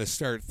we've got to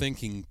start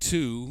thinking,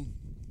 too,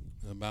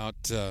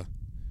 about the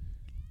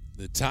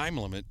time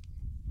limit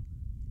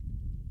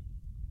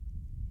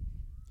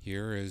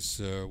here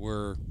as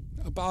we're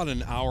about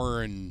an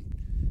hour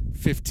and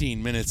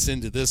 15 minutes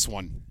into this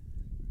one.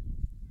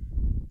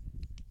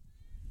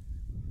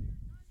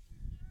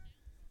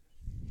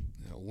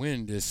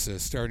 Wind is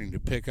starting to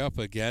pick up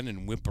again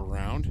and whip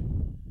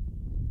around.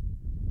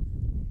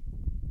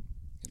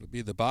 It'll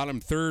be the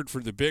bottom third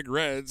for the Big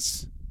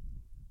Reds.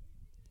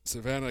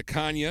 Savannah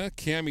Kanya,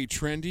 Cammie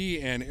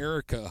Trendy, and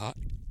Erica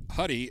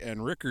Huddy,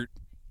 and Rickert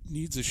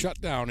needs a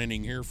shutdown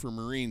inning here for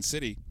Marine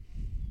City.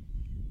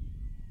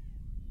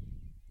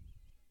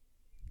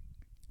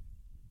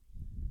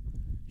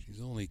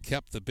 She's only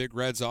kept the Big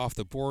Reds off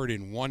the board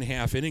in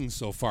 1/2 innings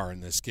so far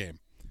in this game.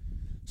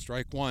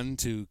 Strike one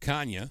to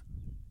Kanya.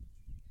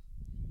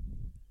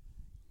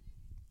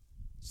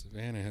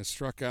 Savannah has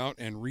struck out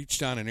and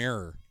reached on an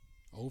error.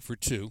 0 for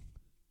 2.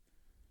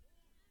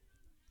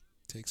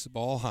 Takes the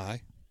ball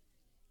high.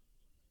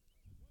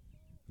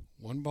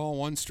 1 ball,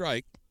 1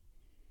 strike.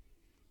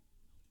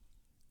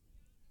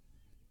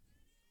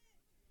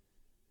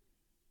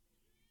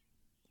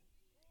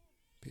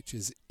 Pitch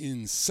is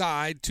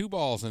inside. 2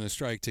 balls and a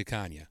strike to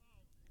Kanya.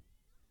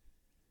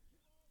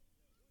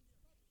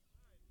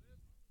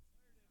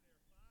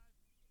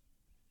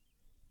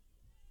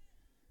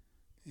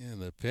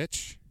 And the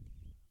pitch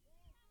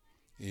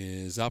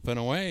is up and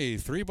away.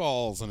 3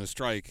 balls and a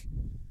strike.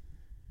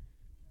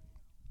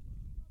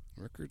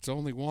 Rickert's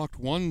only walked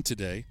 1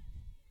 today.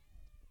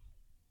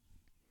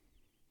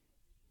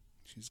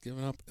 She's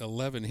given up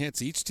 11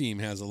 hits. Each team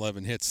has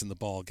 11 hits in the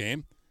ball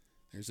game.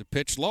 There's a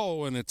pitch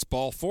low, and it's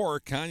ball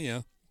 4.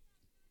 Kanya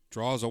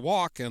draws a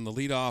walk, and the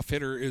leadoff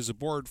hitter is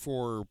aboard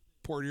for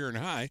Port Huron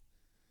High.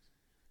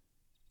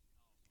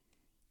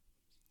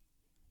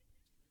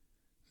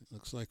 It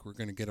looks like we're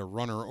going to get a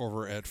runner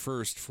over at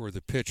first for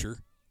the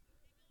pitcher.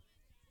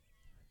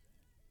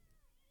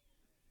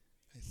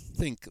 I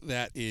think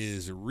that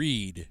is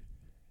Reed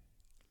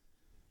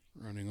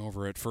running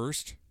over at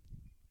first.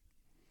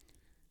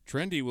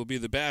 Trendy will be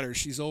the batter.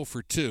 She's 0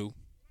 for 2.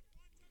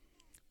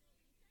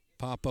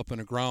 Pop up in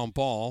a ground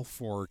ball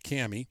for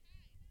Cammie.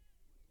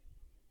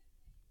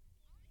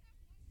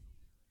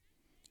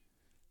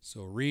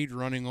 So Reed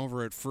running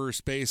over at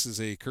first base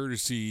is a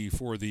courtesy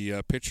for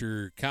the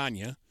pitcher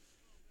Kanya.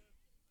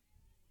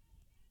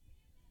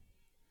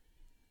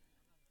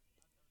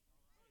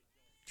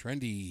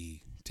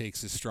 Trendy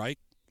takes a strike.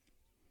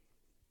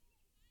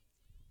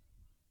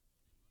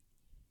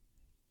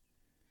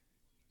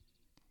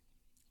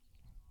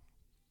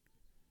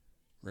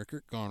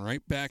 Rickert going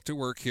right back to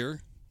work here.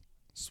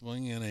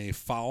 Swing and a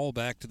foul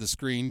back to the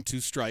screen. 2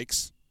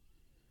 strikes.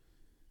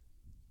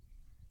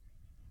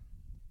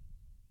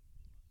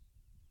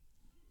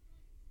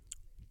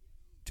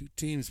 Two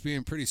teams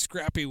being pretty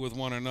scrappy with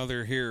one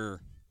another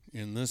here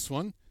in this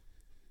one.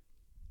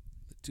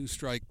 The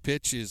 2-strike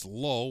pitch is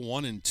low,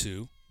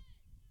 1-2.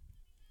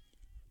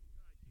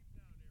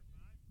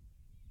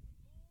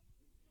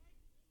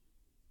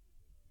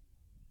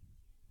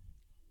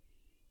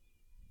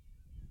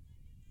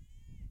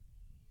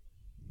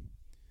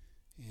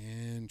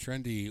 And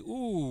Trendy,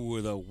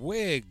 with a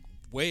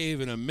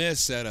wave and a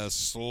miss at a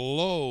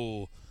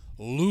slow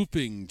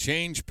looping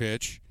change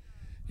pitch.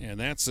 And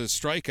that's a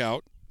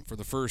strikeout for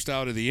the first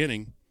out of the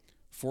inning.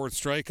 4th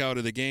strikeout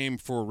of the game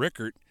for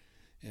Rickert.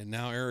 And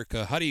now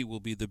Erica Huddy will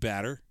be the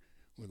batter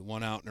with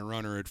 1 out and a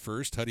runner at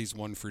first. Huddy's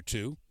 1 for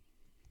 2.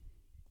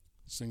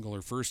 Single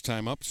her first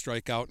time up,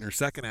 strikeout in her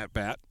second at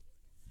bat.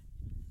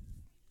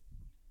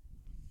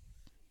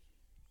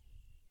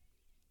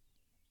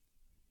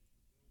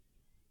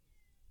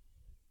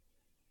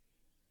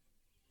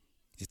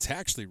 It's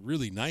actually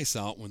really nice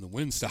out when the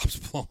wind stops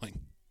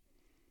blowing.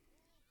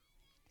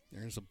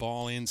 There's a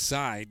ball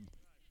inside.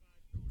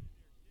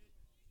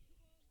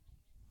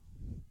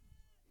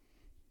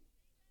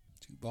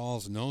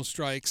 balls, no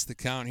strikes. The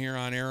count here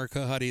on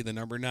Erica Huddy, the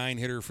number 9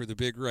 hitter for the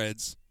Big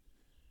Reds.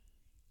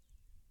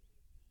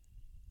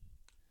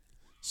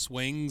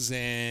 Swings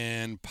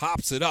and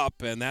pops it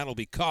up, and that'll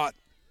be caught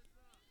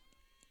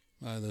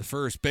by the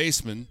first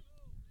baseman,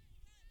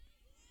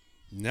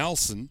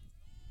 Nelson,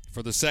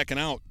 for the second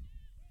out.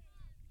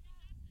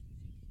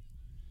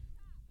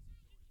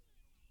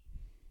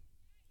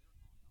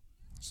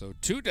 So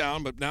 2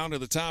 down, but down to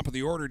the top of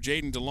the order.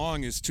 Jaden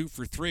DeLong is 2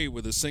 for 3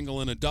 with a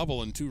single and a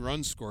double and 2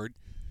 runs scored.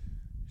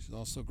 She's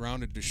also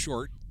grounded to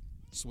short.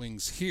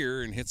 Swings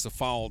here and hits a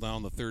foul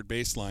down the third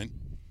baseline.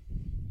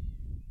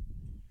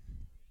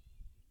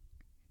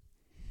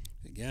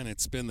 Again,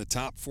 it's been the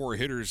top 4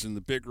 hitters in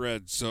the Big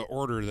Reds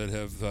order that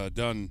have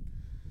done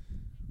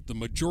the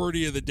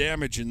majority of the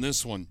damage in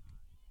this one.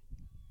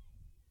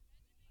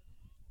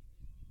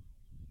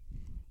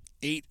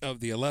 8 of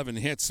the 11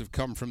 hits have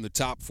come from the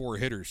top 4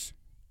 hitters.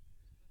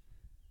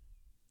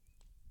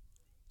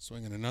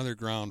 Swinging another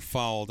ground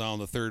foul down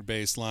the third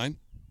baseline.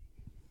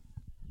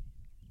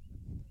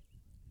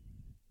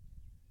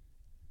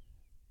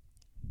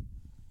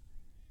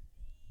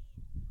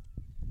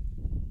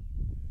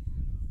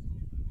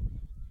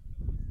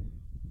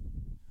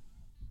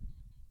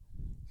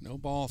 No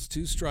balls,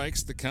 2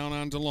 strikes. The count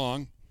on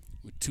DeLong.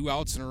 With 2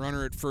 outs and a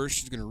runner at first,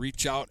 she's going to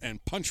reach out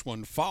and punch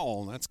one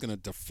foul, and that's going to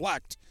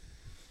deflect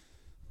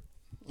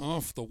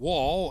off the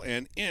wall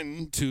and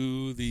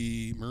into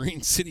the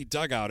Marine City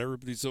dugout.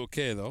 Everybody's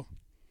okay, though.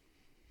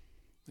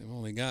 They've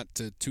only got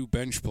 2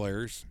 bench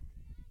players,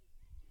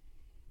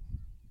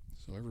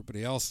 so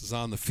everybody else is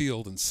on the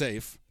field and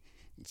safe.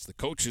 It's the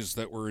coaches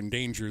that were in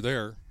danger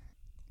there.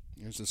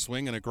 There's a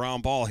swing and a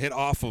ground ball hit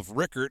off of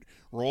Rickert.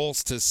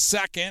 Rolls to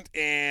second,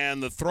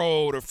 and the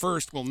throw to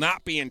first will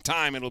not be in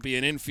time. It'll be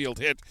an infield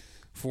hit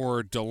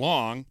for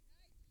DeLong.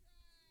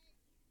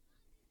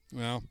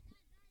 Well,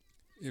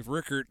 if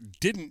Rickert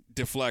didn't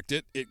deflect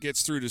it, it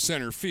gets through to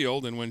center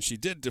field, and when she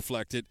did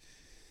deflect it,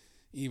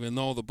 even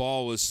though the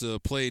ball was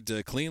played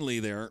cleanly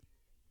there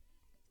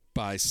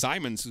by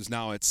Simons, who's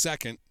now at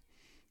second,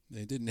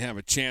 they didn't have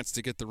a chance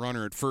to get the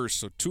runner at first,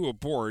 so 2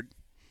 aboard.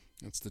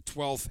 It's the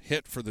 12th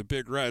hit for the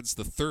Big Reds,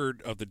 the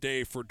 3rd of the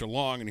day for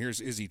DeLong, and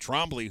here's Izzy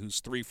Trombley, who's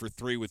 3 for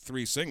 3 with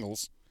 3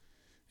 singles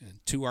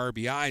and 2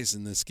 RBIs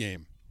in this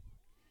game.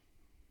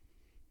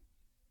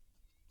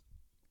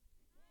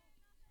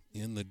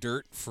 In the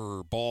dirt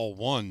for ball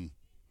 1.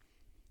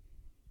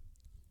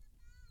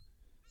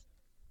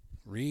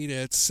 Reed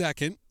at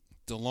second,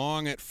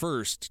 DeLong at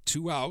first,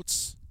 2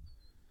 outs.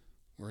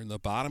 We're in the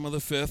bottom of the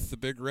 5th. The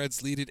Big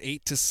Reds lead it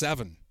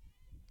 8-7.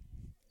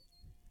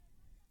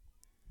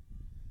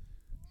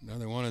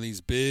 Another one of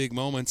these big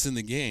moments in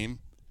the game,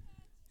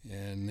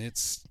 and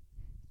it's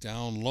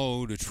down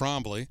low to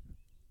Trombley.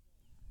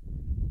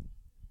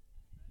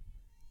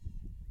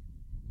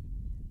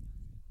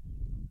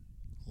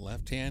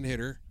 Left-hand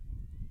hitter.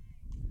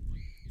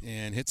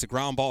 And hits a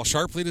ground ball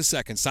sharply to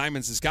second.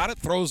 Simons has got it,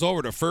 throws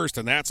over to first,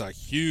 and that's a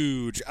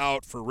huge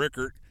out for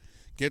Rickert.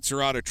 Gets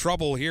her out of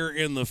trouble here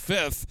in the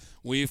 5th.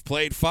 We've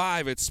played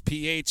 5. It's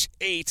PH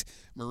 8,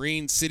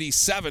 Marine City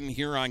 7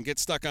 here on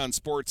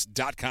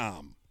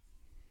GetStuckOnSports.com.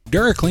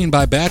 DuraClean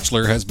by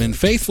Bachelor has been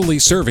faithfully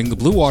serving the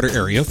Blue Water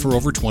area for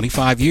over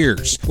 25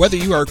 years. Whether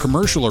you are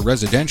commercial or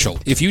residential,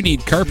 if you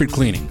need carpet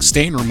cleaning,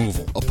 stain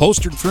removal,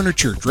 upholstered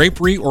furniture,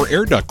 drapery, or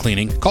air duct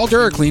cleaning, call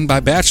DuraClean by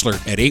Bachelor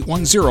at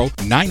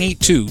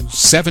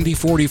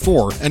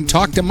 810-982-7044 and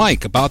talk to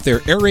Mike about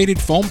their aerated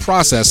foam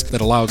process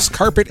that allows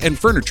carpet and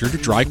furniture to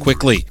dry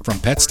quickly. From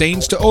pet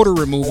stains to odor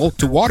removal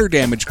to water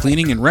damage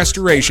cleaning and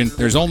restoration,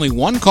 there's only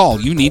one call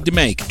you need to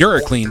make.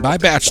 DuraClean by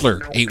Bachelor,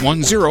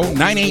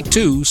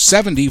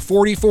 810-982-7044.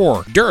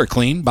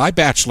 DuraClean by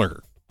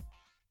Bachelor.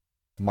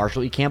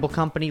 Marshall E. Campbell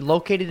Company,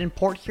 located in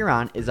Port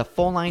Huron, is a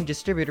full-line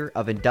distributor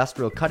of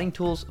industrial cutting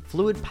tools,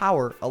 fluid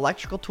power,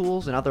 electrical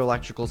tools, and other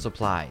electrical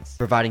supplies,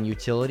 providing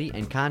utility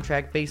and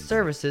contract-based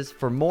services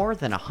for more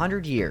than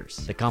 100 years.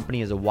 The company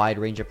has a wide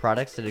range of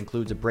products that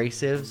includes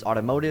abrasives,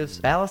 automotives,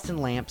 ballast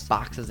and lamps,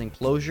 boxes and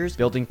closures,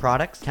 building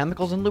products,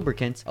 chemicals and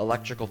lubricants,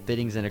 electrical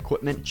fittings and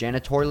equipment,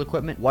 janitorial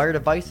equipment, wire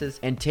devices,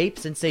 and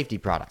tapes and safety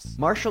products.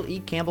 Marshall E.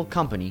 Campbell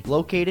Company,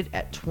 located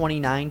at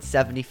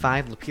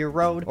 2975 Lapeer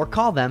Road, or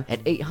call them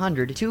at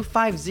 800-250-7520.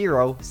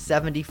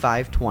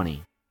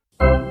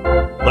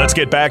 Let's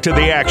get back to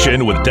the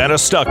action with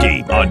Dennis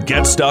Stuckey on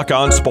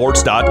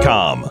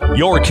GetStuckOnSports.com.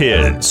 Your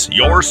kids,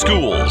 your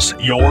schools,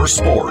 your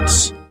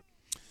sports.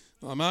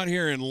 Well, I'm out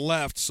here in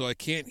left, so I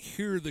can't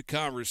hear the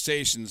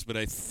conversations, but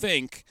I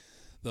think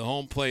the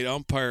home plate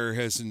umpire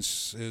has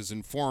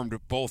informed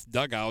both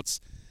dugouts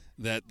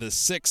that the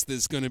 6th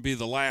is going to be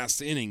the last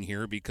inning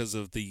here because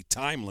of the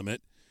time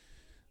limit.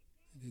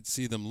 You'd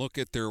see them look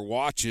at their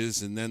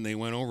watches, and then they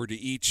went over to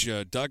each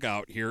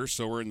dugout here.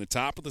 So we're in the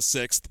top of the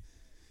 6th,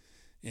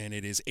 and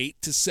it is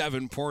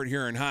 8-7 Port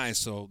Huron High.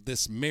 So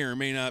this may or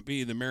may not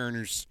be the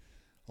Mariners'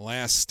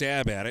 last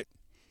stab at it.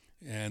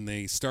 And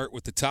they start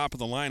with the top of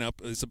the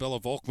lineup. Isabella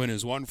Volkman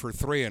is 1 for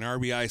 3, an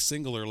RBI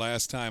single her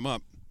last time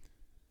up.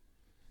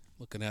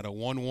 Looking at a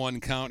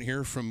 1-1 count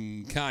here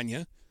from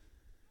Kanya.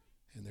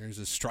 And there's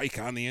a strike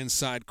on the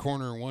inside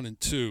corner,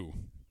 1-2.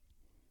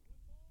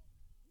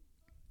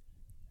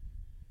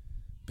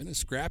 Been a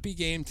scrappy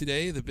game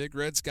today. The Big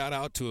Reds got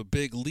out to a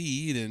big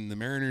lead, and the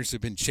Mariners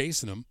have been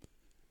chasing them.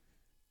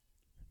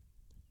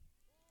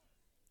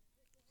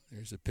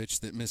 There's a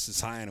pitch that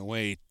misses high and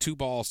away. 2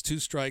 balls, 2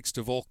 strikes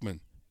to Volkman.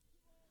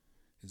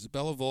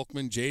 Isabella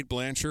Volkman, Jade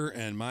Blanchard,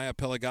 and Maya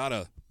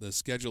Pelagata, the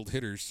scheduled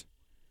hitters.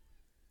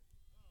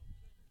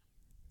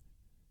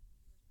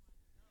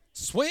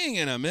 Swing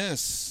and a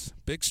miss.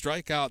 Big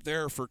strikeout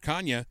there for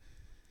Kanya.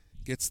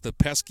 Gets the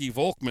pesky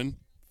Volkman.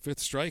 5th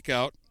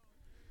strikeout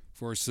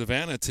for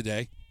Savannah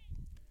today.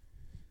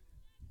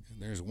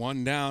 And there's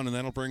 1 down, and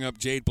that'll bring up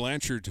Jade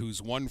Blanchard,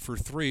 who's 1 for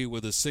 3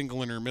 with a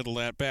single in her middle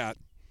at bat.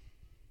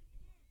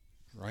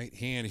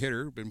 Right-hand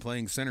hitter, been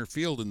playing center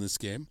field in this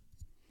game.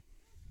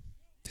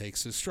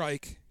 Takes a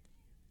strike.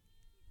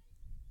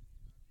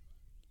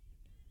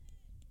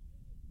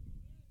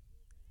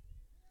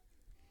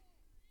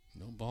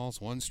 No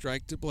balls, 1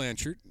 strike to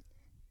Blanchard.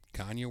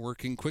 Kanya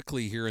working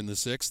quickly here in the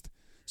 6th.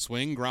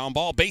 Swing, ground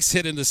ball, base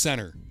hit into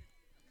center.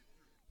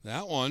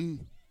 That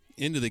one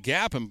into the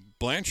gap, and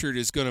Blanchard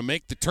is going to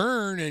make the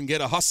turn and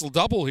get a hustle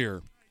double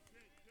here.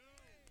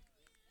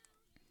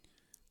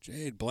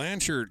 Jade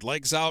Blanchard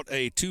legs out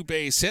a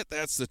 2-base hit.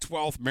 That's the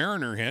 12th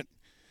Mariner hit.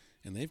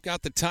 And they've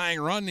got the tying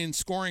run in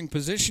scoring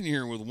position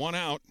here with 1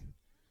 out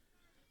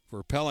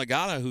for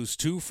Pelagata, who's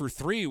 2 for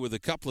 3 with a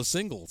couple of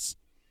singles.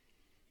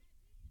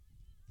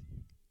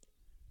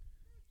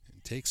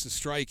 And takes a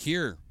strike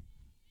here.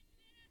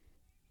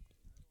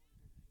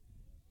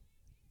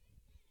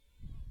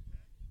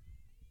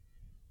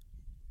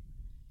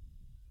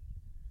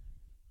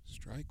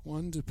 Strike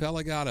 1 to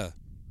Pelagata.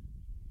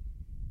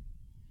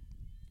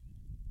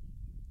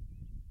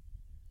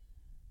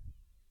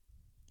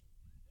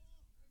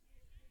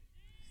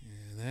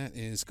 And that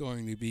is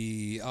going to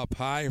be up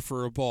high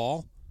for a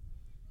ball.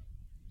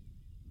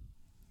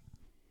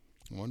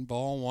 1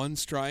 ball, 1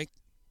 strike.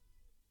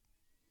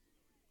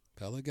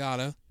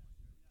 Pelagata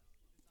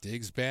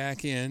digs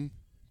back in.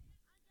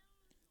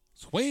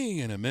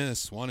 Swing and a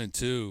miss,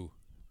 1-2.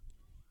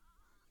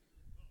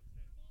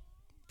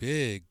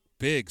 Big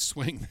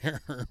swing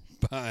there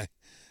by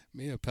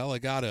Mia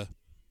Pelagata.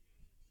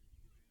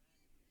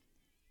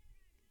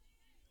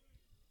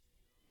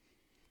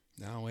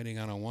 Now waiting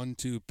on a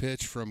 1-2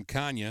 pitch from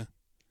Kanya.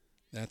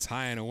 That's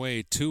high and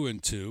away,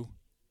 2-2.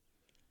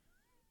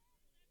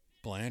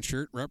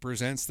 Blanchard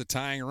represents the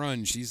tying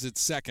run. She's at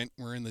second.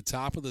 We're in the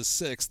top of the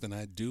 6th, and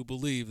I do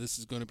believe this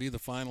is going to be the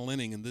final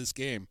inning in this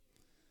game.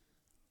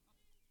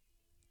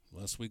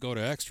 Unless we go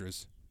to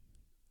extras.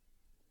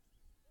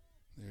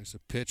 There's a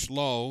pitch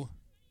low.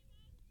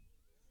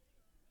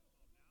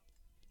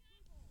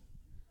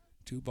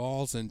 2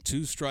 balls and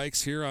 2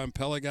 strikes here on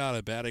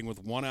Pelagata, batting with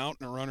 1 out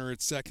and a runner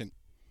at second.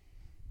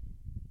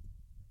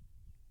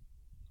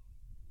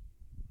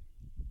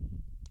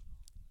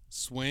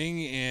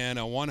 Swing and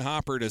a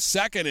 1-hopper to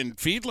second, and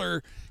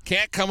Fiedler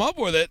can't come up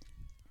with it.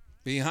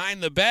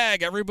 Behind the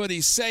bag,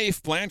 everybody's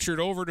safe. Blanchard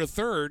over to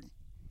third.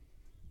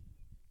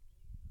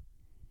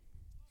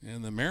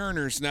 And the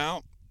Mariners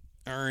now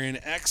are in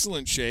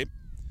excellent shape.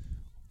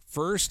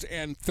 1st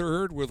and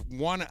 3rd with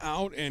 1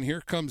 out, and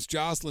here comes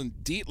Jocelyn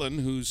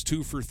Dietland, who's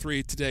 2 for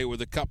 3 today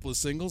with a couple of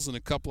singles and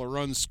a couple of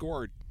runs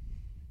scored.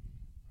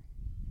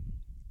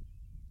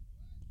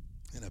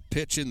 And a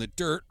pitch in the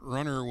dirt.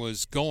 Runner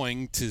was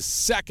going to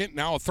second.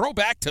 Now a throw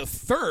back to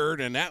third,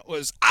 and that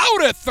was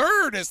out at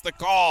third is the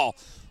call.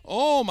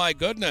 Oh, my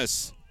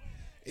goodness.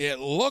 It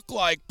looked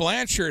like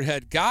Blanchard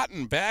had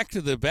gotten back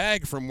to the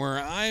bag from where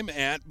I'm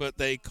at, but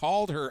they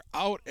called her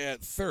out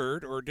at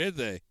third, or did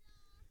they?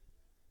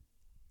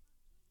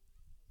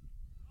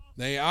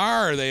 They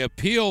are. They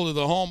appeal to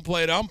the home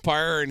plate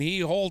umpire, and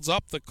he holds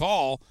up the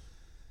call.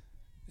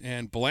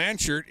 And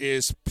Blanchard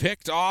is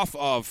picked off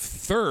of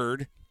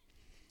third.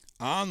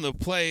 On the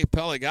play,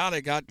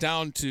 Pelagata got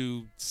down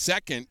to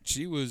second.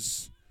 She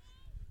was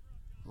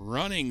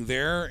running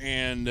there,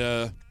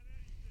 and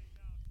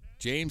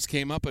James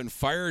came up and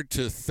fired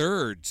to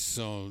third.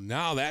 So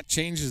now that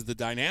changes the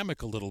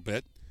dynamic a little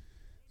bit.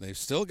 They've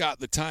still got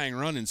the tying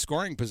run in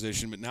scoring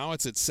position, but now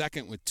it's at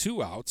second with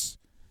 2 outs.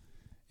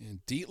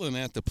 And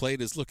Dietland at the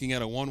plate is looking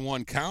at a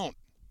 1-1 count.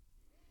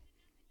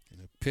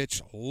 And a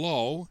pitch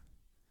low.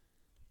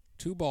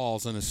 2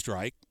 balls and a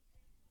strike.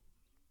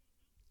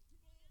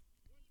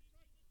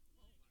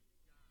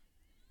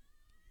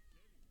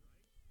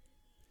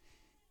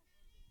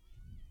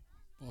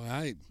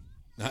 Boy,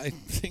 I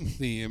think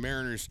the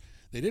Mariners,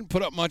 they didn't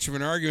put up much of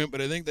an argument,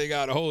 but I think they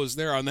got hosed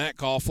there on that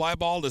call. Fly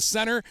ball to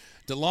center.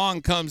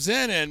 DeLong comes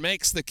in and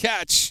makes the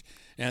catch.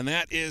 And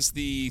that is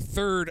the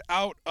 3rd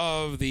out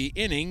of the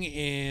inning.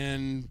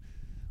 And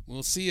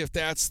we'll see if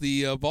that's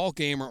the ball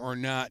game or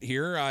not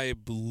here. I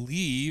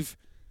believe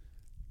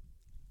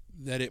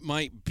that it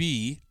might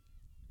be.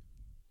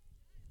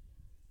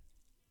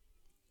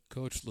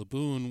 Coach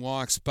Laboon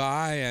walks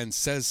by and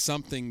says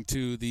something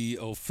to the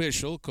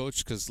official.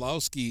 Coach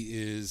Kozlowski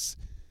is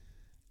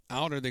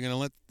out. Are they going to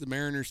let the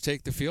Mariners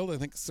take the field? I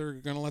think they're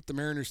going to let the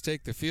Mariners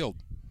take the field.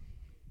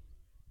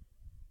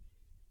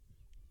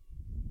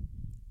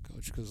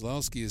 Coach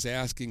Kozlowski is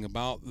asking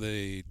about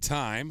the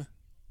time.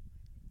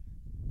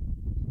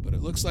 But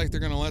it looks like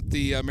they're going to let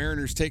the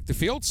Mariners take the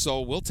field,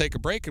 so we'll take a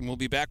break, and we'll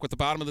be back with the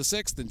bottom of the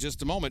sixth in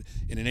just a moment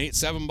in an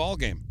 8-7 ball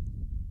game.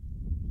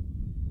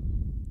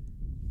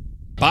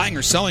 Buying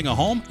or selling a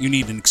home? You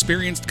need an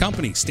experienced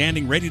company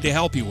standing ready to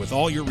help you with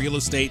all your real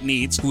estate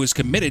needs, who is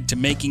committed to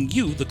making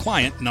you the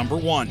client number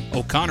one.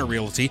 O'Connor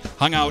Realty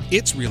hung out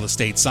its real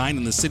estate sign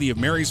in the city of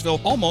Marysville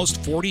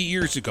almost 40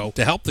 years ago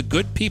to help the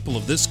good people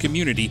of this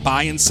community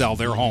buy and sell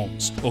their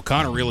homes.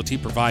 O'Connor Realty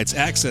provides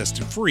access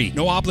to free,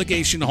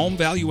 no-obligation home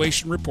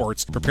valuation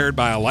reports prepared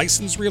by a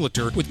licensed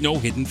realtor with no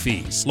hidden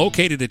fees.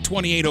 Located at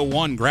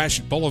 2801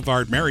 Gratiot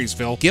Boulevard,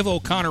 Marysville, give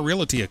O'Connor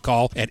Realty a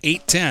call at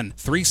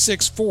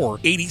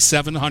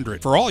 810-364-8700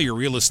 for all your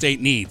real estate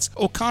needs.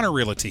 O'Connor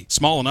Realty,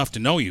 small enough to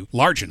know you,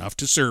 large enough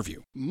to serve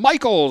you.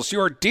 Michael's,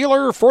 your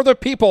dealer for the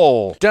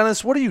people.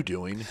 Dennis, what are you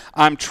doing?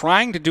 I'm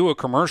trying to do a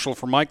commercial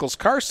for Michael's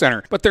Car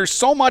Center, but there's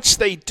so much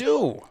they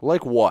do.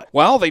 Like what?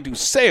 Well, they do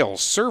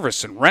sales,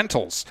 service, and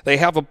rentals. They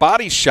have a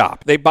body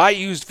shop. They buy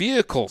used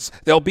vehicles.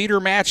 They'll beat or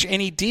match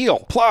any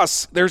deal.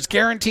 Plus, there's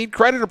guaranteed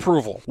credit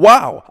approval.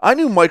 Wow, I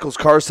knew Michael's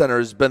Car Center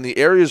has been the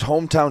area's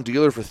hometown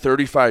dealer for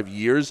 35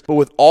 years, but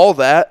with all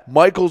that,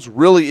 Michael's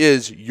really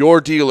is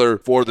your dealer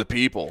for the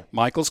people.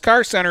 Michael's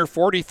Car Center,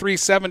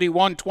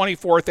 4371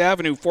 24th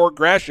Avenue, Fort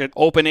Gratiot.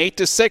 Open 8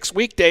 to 6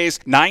 weekdays,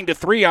 9 to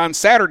 3 on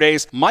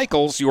Saturdays.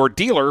 Michael's, your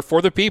dealer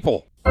for the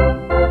people.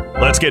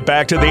 Let's get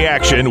back to the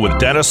action with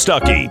Dennis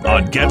Stuckey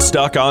on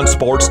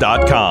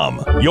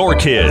GetStuckOnSports.com. Your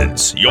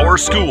kids, your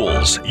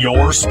schools,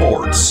 your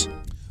sports.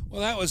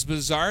 Well, that was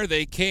bizarre.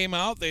 They came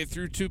out, they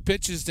threw 2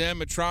 pitches to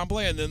Emmett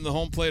Tremblay, and then the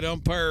home plate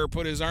umpire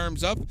put his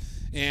arms up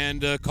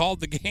and called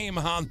the game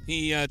on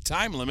the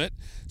time limit.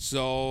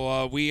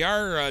 So we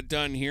are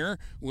done here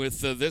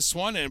with this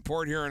one, and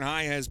Port Huron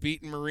High has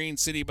beaten Marine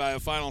City by a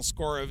final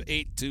score of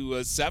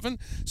 8-7.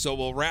 So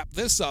we'll wrap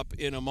this up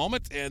in a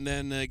moment and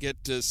then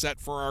get set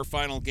for our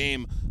final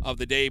game of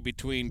the day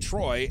between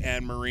Troy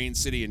and Marine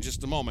City in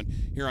just a moment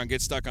here on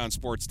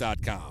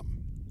GetStuckOnSports.com.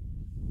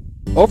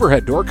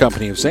 Overhead Door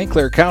Company of St.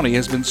 Clair County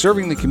has been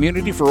serving the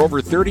community for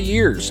over 30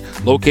 years.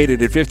 Located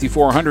at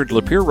 5400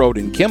 Lapeer Road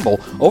in Kimball,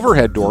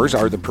 Overhead Doors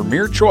are the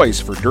premier choice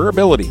for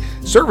durability,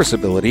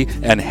 serviceability,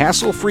 and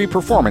hassle-free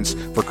performance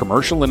for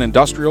commercial and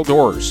industrial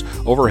doors.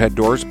 Overhead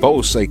Doors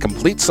boasts a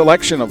complete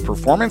selection of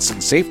performance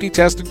and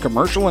safety-tested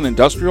commercial and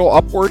industrial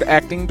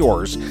upward-acting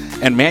doors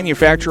and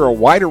manufacture a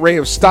wide array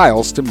of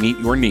styles to meet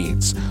your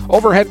needs.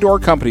 Overhead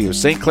Door Company of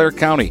St. Clair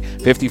County,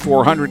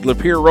 5400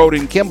 Lapeer Road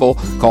in Kimball.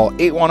 Call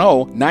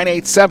 810-987-2185.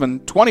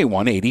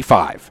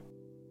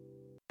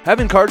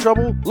 Having car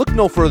trouble? Look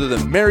no further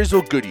than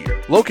Marysville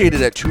Goodyear.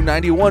 Located at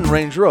 291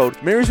 Range Road,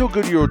 Marysville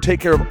Goodyear will take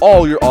care of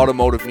all your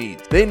automotive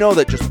needs. They know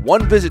that just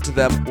one visit to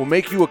them will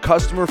make you a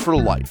customer for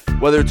life.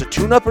 Whether it's a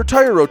tune-up or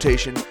tire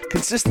rotation,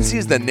 consistency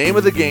is the name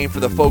of the game for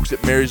the folks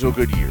at Marysville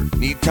Goodyear.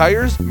 Need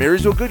tires?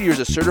 Marysville Goodyear is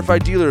a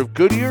certified dealer of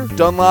Goodyear,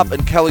 Dunlop,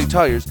 and Kelly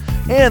tires,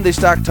 and they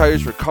stock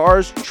tires for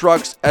cars,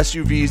 trucks,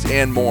 SUVs,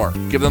 and more.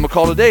 Give them a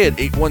call today at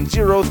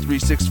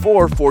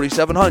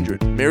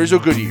 810-364-4700. Marysville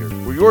Goodyear,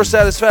 where your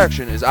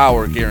satisfaction is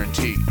our guarantee.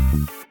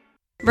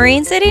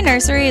 Marine City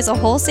Nursery is a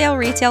wholesale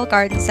retail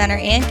garden center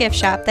and gift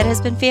shop that has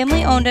been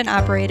family owned and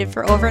operated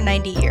for over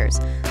 90 years.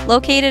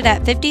 Located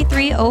at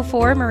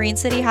 5304 Marine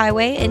City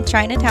Highway in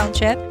China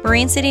Township,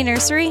 Marine City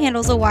Nursery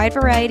handles a wide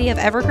variety of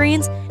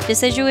evergreens,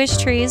 deciduous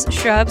trees,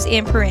 shrubs,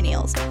 and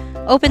perennials.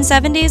 Open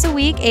 7 days a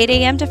week, 8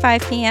 a.m. to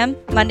 5 p.m.,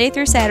 Monday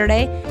through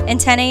Saturday, and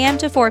 10 a.m.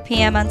 to 4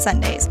 p.m. on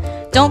Sundays.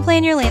 Don't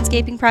plan your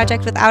landscaping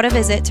project without a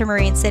visit to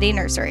Marine City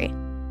Nursery.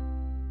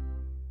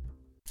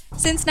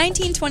 Since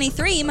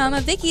 1923,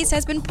 Mama Vicky's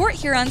has been Port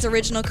Huron's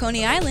original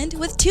Coney Island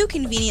with 2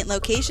 convenient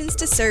locations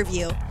to serve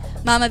you.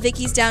 Mama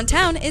Vicky's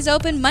downtown is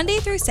open Monday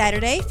through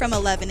Saturday from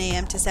 11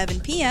 a.m. to 7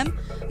 p.m.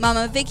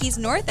 Mama Vicky's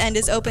North End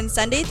is open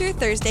Sunday through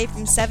Thursday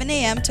from 7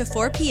 a.m. to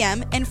 4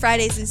 p.m. and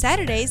Fridays and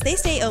Saturdays they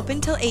stay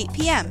open till 8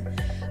 p.m.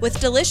 With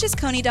delicious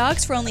Coney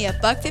dogs for only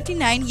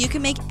 $1.59, you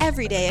can make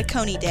every day a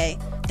Coney day.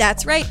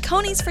 That's right,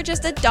 Coney's for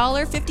just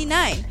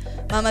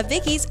 $1.59. Mama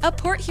Vicky's, a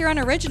Port Huron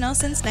original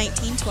since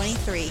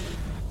 1923.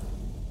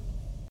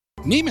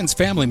 Neiman's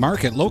Family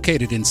Market,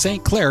 located in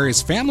St. Clair,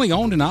 is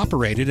family-owned and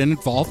operated and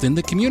involved in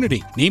the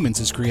community. Neiman's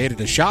has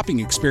created a shopping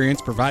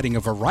experience providing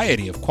a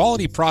variety of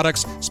quality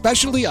products,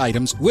 specialty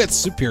items with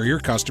superior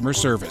customer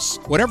service.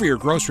 Whatever your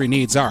grocery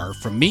needs are,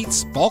 from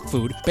meats, bulk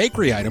food,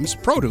 bakery items,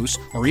 produce,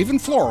 or even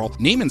floral,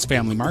 Neiman's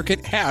Family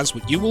Market has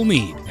what you will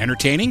need.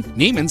 Entertaining?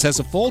 Neiman's has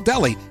a full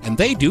deli, and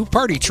they do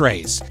party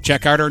trays.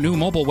 Check out our new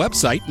mobile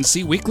website and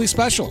see weekly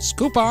specials,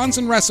 coupons,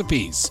 and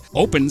recipes.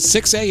 Open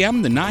 6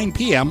 a.m. to 9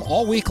 p.m.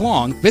 all week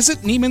long. Visit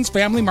Neiman's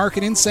Family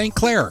Market in St.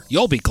 Clair.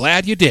 You'll be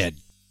glad you did.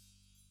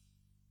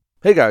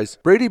 Hey guys,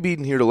 Brady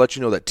Beaton here to let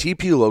you know that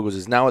TP Logos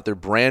is now at their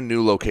brand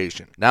new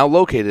location. Now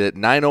located at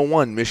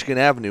 901 Michigan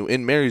Avenue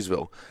in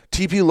Marysville,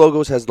 TP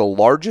Logos has the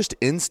largest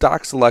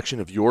in-stock selection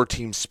of your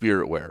team's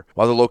spirit wear.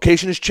 While the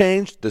location has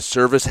changed, the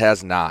service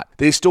has not.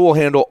 They still will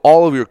handle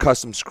all of your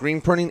custom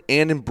screen printing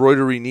and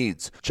embroidery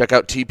needs. Check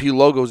out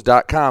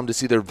tplogos.com to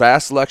see their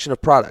vast selection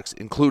of products,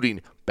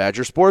 including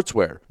Badger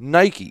Sportswear,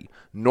 Nike,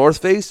 North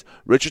Face,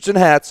 Richardson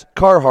hats,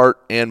 Carhartt,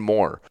 and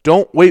more.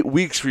 Don't wait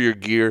weeks for your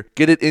gear.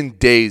 Get it in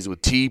days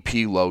with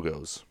TP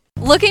Logos.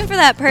 Looking for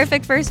that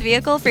perfect first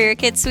vehicle for your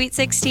kid's Sweet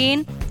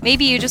 16?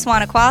 Maybe you just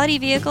want a quality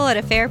vehicle at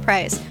a fair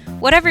price.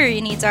 Whatever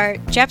your needs are,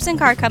 Jepson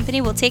Car Company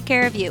will take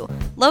care of you.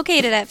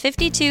 Located at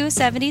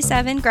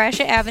 5277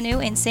 Gratiot Avenue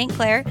in St.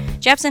 Clair,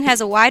 Jepson has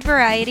a wide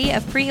variety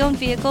of pre-owned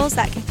vehicles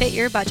that can fit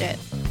your budget.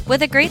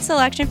 With a great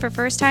selection for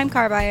first-time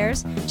car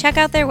buyers, check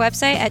out their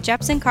website at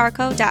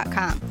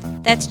jepsoncarco.com.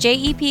 That's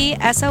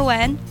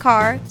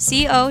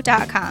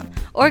JEPSON-CAR-CO.com.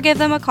 Or give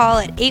them a call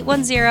at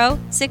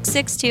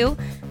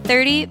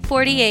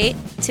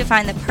 810-662-3048 to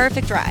find the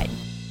perfect ride.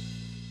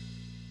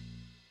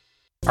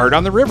 Art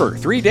on the River,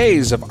 3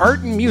 days of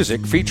art and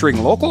music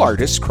featuring local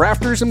artists,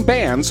 crafters, and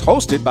bands,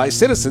 hosted by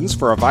Citizens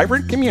for a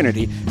Vibrant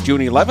Community, June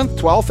 11th,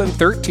 12th, and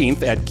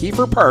 13th at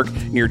Kiefer Park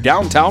near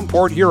downtown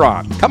Port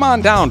Huron. Come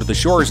on down to the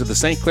shores of the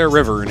St. Clair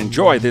River and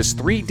enjoy this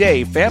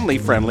 3-day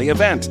family-friendly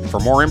event.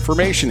 For more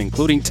information,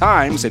 including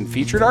times and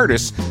featured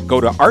artists, go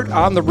to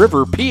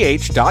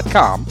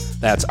artontheriverph.com.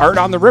 That's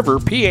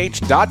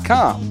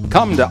artontheriverph.com.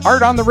 Come to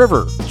Art on the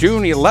River,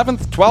 June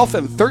 11th, 12th,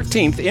 and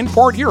 13th in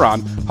Port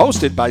Huron,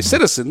 hosted by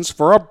Citizens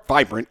for a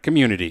Vibrant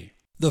Community.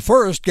 The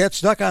first Get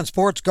Stuck on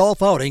Sports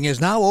golf outing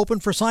is now open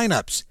for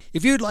sign-ups.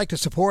 If you'd like to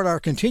support our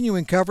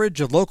continuing coverage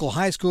of local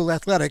high school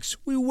athletics,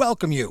 we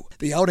welcome you.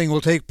 The outing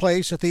will take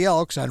place at the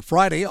Elks on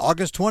Friday,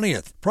 August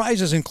 20th.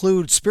 Prizes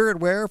include spirit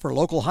wear for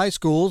local high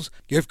schools,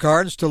 gift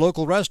cards to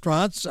local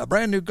restaurants, a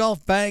brand new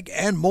golf bag,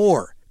 and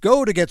more.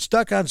 Go to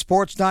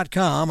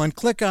GetStuckOnSports.com and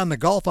click on the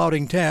Golf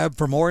Outing tab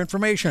for more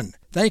information.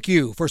 Thank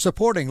you for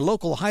supporting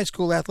local high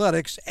school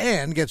athletics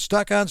and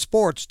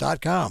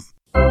GetStuckOnSports.com.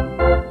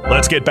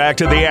 Let's get back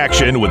to the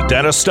action with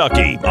Dennis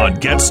Stuckey on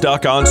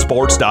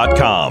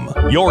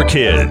GetStuckOnSports.com. Your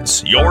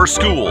kids, your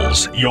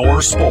schools,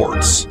 your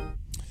sports.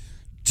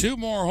 2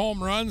 more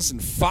home runs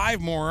and 5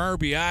 more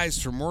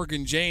RBIs for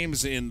Morgan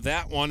James in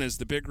that one as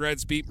the Big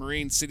Reds beat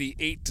Marine City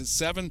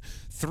 8-7.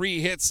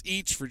 3 hits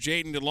each for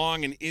Jaden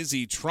DeLong and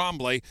Izzy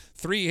Tremblay.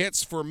 3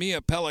 hits for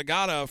Mia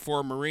Pelagata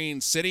for Marine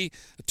City.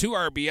 2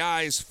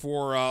 RBIs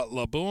for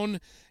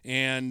Laboon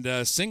and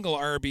single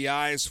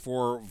RBIs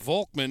for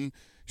Volkman,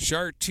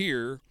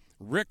 Chartier,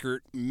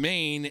 Rickert,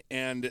 Maine,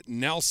 and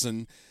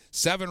Nelson.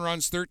 7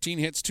 runs, 13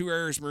 hits, 2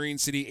 errors, Marine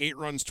City. 8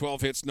 runs,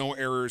 12 hits, no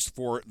errors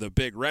for the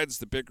Big Reds.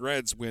 The Big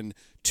Reds win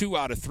 2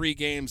 out of 3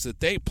 games that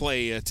they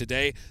play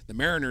today. The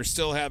Mariners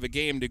still have a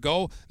game to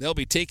go. They'll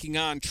be taking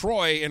on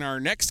Troy in our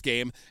next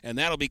game, and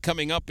that'll be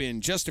coming up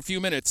in just a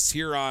few minutes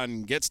here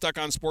on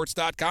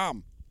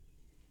GetStuckOnSports.com.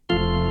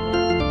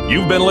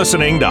 You've been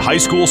listening to High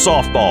School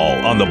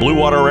Softball on the Blue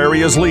Water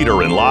Area's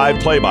leader in live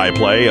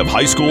play-by-play of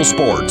high school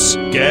sports.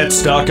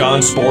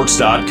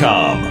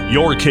 GetStuckOnSports.com.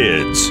 Your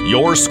kids,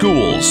 your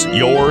schools,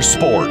 your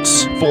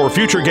sports. For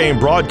future game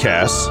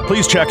broadcasts,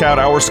 please check out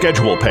our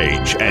schedule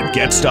page at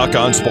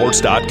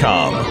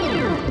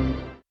GetStuckOnSports.com.